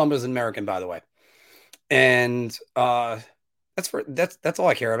American? Matt Dumba's an American, by the way. And that's all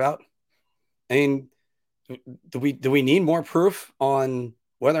I care about. I mean, do we need more proof on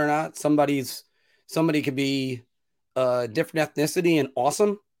whether or not somebody could be a different ethnicity and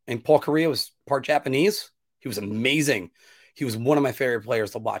awesome? And Paul Kariya was part Japanese. He was amazing. He was one of my favorite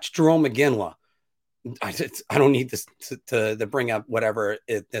players to watch. Jerome McGinley. I don't need this to bring up whatever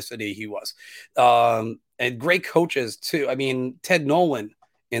ethnicity he was. And great coaches too. I mean, Ted Nolan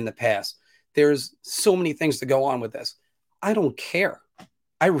in the past. There's so many things to go on with this. I don't care.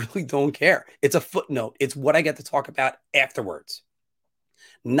 I really don't care. It's a footnote. It's what I get to talk about afterwards.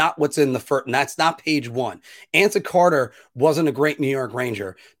 Not what's in the first. That's not page one. Ansel Carter wasn't a great New York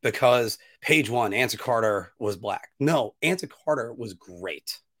Ranger because page one, Ansel Carter was black. No, Ansel Carter was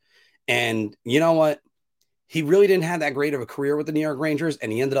great. And you know what? He really didn't have that great of a career with the New York Rangers,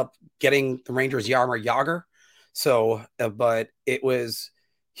 and he ended up getting the Rangers Jaromir Jagr. So, but he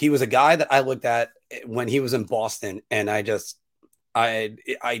was a guy that I looked at when he was in Boston, and I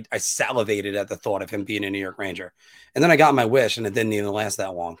salivated at the thought of him being a New York Ranger. And then I got my wish, and it didn't even last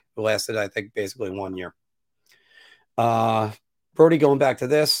that long. It lasted, I think, basically 1 year. Brody, going back to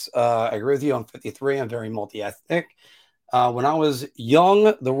this, I agree with you on 53. I'm very multi-ethnic. When I was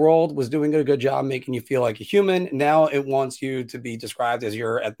young, the world was doing a good job making you feel like a human. Now it wants you to be described as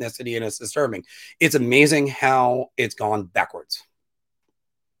your ethnicity, and it's disturbing. It's amazing how it's gone backwards.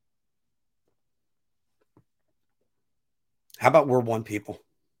 How about we're one people?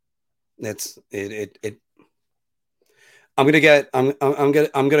 I'm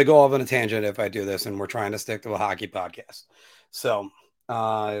gonna go off on a tangent if I do this, and we're trying to stick to a hockey podcast. So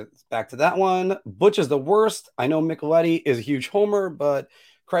back to that one. Butch is the worst. I know Micheletti is a huge homer, but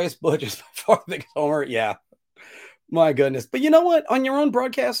Christ, Butch is by far the biggest homer. Yeah, my goodness. But you know what? On your own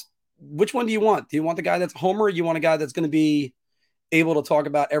broadcast, which one do you want? Do you want the guy that's a homer? Or you want a guy that's going to be able to talk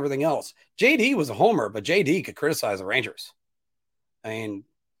about everything else? JD was a homer, but JD could criticize the Rangers. I mean,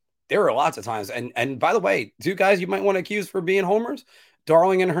 there are lots of times. And by the way, two guys you might want to accuse for being homers,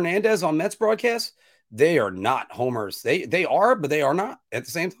 Darling and Hernandez on Mets broadcasts, they are not homers. They are, but they are not at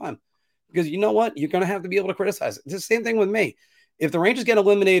the same time. Because you know what? You're going to have to be able to criticize it. It's the same thing with me. If the Rangers get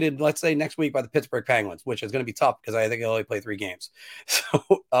eliminated, let's say next week by the Pittsburgh Penguins, which is going to be tough because I think they'll only play 3 games. So,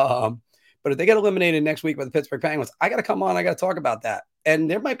 but if they get eliminated next week by the Pittsburgh Penguins, I got to come on. I got to talk about that.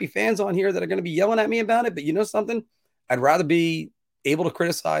 And there might be fans on here that are going to be yelling at me about it. But you know something? I'd rather be able to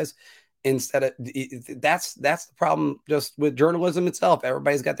criticize instead of that's the problem just with journalism itself.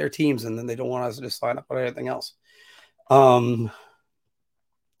 Everybody's got their teams and then they don't want us to just sign up on anything else. Is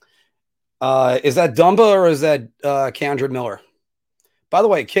that Dumba or is that K'Andre Miller? By the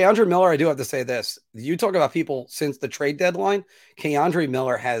way, K'Andre Miller, I do have to say this. You talk about people since the trade deadline. K'Andre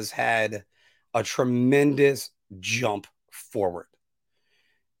Miller has had a tremendous jump forward.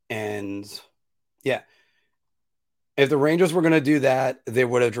 And yeah, if the Rangers were going to do that, they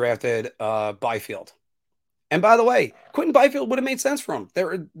would have drafted Byfield. And by the way, Quentin Byfield would have made sense for them.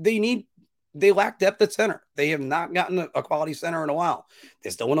 They lack depth at center. They have not gotten a quality center in a while. They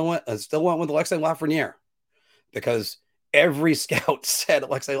still went with Alexei Lafreniere because every scout said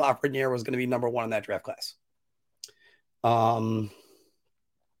Alexei Lafreniere was going to be number 1 in that draft class. I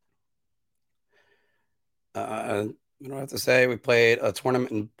don't have to say we played a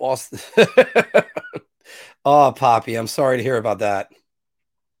tournament in Boston. Oh, Poppy, I'm sorry to hear about that.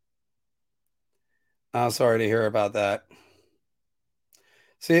 I'm sorry to hear about that.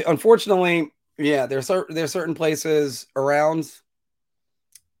 See, unfortunately, yeah, there's certain places around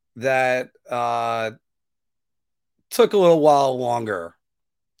that took a little while longer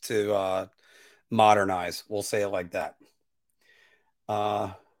to modernize. We'll say it like that.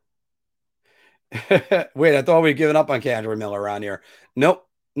 Wait, I thought we'd given up on K'Andre Miller around here. Nope,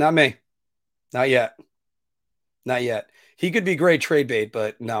 not me. Not yet. Not yet. He could be great trade bait,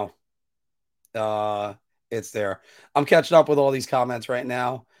 but no. It's there. I'm catching up with all these comments right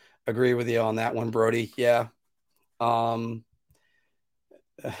now. Agree with you on that one, Brody. Yeah. Bobby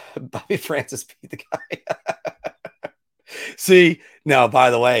Francis beat the guy. See, now,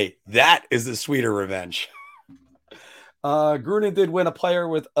 by the way, that is the sweeter revenge. Gruden did win a player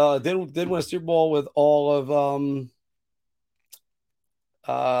with did win a Super Bowl with all of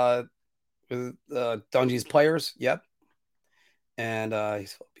Dungy's players. Yep. And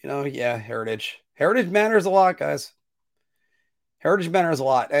yeah, heritage matters a lot, guys. Heritage matters a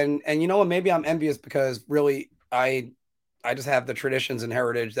lot. And you know what, maybe I'm envious because really I just have the traditions and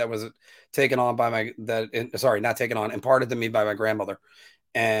heritage that was taken on by imparted to me by my grandmother,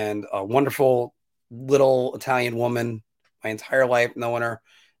 and a wonderful little Italian woman my entire life, knowing her.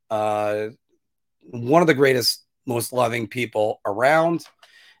 One of the greatest, most loving people around.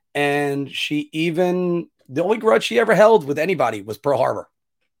 And the only grudge she ever held with anybody was Pearl Harbor.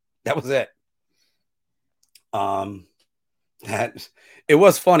 That was it. It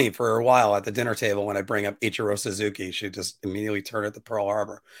was funny for a while at the dinner table when I bring up Ichiro Suzuki. She just immediately turned it to Pearl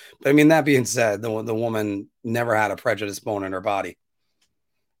Harbor. But I mean, that being said, the woman never had a prejudice bone in her body.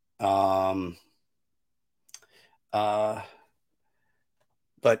 But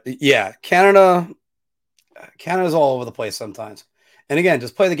yeah, Canada's all over the place sometimes. And again,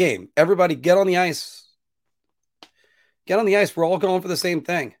 just play the game. Everybody get on the ice. Get on the ice. We're all going for the same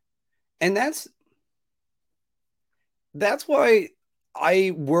thing. And that's why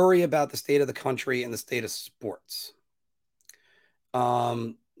I worry about the state of the country and the state of sports.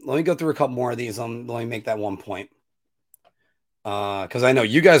 Let me go through a couple more of these. Let me make that one point. Because I know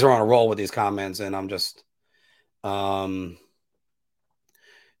you guys are on a roll with these comments, and I'm just 20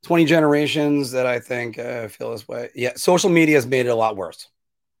 generations that I think feel this way. Yeah, social media has made it a lot worse.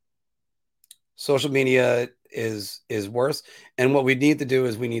 Social media is worse. And what we need to do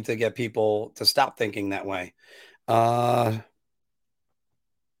is we need to get people to stop thinking that way. I'm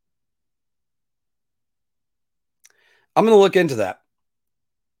going to look into that.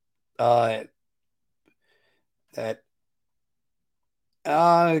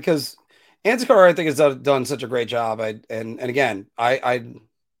 Because Antikar, I think, has done such a great job. And again, I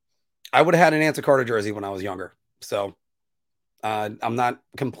would have had an Antikar jersey when I was younger. So I'm not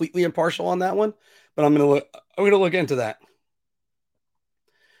completely impartial on that one, but I'm gonna look into that.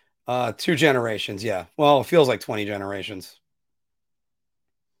 2 generations. Yeah. Well, it feels like 20 generations.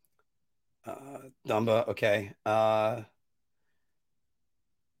 Dumba. Okay.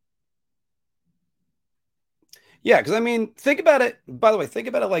 Yeah, because I mean, think about it. By the way, think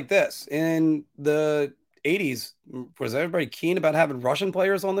about it like this: in the '80s, was everybody keen about having Russian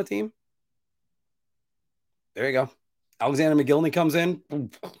players on the team? There you go. Alexander McGillney comes in,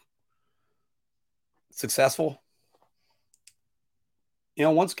 successful.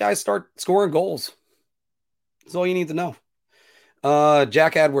 Once guys start scoring goals, that's all you need to know.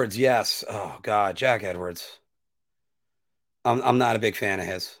 Jack Edwards, yes. Oh God, Jack Edwards. I'm not a big fan of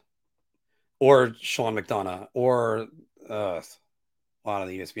his, or Sean McDonough, or a lot of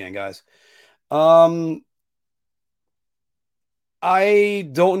the ESPN guys. I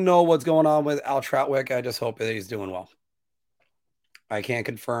don't know what's going on with Al Troutwick. I just hope that he's doing well. I can't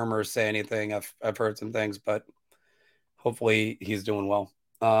confirm or say anything. I've heard some things, but hopefully he's doing well.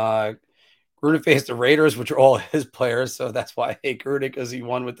 Gruden faced the Raiders, which are all his players, so that's why I hate Gruden, because he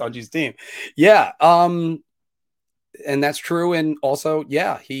won with Dungy's team. Yeah, and that's true. And also,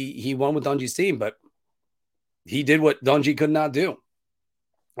 yeah, he won with Dungy's team, but he did what Dungy could not do,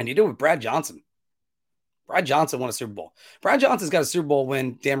 and he did it with Brad Johnson. Brad Johnson won a Super Bowl. Brad Johnson's got a Super Bowl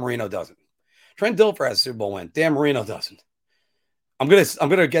win. Dan Marino doesn't. Trent Dilfer has a Super Bowl win. Dan Marino doesn't. I'm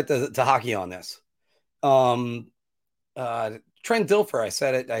gonna get to hockey on this. Trent Dilfer, I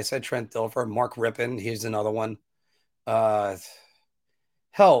said it. I said Trent Dilfer. Mark Rippon, he's another one. Hell,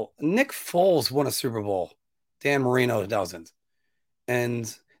 Nick Foles won a Super Bowl. Dan Marino doesn't. And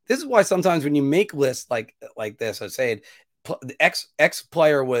this is why sometimes when you make lists like this, I say the X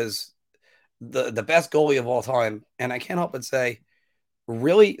player was the best goalie of all time, and I can't help but say,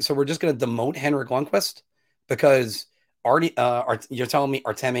 really? So we're just going to demote Henrik Lundqvist because you're telling me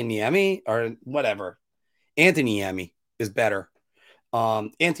Artemi Niemi or whatever? Anthony Niemi is better.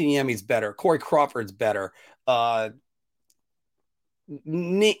 Anthony Niemi's better. Corey Crawford's better.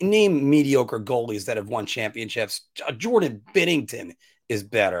 Name mediocre goalies that have won championships. Jordan Binnington is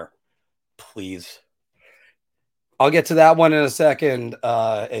better. Please. I'll get to that one in a second,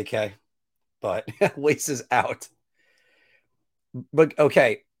 AK. But Lace is out. But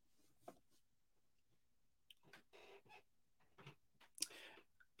okay.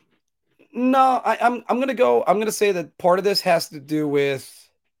 No, I'm gonna say that part of this has to do with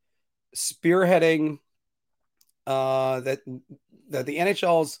spearheading that the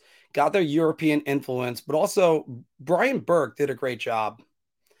NHL's got their European influence, but also Brian Burke did a great job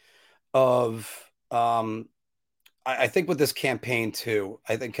of I think with this campaign too.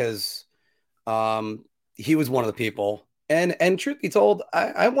 I think because he was one of the people, and truth be told,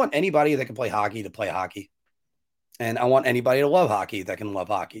 I want anybody that can play hockey to play hockey, and I want anybody to love hockey that can love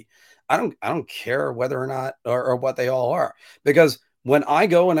hockey. I don't care whether or not or what they all are, because when I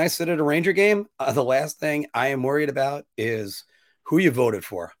go and I sit at a Ranger game, the last thing I am worried about is who you voted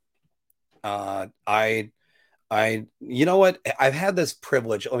for. You know what? I've had this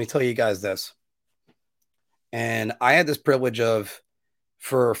privilege. Let me tell you guys this. And I had this privilege of,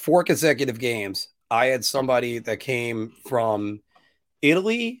 for 4 consecutive games, I had somebody that came from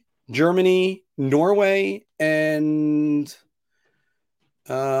Italy, Germany, Norway, and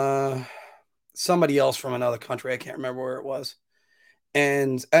somebody else from another country. I can't remember where it was.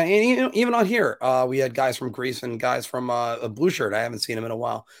 And even on here, we had guys from Greece and guys from a Blue Shirt. I haven't seen them in a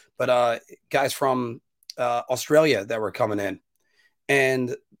while, but guys from Australia that were coming in.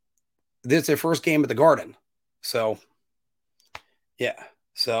 And this is their first game at the Garden. So, yeah.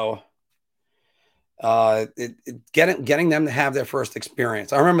 So, getting them to have their first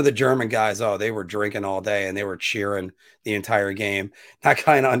experience. I remember the German guys. Oh, they were drinking all day and they were cheering the entire game. Not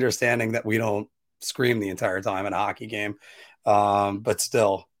kind of understanding that we don't scream the entire time in a hockey game. But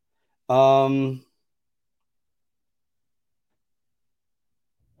still, oh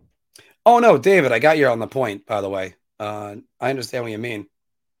no, David, I got you on the point, by the way. I understand what you mean.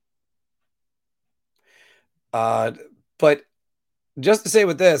 But just to say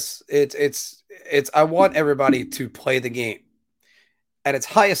with this, it's I want everybody to play the game at its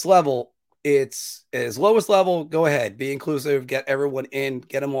highest level. It's at its lowest level. Go ahead, be inclusive, get everyone in,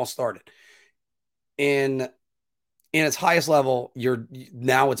 get them all started. In its highest level,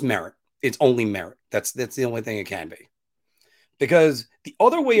 now it's merit. It's only merit. That's the only thing it can be. Because the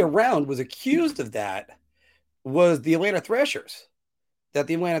other way around was accused of that was the Atlanta Thrashers. That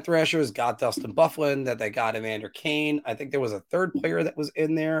the Atlanta Thrashers got Dustin Byfuglien, that they got Evander Kane. I think there was a third player that was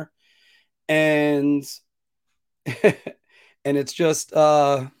in there. And and it's just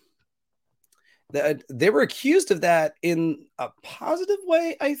that they were accused of that in a positive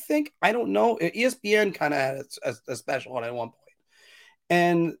way, I think. I don't know. ESPN kind of had a special one at one point.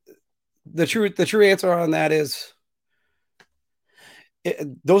 And the true answer on that is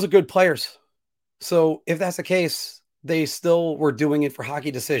those are good players. So if that's the case, they still were doing it for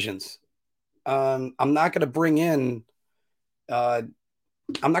hockey decisions. I'm not going to bring in a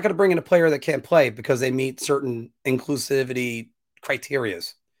player that can't play because they meet certain inclusivity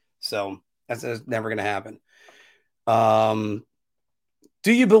criterias. So that's never going to happen.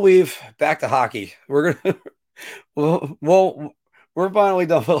 Do you believe, back to hockey? We're gonna well, we're finally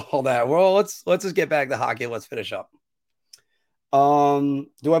done with all that. Well, let's just get back to hockey. Let's finish up.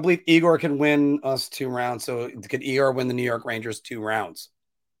 Do I believe Igor can win us 2 rounds? So could Igor win the New York Rangers 2 rounds?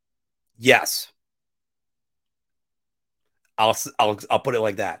 Yes. I'll put it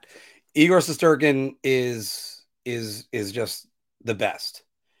like that. Igor Shesterkin is just the best.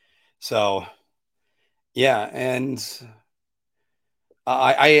 So yeah, and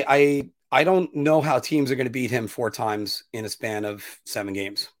I don't know how teams are going to beat him 4 times in a span of 7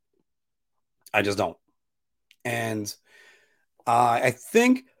 games. I just don't. And I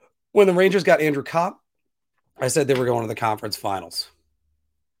think when the Rangers got Andrew Kopp, I said they were going to the conference finals.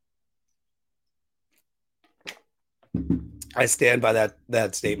 I stand by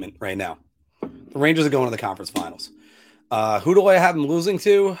that statement right now. The Rangers are going to the conference finals. Who do I have them losing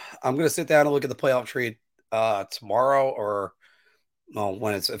to? I'm going to sit down and look at the playoff tree tomorrow, or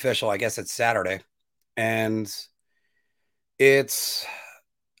when it's official. I guess it's Saturday. And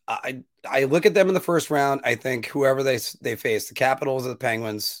I look at them in the first round. I think whoever they face, the Capitals or the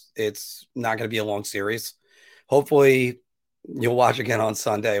Penguins, it's not going to be a long series. Hopefully you'll watch again on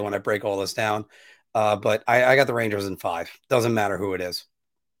Sunday when I break all this down. But I got the Rangers in 5. Doesn't matter who it is.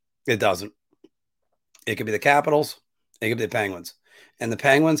 It doesn't. It could be the Capitals. It could be the Penguins. And the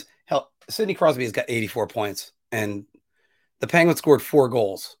Penguins, hell, Sidney Crosby has got 84 points. And the Penguins scored 4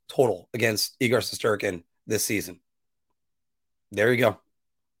 goals total against Igor Shesterkin this season. There you go.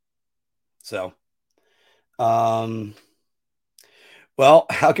 So, well,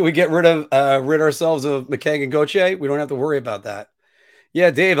 how can we get rid ourselves of McKegg and Gauthier? We don't have to worry about that. Yeah,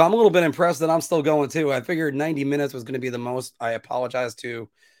 Dave, I'm a little bit impressed that I'm still going too. I figured 90 minutes was going to be the most. I apologize to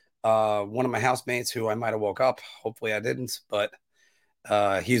one of my housemates who I might have woke up. Hopefully I didn't, but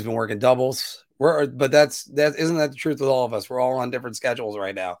he's been working doubles. But that isn't that the truth with all of us? We're all on different schedules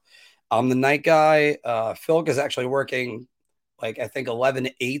right now. I'm the night guy. Philk is actually working like I think 11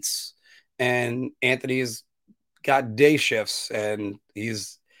 8s, and Anthony's got day shifts, and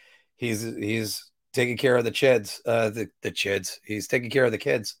he's taking care of the chids. The chids. He's taking care of the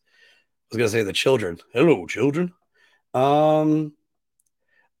kids. I was gonna say the children. Hello, children. Do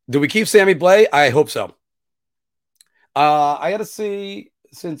we keep Sammy Blais? I hope so. I gotta see,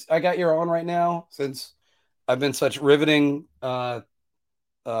 since I got you on right now, since I've been such riveting podcast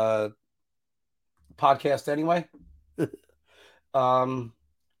anyway.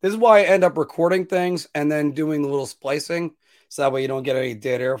 This is why I end up recording things and then doing a little splicing, so that way you don't get any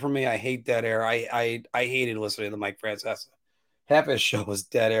dead air from me. I hate dead air. I hated listening to Mike Francesa. Half his show was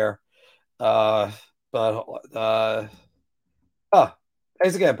dead air.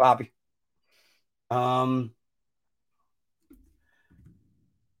 Thanks again, Poppy. And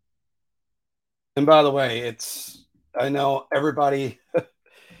by the way, I know everybody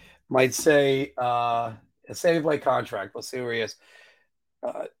might say Sammy Blais contract. Let's see where he is.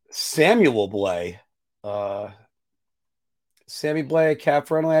 Samuel Blais. Sammy Blais, cap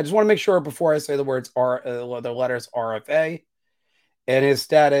friendly. I just want to make sure before I say the words the letters RFA, and his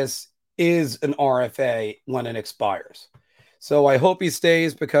status is an RFA when it expires. So I hope he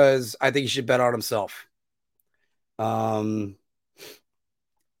stays, because I think he should bet on himself. By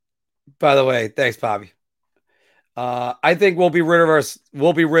the way, thanks, Bobby. I think we'll be rid of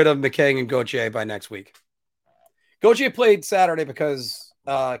McKegg and Gauthier by next week. Gauthier played Saturday because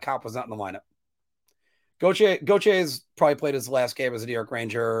Kopp was not in the lineup. Gautier's probably played his last game as a New York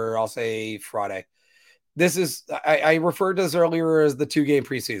Ranger, I'll say Friday. This is, I referred to this earlier as the 2-game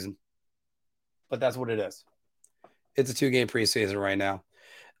preseason, but that's what it is. It's a 2-game preseason right now.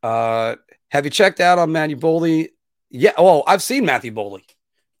 Have you checked out on Matthew Boldy? Yeah. Oh, I've seen Matthew Boldy,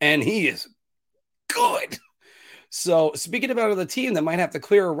 and he is good. So speaking about the team that might have to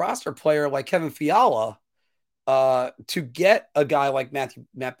clear a roster player like Kevin Fiala to get a guy like Matt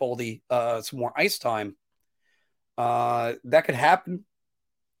Boldy some more ice time, that could happen.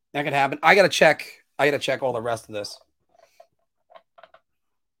 That could happen. I got to check all the rest of this.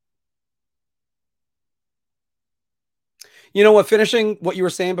 You know what? Finishing what you were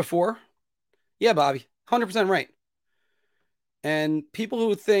saying before. Yeah, Bobby, 100% right. And people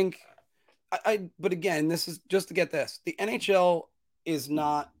who think, but again, this is just to get this. The NHL is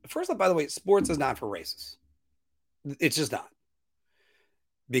not, first off, by the way, sports is not for racists. It's just not.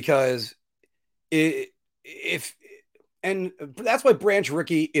 Because if and that's why Branch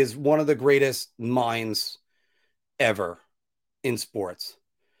Rickey is one of the greatest minds ever in sports,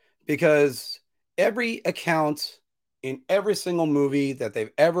 because every account in every single movie that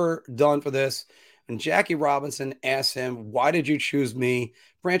they've ever done for this, and Jackie Robinson asked him, "Why did you choose me?"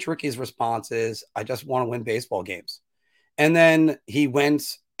 Branch Rickey's response is, "I just want to win baseball games." And then he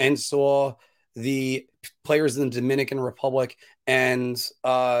went and saw the players in the Dominican Republic and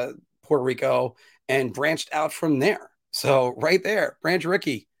Puerto Rico and branched out from there. So right there, Branch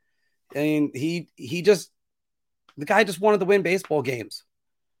Rickey. I mean, the guy just wanted to win baseball games.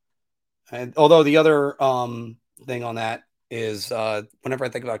 And although the other thing on that is whenever I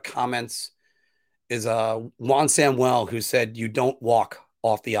think about comments is Juan Samuel, who said you don't walk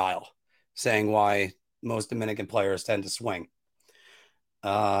off the aisle, saying why most Dominican players tend to swing.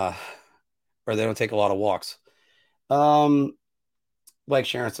 Or they don't take a lot of walks. Like,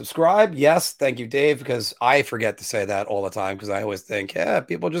 share, and subscribe. Yes, thank you, Dave, because I forget to say that all the time because I always think, yeah,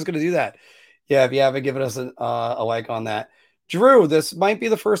 people are just going to do that. Yeah, if you haven't given us a like on that. Drew, this might be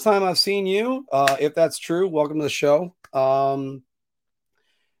the first time I've seen you. If that's true, welcome to the show.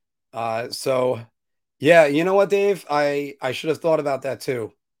 So, yeah, you know what, Dave? I should have thought about that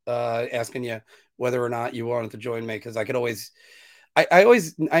too, asking you whether or not you wanted to join me, because I could always –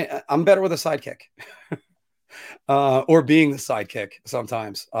 I'm better with a sidekick. Or being the sidekick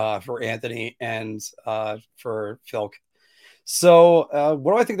sometimes for Anthony and for Phil. So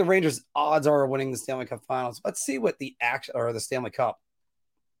what do I think the Rangers' odds are of winning the Stanley Cup Finals? Let's see what the the Stanley Cup.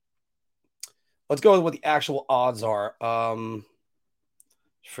 Let's go with what the actual odds are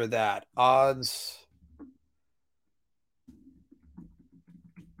for that. Odds.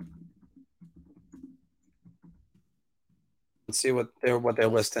 Let's see what they're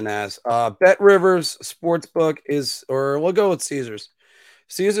listing as. Bet Rivers Sportsbook is, or we'll go with Caesars.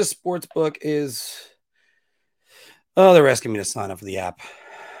 Caesars Sportsbook is. Oh, they're asking me to sign up for the app.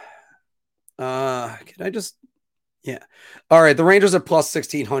 Can I just? Yeah. All right. The Rangers are plus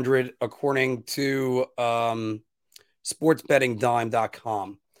 1,600 according to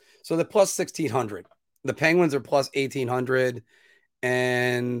sportsbettingdime.com. So they're plus 1,600. The Penguins are plus 1,800.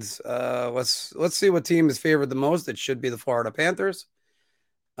 And let's see what team is favored the most. It should be the Florida Panthers.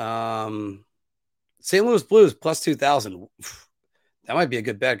 St. Louis Blues plus 2,000. That might be a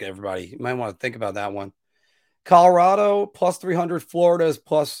good bet, everybody. You might want to think about that one. Colorado plus 300. Florida is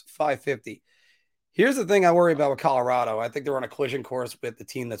plus 550. Here's the thing I worry about with Colorado. I think they're on a collision course with the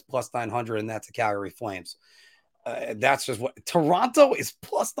team that's plus 900, and that's the Calgary Flames. That's just what Toronto is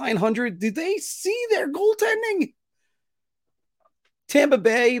plus 900. Did they see their goaltending? Tampa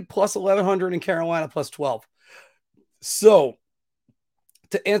Bay plus 1,100 and Carolina plus 12. So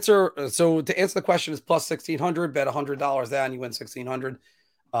to answer the question is plus 1,600. Bet $100 down, you win 1,600.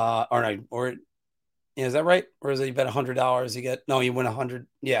 Or is that right? Or is it you bet $100? You win 100.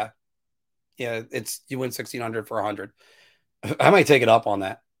 Yeah, you win 1,600 for 100. I might take it up on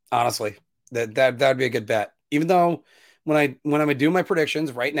that. Honestly, that'd be a good bet. Even though when I do my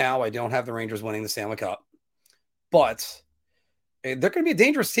predictions right now, I don't have the Rangers winning the Stanley Cup, but they're going to be a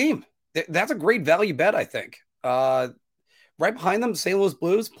dangerous team. That's a great value bet, I think. Right behind them, St. Louis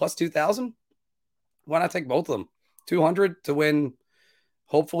Blues plus 2,000. Why not take both of them? 200 to win,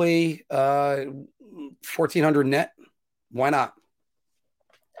 hopefully 1,400 net. Why not?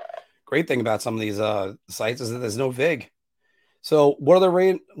 Great thing about some of these sites is that there's no VIG. So what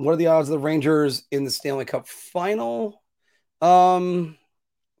are the odds of the Rangers in the Stanley Cup final? I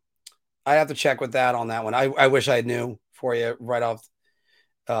have to check with that on that one. I wish I knew for you right off.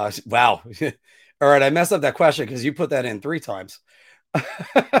 Wow. All right. I messed up that question because you put that in 3 times.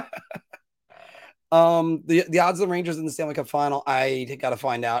 The odds of the Rangers in the Stanley Cup final, I got to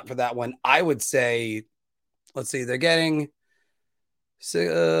find out for that one. I would say, let's see, they're getting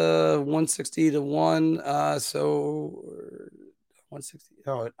 160 to 1. So 160.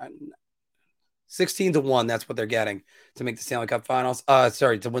 16 to 1. That's what they're getting to make the Stanley Cup finals.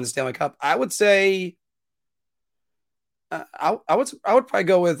 To win the Stanley Cup. I would say I would probably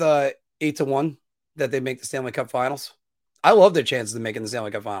go with 8 to 1 that they make the Stanley Cup finals. I love their chances of making the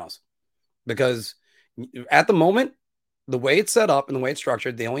Stanley Cup finals because at the moment, the way it's set up and the way it's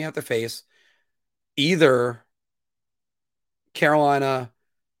structured, they only have to face either Carolina.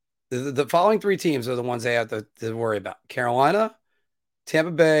 The following 3 teams are the ones they have to worry about: Carolina,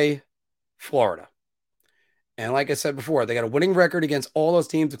 Tampa Bay, Florida. And like I said before, they got a winning record against all those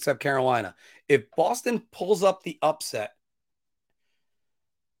teams except Carolina. If Boston pulls up the upset,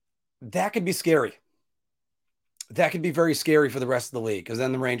 that could be scary. That could be very scary for the rest of the league because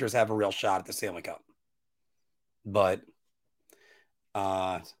then the Rangers have a real shot at the Stanley Cup. But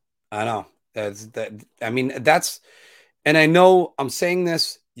I don't know. And I know I'm saying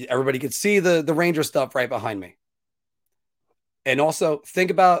this. Everybody could see the Ranger stuff right behind me. And also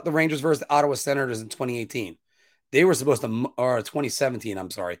think about the Rangers versus the Ottawa Senators in 2018. They were supposed to, or 2017,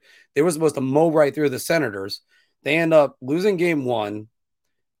 I'm sorry. They were supposed to mow right through the Senators. They end up losing game one.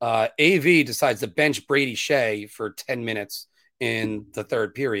 AV decides to bench Brady Shea for 10 minutes in the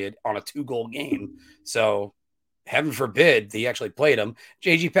third period on a 2-goal game. So heaven forbid he actually played him.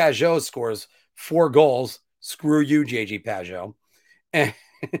 JG Pageau scores 4 goals. Screw you, JG Pageau. And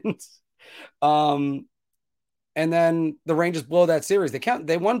then the Rangers blow that series.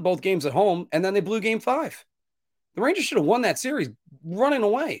 They won both games at home, and then they blew game 5. The Rangers should have won that series running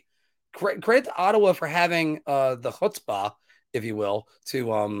away. Credit to Ottawa for having the chutzpah, if you will,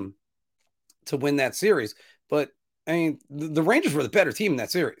 to win that series. But I mean, the Rangers were the better team in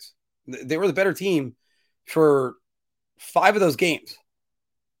that series. They were the better team for 5 of those games.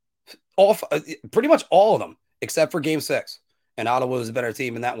 Pretty much all of them, except for game 6. And Ottawa was a better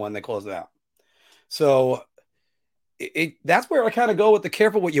team in that one. They closed it out. So that's where I kind of go with the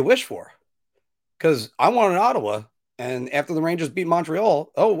careful what you wish for. Because I wanted Ottawa, and after the Rangers beat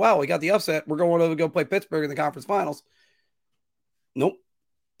Montreal, oh, wow, we got the upset. We're going to go play Pittsburgh in the conference finals. Nope,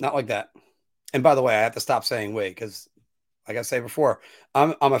 not like that. And by the way, I have to stop saying wait, because like I said before,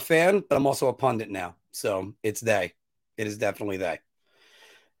 I'm a fan, but I'm also a pundit now. So it's they. It is definitely they.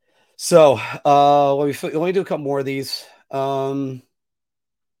 So let me do a couple more of these.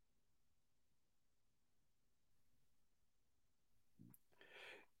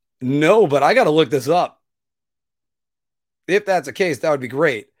 No, but I got to look this up. If that's the case, that would be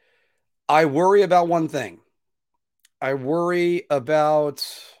great. I worry about one thing. I worry about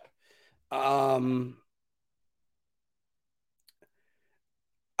I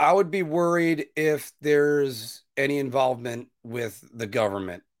would be worried if there's any involvement with the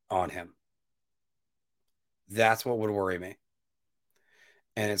government on him. That's what would worry me.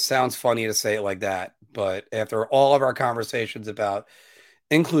 And it sounds funny to say it like that, but after all of our conversations about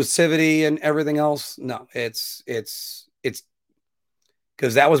inclusivity and everything else, no, it's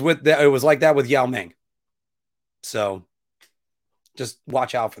because it was like that with Yao Ming. So just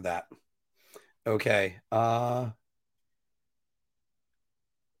watch out for that. Okay. Yeah,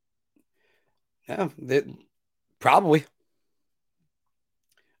 probably.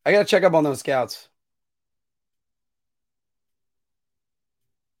 I got to check up on those scouts.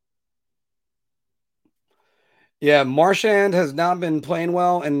 Yeah, Marchand has not been playing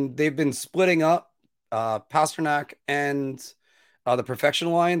well, and they've been splitting up Pastrnak and the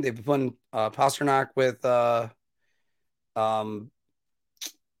perfection line. They've been putting Pastrnak with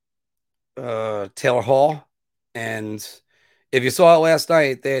Taylor Hall. And if you saw it last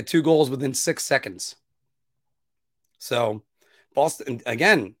night, they had 2 goals within 6 seconds. So Boston's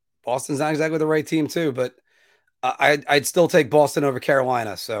not exactly the right team too, but I'd still take Boston over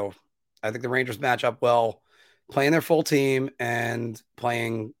Carolina. So I think the Rangers match up well, playing their full team and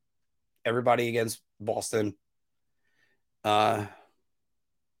playing everybody against Boston. Yeah,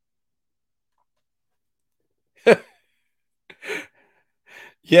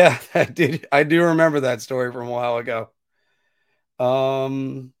 I do remember that story from a while ago.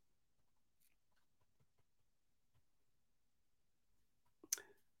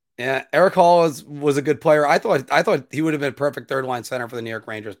 Yeah, Eric Hall was a good player. I thought he would have been a perfect third line center for the New York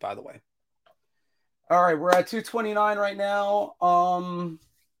Rangers, by the way. All right, we're at 2:29 right now.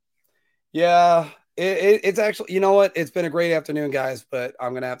 Yeah, it's actually, you know what? It's been a great afternoon, guys, but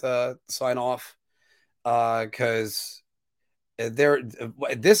I'm gonna have to sign off because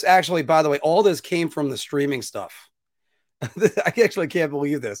this actually, by the way, all this came from the streaming stuff. I actually can't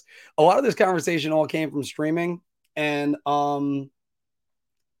believe this. A lot of this conversation all came from streaming, and I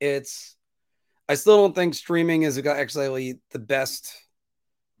still don't think streaming is actually the best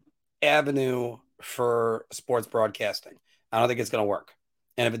avenue for sports broadcasting. I don't think it's going to work.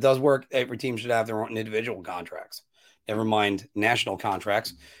 And if it does work, every team should have their own individual contracts. Never mind national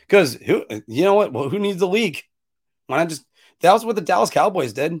contracts. Because you know what? Well, who needs the league? Why not just? That was what the Dallas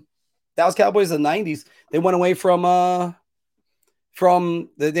Cowboys did. Dallas Cowboys in the 90s. They went away from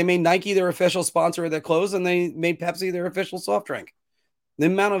they made Nike their official sponsor of their clothes, and they made Pepsi their official soft drink. The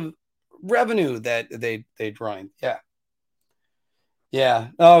amount of revenue that they draw. Yeah.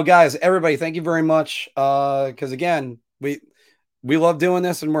 Oh, guys, everybody, thank you very much. Because again, we love doing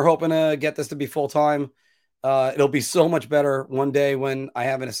this, and we're hoping to get this to be full time. It'll be so much better one day when I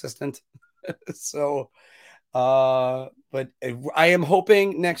have an assistant. So, but I am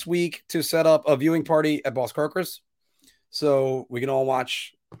hoping next week to set up a viewing party at Boss Croakers, so we can all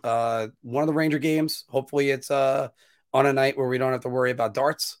watch one of the Ranger games. Hopefully, it's on a night where we don't have to worry about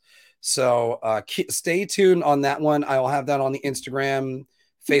darts. So stay tuned on that one. I will have that on the Instagram,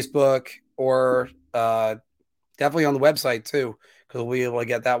 Facebook, or definitely on the website too, because we'll be able to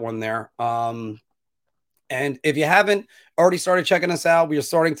get that one there. And if you haven't already started checking us out, we are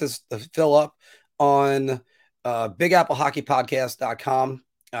starting to fill up on BigAppleHockeyPodcast.com.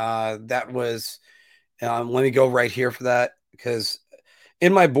 That was, let me go right here for that, because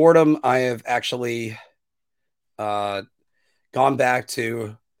in my boredom, I have actually gone back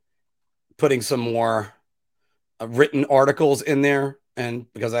to putting some more written articles in there. And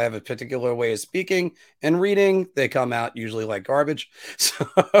because I have a particular way of speaking and reading, they come out usually like garbage. So,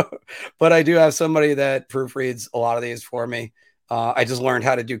 but I do have somebody that proofreads a lot of these for me. I just learned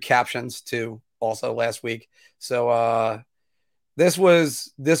how to do captions too, also last week. So this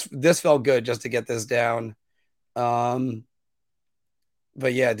felt good just to get this down. But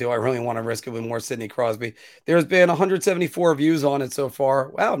yeah, do I really want to risk it with more Sidney Crosby? There's been 174 views on it so far.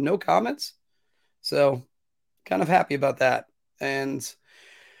 Wow, no comments. So kind of happy about that.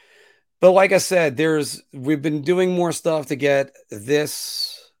 But like I said, we've been doing more stuff to get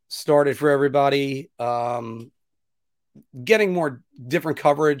this started for everybody. Getting more different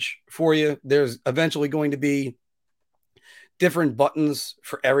coverage for you. There's eventually going to be different buttons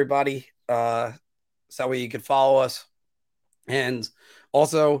for everybody. So that way you can follow us. And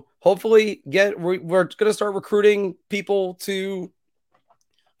also, hopefully, we're going to start recruiting people to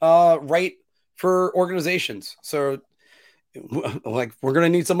write for organizations. So, like, we're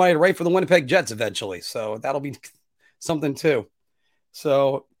going to need somebody to write for the Winnipeg Jets eventually. So that'll be something too.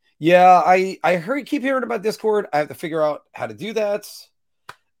 So yeah, I keep hearing about Discord. I have to figure out how to do that.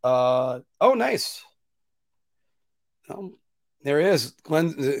 Oh, nice. There is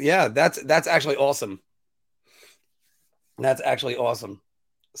Glenn. Yeah, that's actually awesome. That's actually awesome.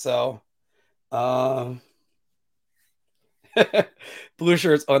 So, Blue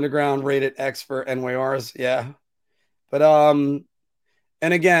Shirts Underground rated X for NYRs. Yeah. But and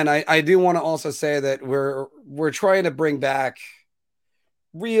again, I do want to also say that we're trying to bring back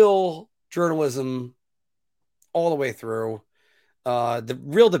real journalism all the way through. The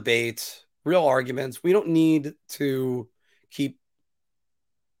real debates, real arguments. We don't need to keep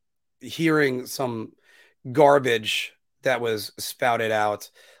hearing some garbage that was spouted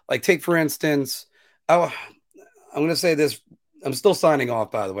out. Like, take for instance, I'm going to say this. I'm still signing off,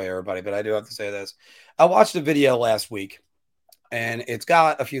 by the way, everybody, but I do have to say this. I watched a video last week, and it's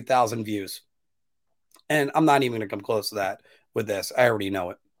got a few thousand views. And I'm not even going to come close to that with this. I already know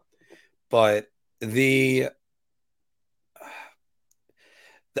it. But the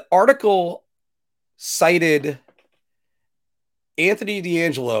article cited Anthony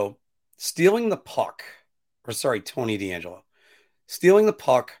DeAngelo stealing the puck, or sorry, Tony DeAngelo, stealing the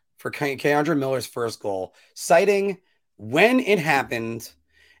puck for Keandre Miller's first goal, citing when it happened,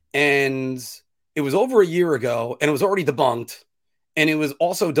 and it was over a year ago, and it was already debunked, and it was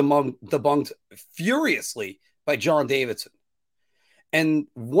also debunked furiously by John Davidson. And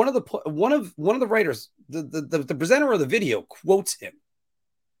one of the writers, the presenter of the video, quotes him.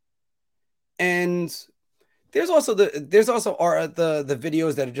 And there's also the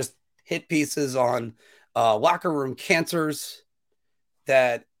videos that are just hit pieces on locker room cancers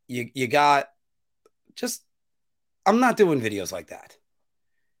that you got. Just, I'm not doing videos like that.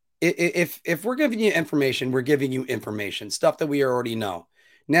 If we're giving you information, we're giving you information, stuff that we already know.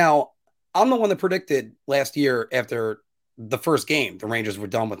 Now, I'm the one that predicted last year after the first game, the Rangers were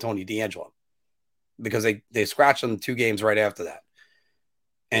done with Tony DeAngelo, because they scratched him 2 games right after that.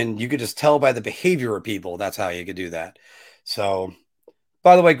 And you could just tell by the behavior of people, that's how you could do that. So,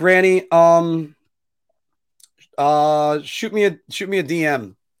 by the way, Granny, shoot me a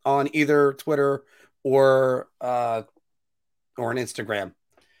DM on either Twitter or an Instagram,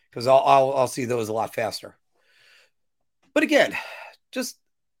 because I'll see those a lot faster. But again, just,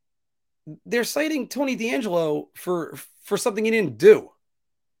 they're citing Tony DeAngelo for something he didn't do,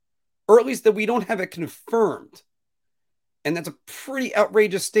 or at least that we don't have it confirmed. And that's a pretty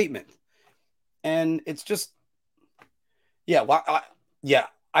outrageous statement. And it's just, yeah,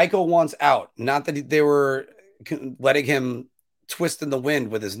 Eichel wants out. Not that they were letting him twist in the wind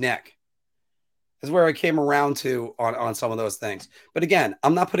with his neck. Is where I came around to on some of those things. But again,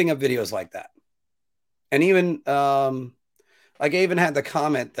 I'm not putting up videos like that. And even, like, I even had the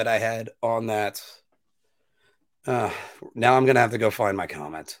comment that I had on that. Now I'm going to have to go find my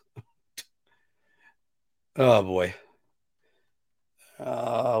comment. Oh, boy.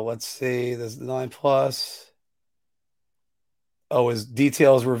 Let's see. This is 9+. Oh, his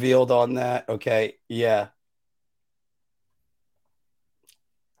details revealed on that. Okay. Yeah.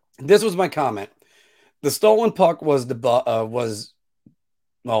 This was my comment. The stolen puck was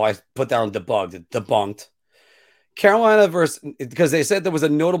well, I put down debunked. Carolina versus, because they said there was a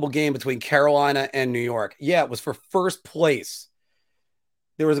notable game between Carolina and New York. Yeah, it was for first place.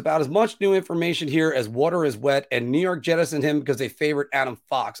 There was about as much new information here as water is wet, and New York jettisoned him because they favored Adam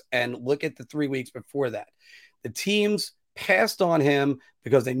Fox. And look at the 3 weeks before that. The teams passed on him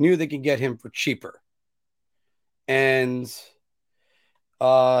because they knew they could get him for cheaper. And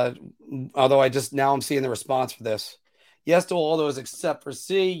although I'm seeing the response for this. Yes to all those except for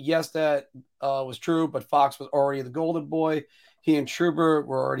C. Yes, that was true, but Fox was already the golden boy. He and Schubert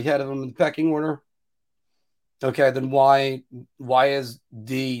were already ahead of him in the pecking order. Okay, then why is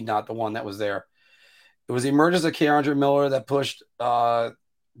D not the one that was there? It was the emergence of Keandre Miller that pushed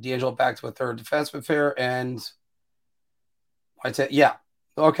D'Angelo back to a third defenseman pair, and I said, yeah,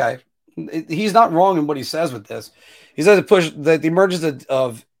 okay. He's not wrong in what he says with this. He says the emergence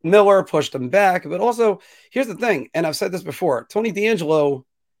of Miller pushed him back, but also here's the thing, and I've said this before: Tony D'Angelo,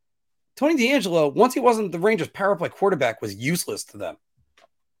 once he wasn't the Rangers' power play quarterback, was useless to them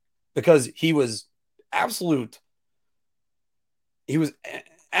because he was absolutely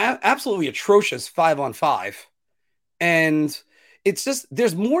atrocious 5-on-5, and it's just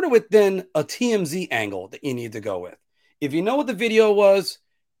there's more to it than a TMZ angle that you need to go with. If you know what the video was,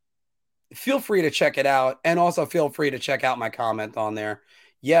 feel free to check it out, and also feel free to check out my comment on there.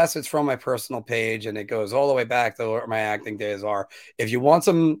 Yes, it's from my personal page, and it goes all the way back to where my acting days are. If you want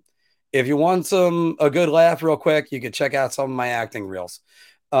a good laugh real quick, you could check out some of my acting reels.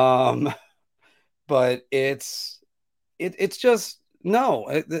 But it's just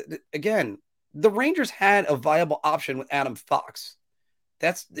no. Again, the Rangers had a viable option with Adam Fox.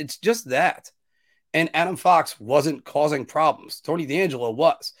 It's just that. And Adam Fox wasn't causing problems. Tony D'Angelo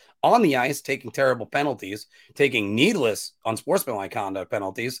was on the ice, taking terrible penalties, taking needless unsportsmanlike conduct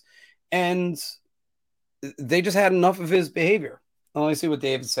penalties, and they just had enough of his behavior. Let me see what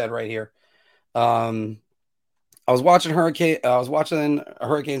David said right here. I was watching a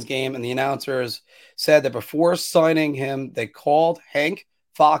Hurricanes game, and the announcers said that before signing him, they called Hank,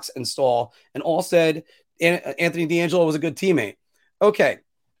 Fox, and Stahl, and all said Anthony D'Angelo was a good teammate. Okay.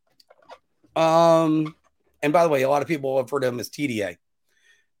 And by the way, a lot of people have heard of him as TDA.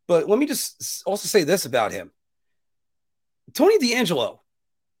 But let me just also say this about him. Tony D'Angelo,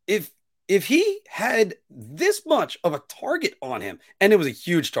 if he had this much of a target on him, and it was a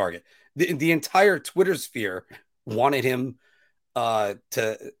huge target, the entire Twitter sphere wanted him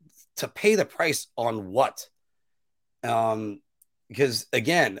to pay the price on what? Because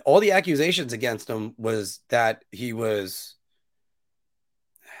again, all the accusations against him was that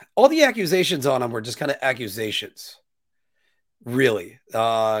all the accusations on him were just kind of accusations. Really.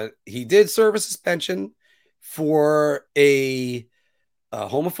 He did serve a suspension for a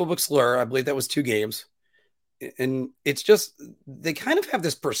homophobic slur. I believe that was 2 games. And it's just, they kind of have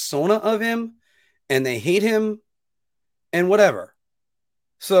this persona of him, and they hate him and whatever.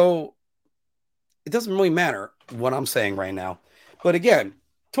 So it doesn't really matter what I'm saying right now. But again,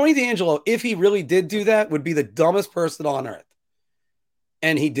 Tony D'Angelo, if he really did do that, would be the dumbest person on earth.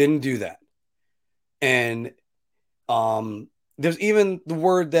 And he didn't do that. And there's even the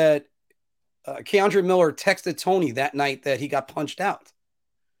word that Keandre Miller texted Tony that night that he got punched out.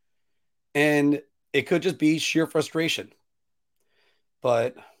 And it could just be sheer frustration.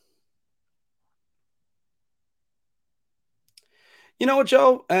 But you know what,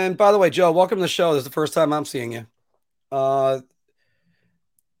 Joe? And by the way, Joe, welcome to the show. This is the first time I'm seeing you. I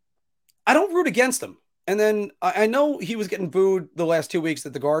don't root against him. And then I know he was getting booed the last 2 weeks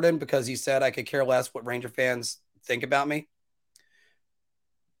at the Garden because he said I could care less what Ranger fans think about me.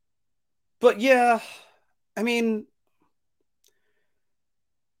 But yeah, I mean,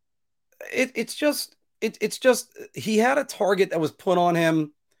 it's just he had a target that was put on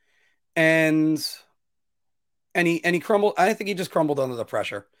him, and he crumbled. I think he just crumbled under the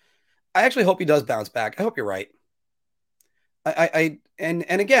pressure. I actually hope he does bounce back. I hope you're right. And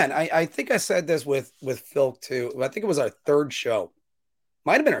again, I think I said this with Phil too. I think it was our 3rd show.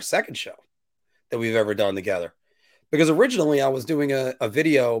 Might have been our 2nd show that we've ever done together. Because originally I was doing a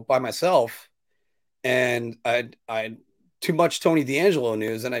video by myself, and I too much Tony D'Angelo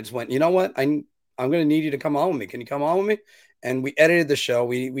news, and I just went, you know what? I'm going to need you to come on with me. Can you come on with me? And we edited the show.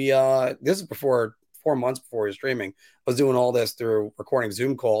 We this is before 4 months before he was streaming. I was doing all this through recording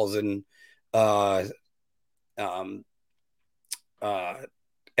Zoom calls and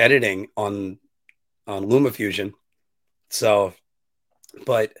editing on LumaFusion. So,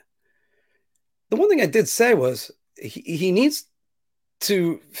 but the one thing I did say was he needs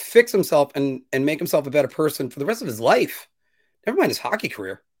to fix himself and make himself a better person for the rest of his life. Never mind his hockey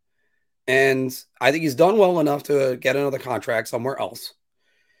career. And I think he's done well enough to get another contract somewhere else.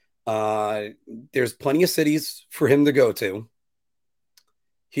 There's plenty of cities for him to go to.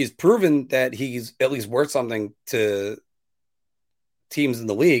 He's proven that he's at least worth something to teams in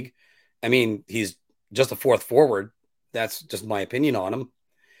the league. I mean, he's just a fourth forward. That's just my opinion on him.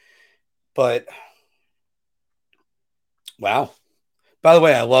 But wow. By the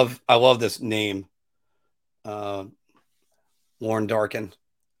way, I love this name. Lauren Darkin.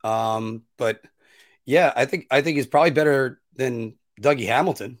 But yeah, I think he's probably better than Dougie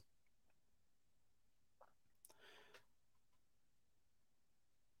Hamilton.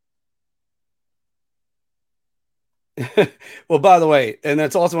 Well, by the way, and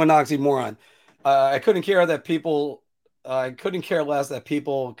that's also an oxymoron. I couldn't care that people. I couldn't care less that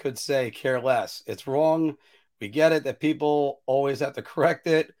people could say care less. It's wrong. We get it that people always have to correct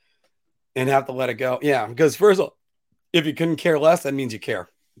it and have to let it go. Yeah, because first of all, if you couldn't care less, that means you care.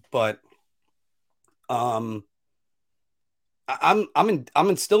 But um, I'm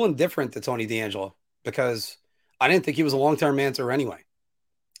still indifferent to Tony DeAngelo because I didn't think he was a long term answer anyway.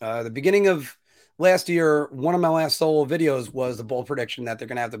 The beginning of last year, one of my last solo videos was the bold prediction that they're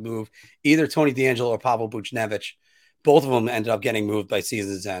going to have to move either Tony DeAngelo or Pavel Buchnevich. Both of them ended up getting moved by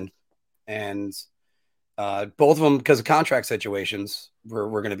season's end. And both of them, because of contract situations, were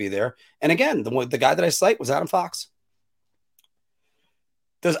going to be there. And again, the guy that I cite was Adam Fox.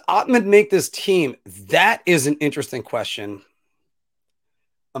 Does Ottman make this team? That is an interesting question.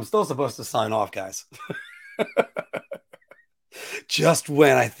 I'm still supposed to sign off, guys. Just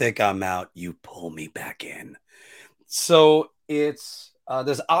when I think I'm out, you pull me back in. So it's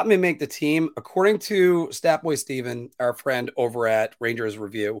does Ottman make the team? According to Statboy Steven, our friend over at Rangers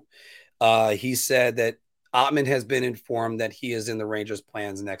Review, he said that Ottman has been informed that he is in the Rangers'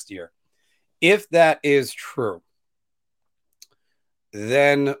 plans next year. If that is true,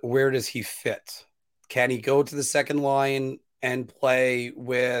 then where does he fit? Can he go to the second line and play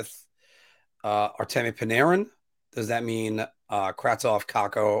with Artemi Panarin? Does that mean Kravtsov,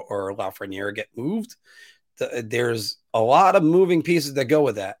 Kakko, or Lafreniere get moved? There's a lot of moving pieces that go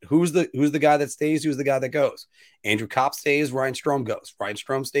with that. Who's the guy that stays? Who's the guy that goes? Andrew Kopp stays. Ryan Strome goes. Ryan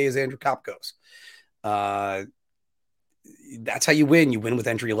Strome stays. Andrew Kopp goes. That's how you win. You win with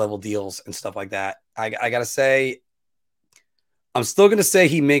entry level deals and stuff like that. I gotta say, I'm still gonna say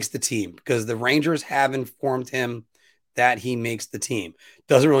he makes the team because the Rangers have informed him that he makes the team.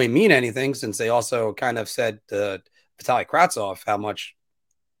 Doesn't really mean anything since they also kind of said to Vitaly Kravtsov how much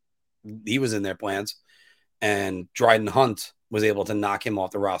he was in their plans, and Dryden Hunt was able to knock him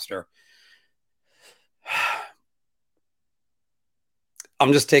off the roster.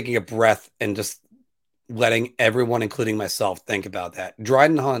 I'm just taking a breath and just letting everyone, including myself, think about that.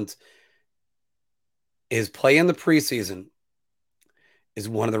 Dryden Hunt is playing the preseason is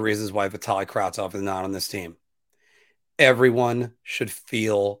one of the reasons why Vitaly Kravtsov is not on this team. Everyone should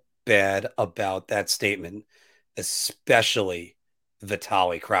feel bad about that statement, especially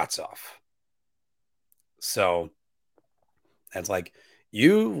Vitaly Kravtsov. So that's like,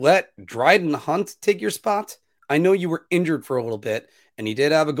 you let Dryden Hunt take your spot? I know you were injured for a little bit, and he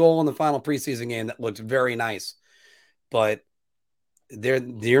did have a goal in the final preseason game that looked very nice. But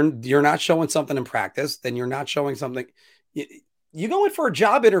you're not showing something in practice, then you're not showing something. You go in for a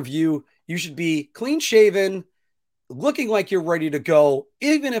job interview, you should be clean-shaven, looking like you're ready to go,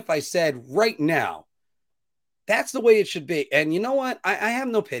 even if I said right now, that's the way it should be. And you know what? I have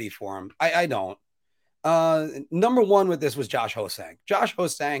no pity for him. I don't. Number one with this was Josh Ho-Sang. Josh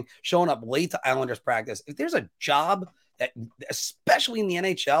Ho-Sang showing up late to Islanders practice. If there's a job that, especially in the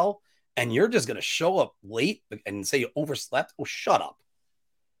NHL, and you're just going to show up late and say you overslept, well, shut up.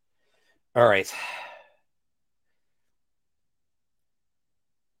 All right.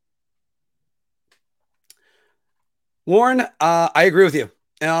 Lauren, I agree with you.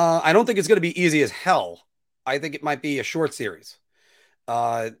 I don't think it's going to be easy as hell. I think it might be a short series.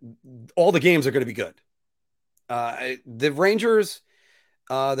 All the games are going to be good. The Rangers,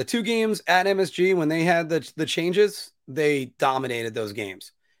 the two games at MSG, when they had the changes, they dominated those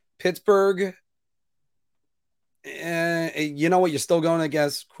games. Pittsburgh, you know what? You're still going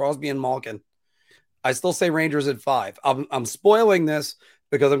against Crosby and Malkin. I still say Rangers at 5. I'm spoiling this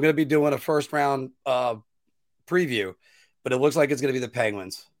because I'm going to be doing a first round preview, but it looks like it's going to be the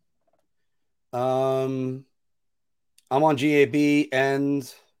Penguins. I'm on GAB,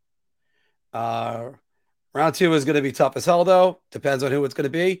 and round 2 is going to be tough as hell, though. Depends on who it's going to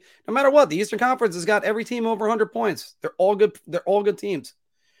be. No matter what, the Eastern Conference has got every team over 100 points. They're all good. They're all good teams.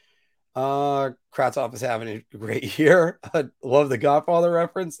 Kravtsov is having a great year. I love the Godfather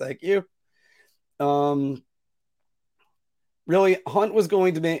reference. Thank you. Really, Hunt was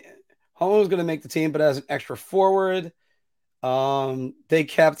going to make the team, but as an extra forward, They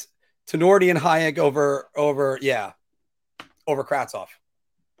kept Tenorti and Hayek over Kravtsov.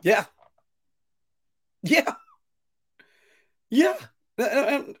 Yeah.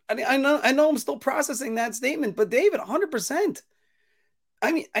 I know I'm still processing that statement, but David, 100%.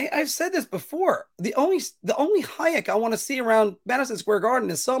 I mean, I've said this before. The only Hayek I want to see around Madison Square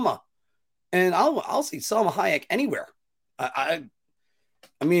Garden is Selma, and I'll see Selma Hayek anywhere. I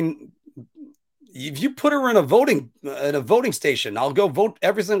mean, if you put her in a voting station, I'll go vote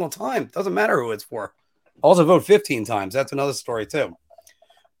every single time. Doesn't matter who it's for. I'll also vote 15 times. That's another story too.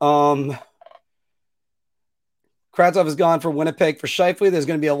 Kravtsov is gone for Winnipeg. For Scheifele, there's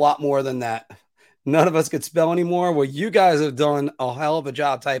going to be a lot more than that. None of us could spell anymore. Well, you guys have done a hell of a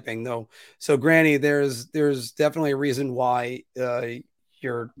job typing, though. So, Granny, there's definitely a reason why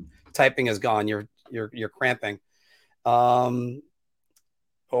your typing is gone. You're cramping. Oh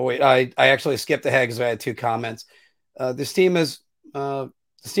wait, I actually skipped ahead because I had two comments. This team was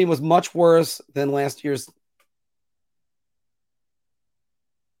much worse than last year's.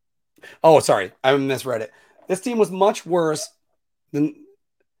 Oh, sorry, I misread it. This team was much worse than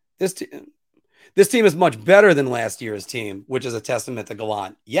this team. This team is much better than last year's team, which is a testament to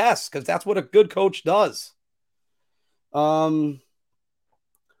Gallant. Yes, because that's what a good coach does. Hunt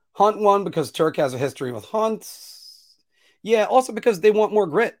won because Turk has a history with Hunt. Yeah, also because they want more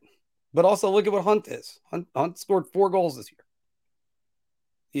grit. But also look at what Hunt is. Hunt scored 4 goals this year.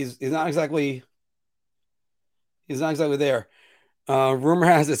 He's not exactly there. Rumor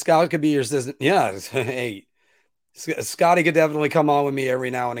has it Scott could be your assistant. Yeah, hey, Scotty could definitely come on with me every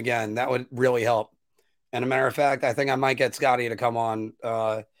now and again. That would really help. And a matter of fact, I think I might get Scotty to come on,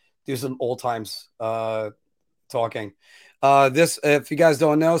 do some old times talking. This, if you guys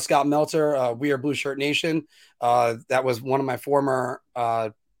don't know, Scott Meltzer, We Are Blue Shirt Nation. That was one of my former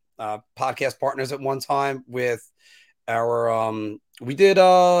podcast partners at one time with our, we did,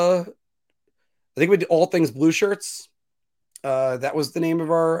 I think we did All Things Blue Shirts. That was the name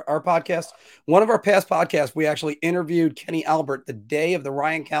of our podcast. One of our past podcasts, we actually interviewed Kenny Albert the day of the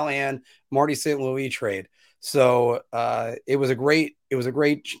Ryan Callahan, Marty St. Louis trade. So it was a great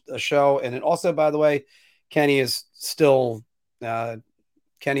show. And it also, by the way, Kenny is still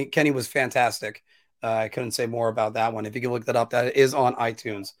Kenny was fantastic. I couldn't say more about that one. If you can look that up, that is on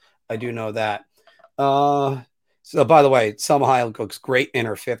iTunes. I do know that. So by the way, Selma Hayek looks great in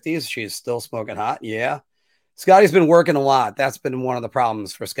her 50s. She's still smoking hot. Yeah. Scotty's been working a lot. That's been one of the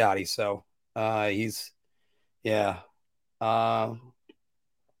problems for Scotty. So he's, yeah.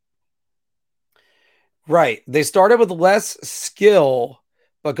 Right. They started with less skill,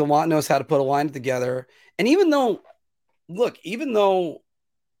 but Gallant knows how to put a line together. And even though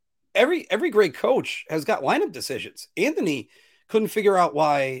every great coach has got lineup decisions, Anthony couldn't figure out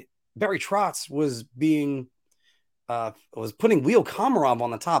why Barry Trotz was putting Leo Komarov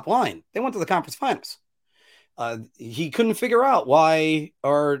on the top line. They went to the conference finals. He couldn't figure out why,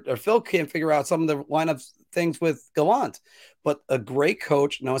 or Phil can't figure out some of the lineup things with Gallant. But a great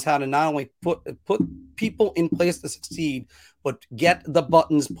coach knows how to not only put people in place to succeed, but get the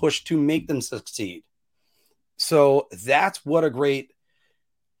buttons pushed to make them succeed. So that's what a great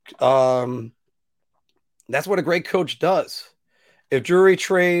coach does. If Drury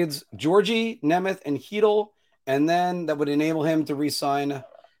trades Georgie, Nemeth, and Hedel, and then that would enable him to re-sign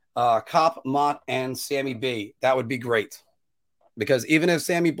Kopp, Mott, and Sammy B. That would be great. Because even if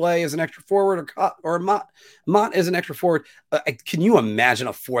Sammy Blais is an extra forward or Mott is an extra forward, can you imagine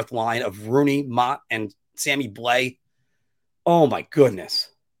a fourth line of Rooney, Mott, and Sammy Blais? Oh, my goodness.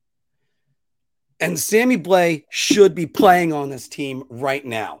 And Sammy Blais should be playing on this team right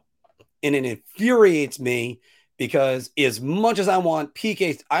now. And it infuriates me because as much as I want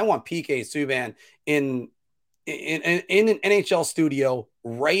PK Subban in an NHL studio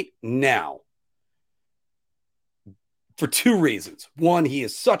right now for 2 reasons. One, he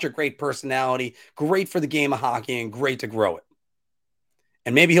is such a great personality, great for the game of hockey, and great to grow it.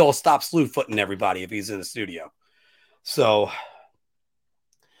 And maybe he'll stop slew-footing everybody if he's in the studio. So,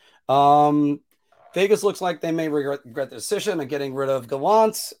 Vegas looks like they may regret the decision of getting rid of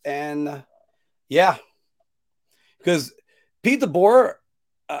Gallant. And, yeah. Because Pete DeBoer,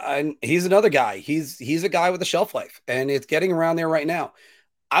 he's another guy. He's a guy with a shelf life, and it's getting around there right now.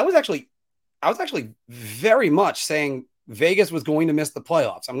 I was actually very much saying Vegas was going to miss the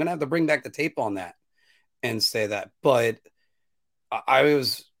playoffs. I'm going to have to bring back the tape on that and say that. But I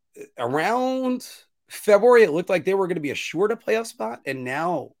was around February. It looked like they were going to be assured a playoff spot, and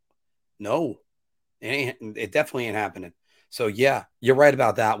now, no, it definitely ain't happening. So yeah, you're right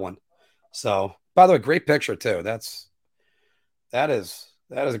about that one. So, by the way, great picture too. That is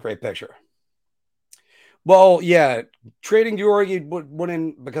a great picture. Well, yeah, trading Georgie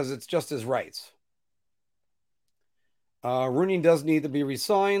wouldn't because it's just his rights. Rooney does need to be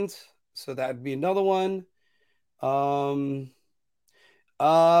re-signed, so that'd be another one.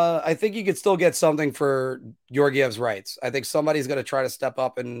 I think you could still get something for Georgiev's rights. I think somebody's going to try to step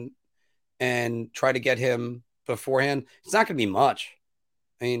up and try to get him beforehand. It's not going to be much.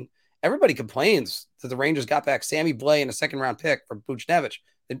 I mean, everybody complains that the Rangers got back Sammy Blais and a second-round pick for Buchnevich.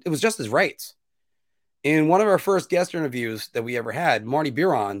 It was just his rights. In one of our first guest interviews that we ever had, Marty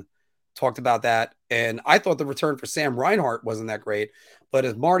Biron talked about that, and I thought the return for Sam Reinhart wasn't that great. But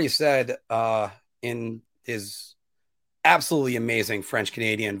as Marty said in his absolutely amazing French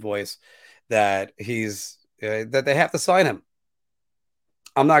Canadian voice, that that they have to sign him.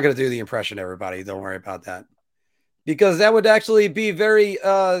 I'm not going to do the impression, everybody. Don't worry about that, because that would actually be very,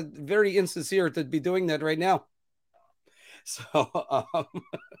 very insincere to be doing that right now. So,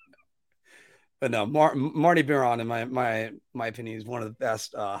 but no, Marty Biron, in my opinion, is one of the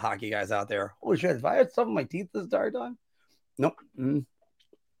best hockey guys out there. Holy shit! If I had some of my teeth this entire time, nope. All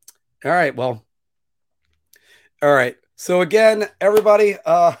right, well, all right. So again, everybody,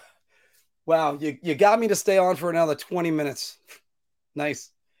 wow, you got me to stay on for another 20 minutes. Nice.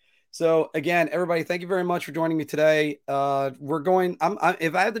 So again, everybody, thank you very much for joining me today. We're going.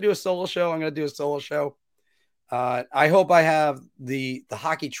 If I have to do a solo show, I'm going to do a solo show. I hope I have the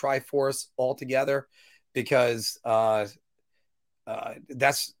hockey Triforce all together, because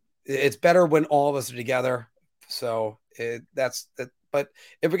it's better when all of us are together. So that's that. But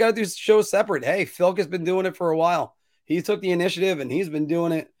if we got to do shows separate, hey, Phil has been doing it for a while. He took the initiative and he's been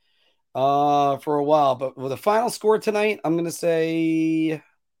doing it for a while. But with the final score tonight, I'm going to say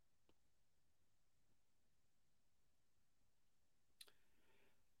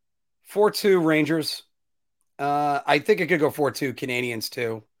 4-2 Rangers. I think it could go 4-2 Canadians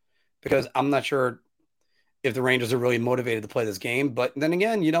too, because I'm not sure if the Rangers are really motivated to play this game. But then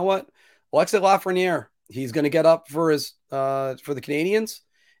again, you know what? Alexis Lafreniere, he's going to get up for the Canadians,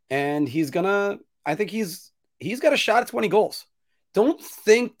 and I think he's got a shot at 20 goals. Don't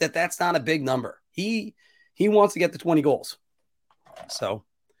think that that's not a big number. He wants to get to 20 goals. So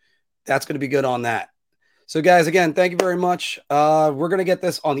that's going to be good on that. So, guys, again, thank you very much. We're going to get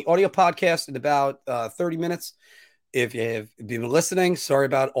this on the audio podcast in about 30 minutes. If you have been listening, sorry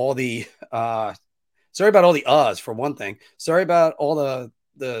about all the uhs, for one thing. Sorry about all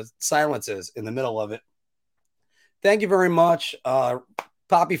the silences in the middle of it. Thank you very much,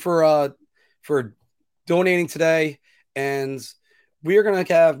 Poppy, for donating today. And we are going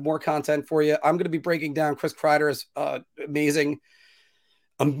to have more content for you. I'm going to be breaking down Chris Kreider's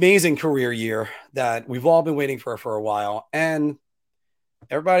amazing career year that we've all been waiting for a while. And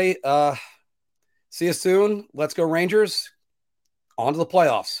everybody, see you soon. Let's go Rangers. On to the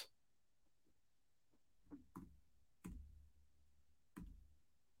playoffs.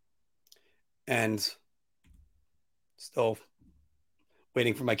 And still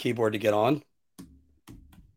waiting for my keyboard to get on.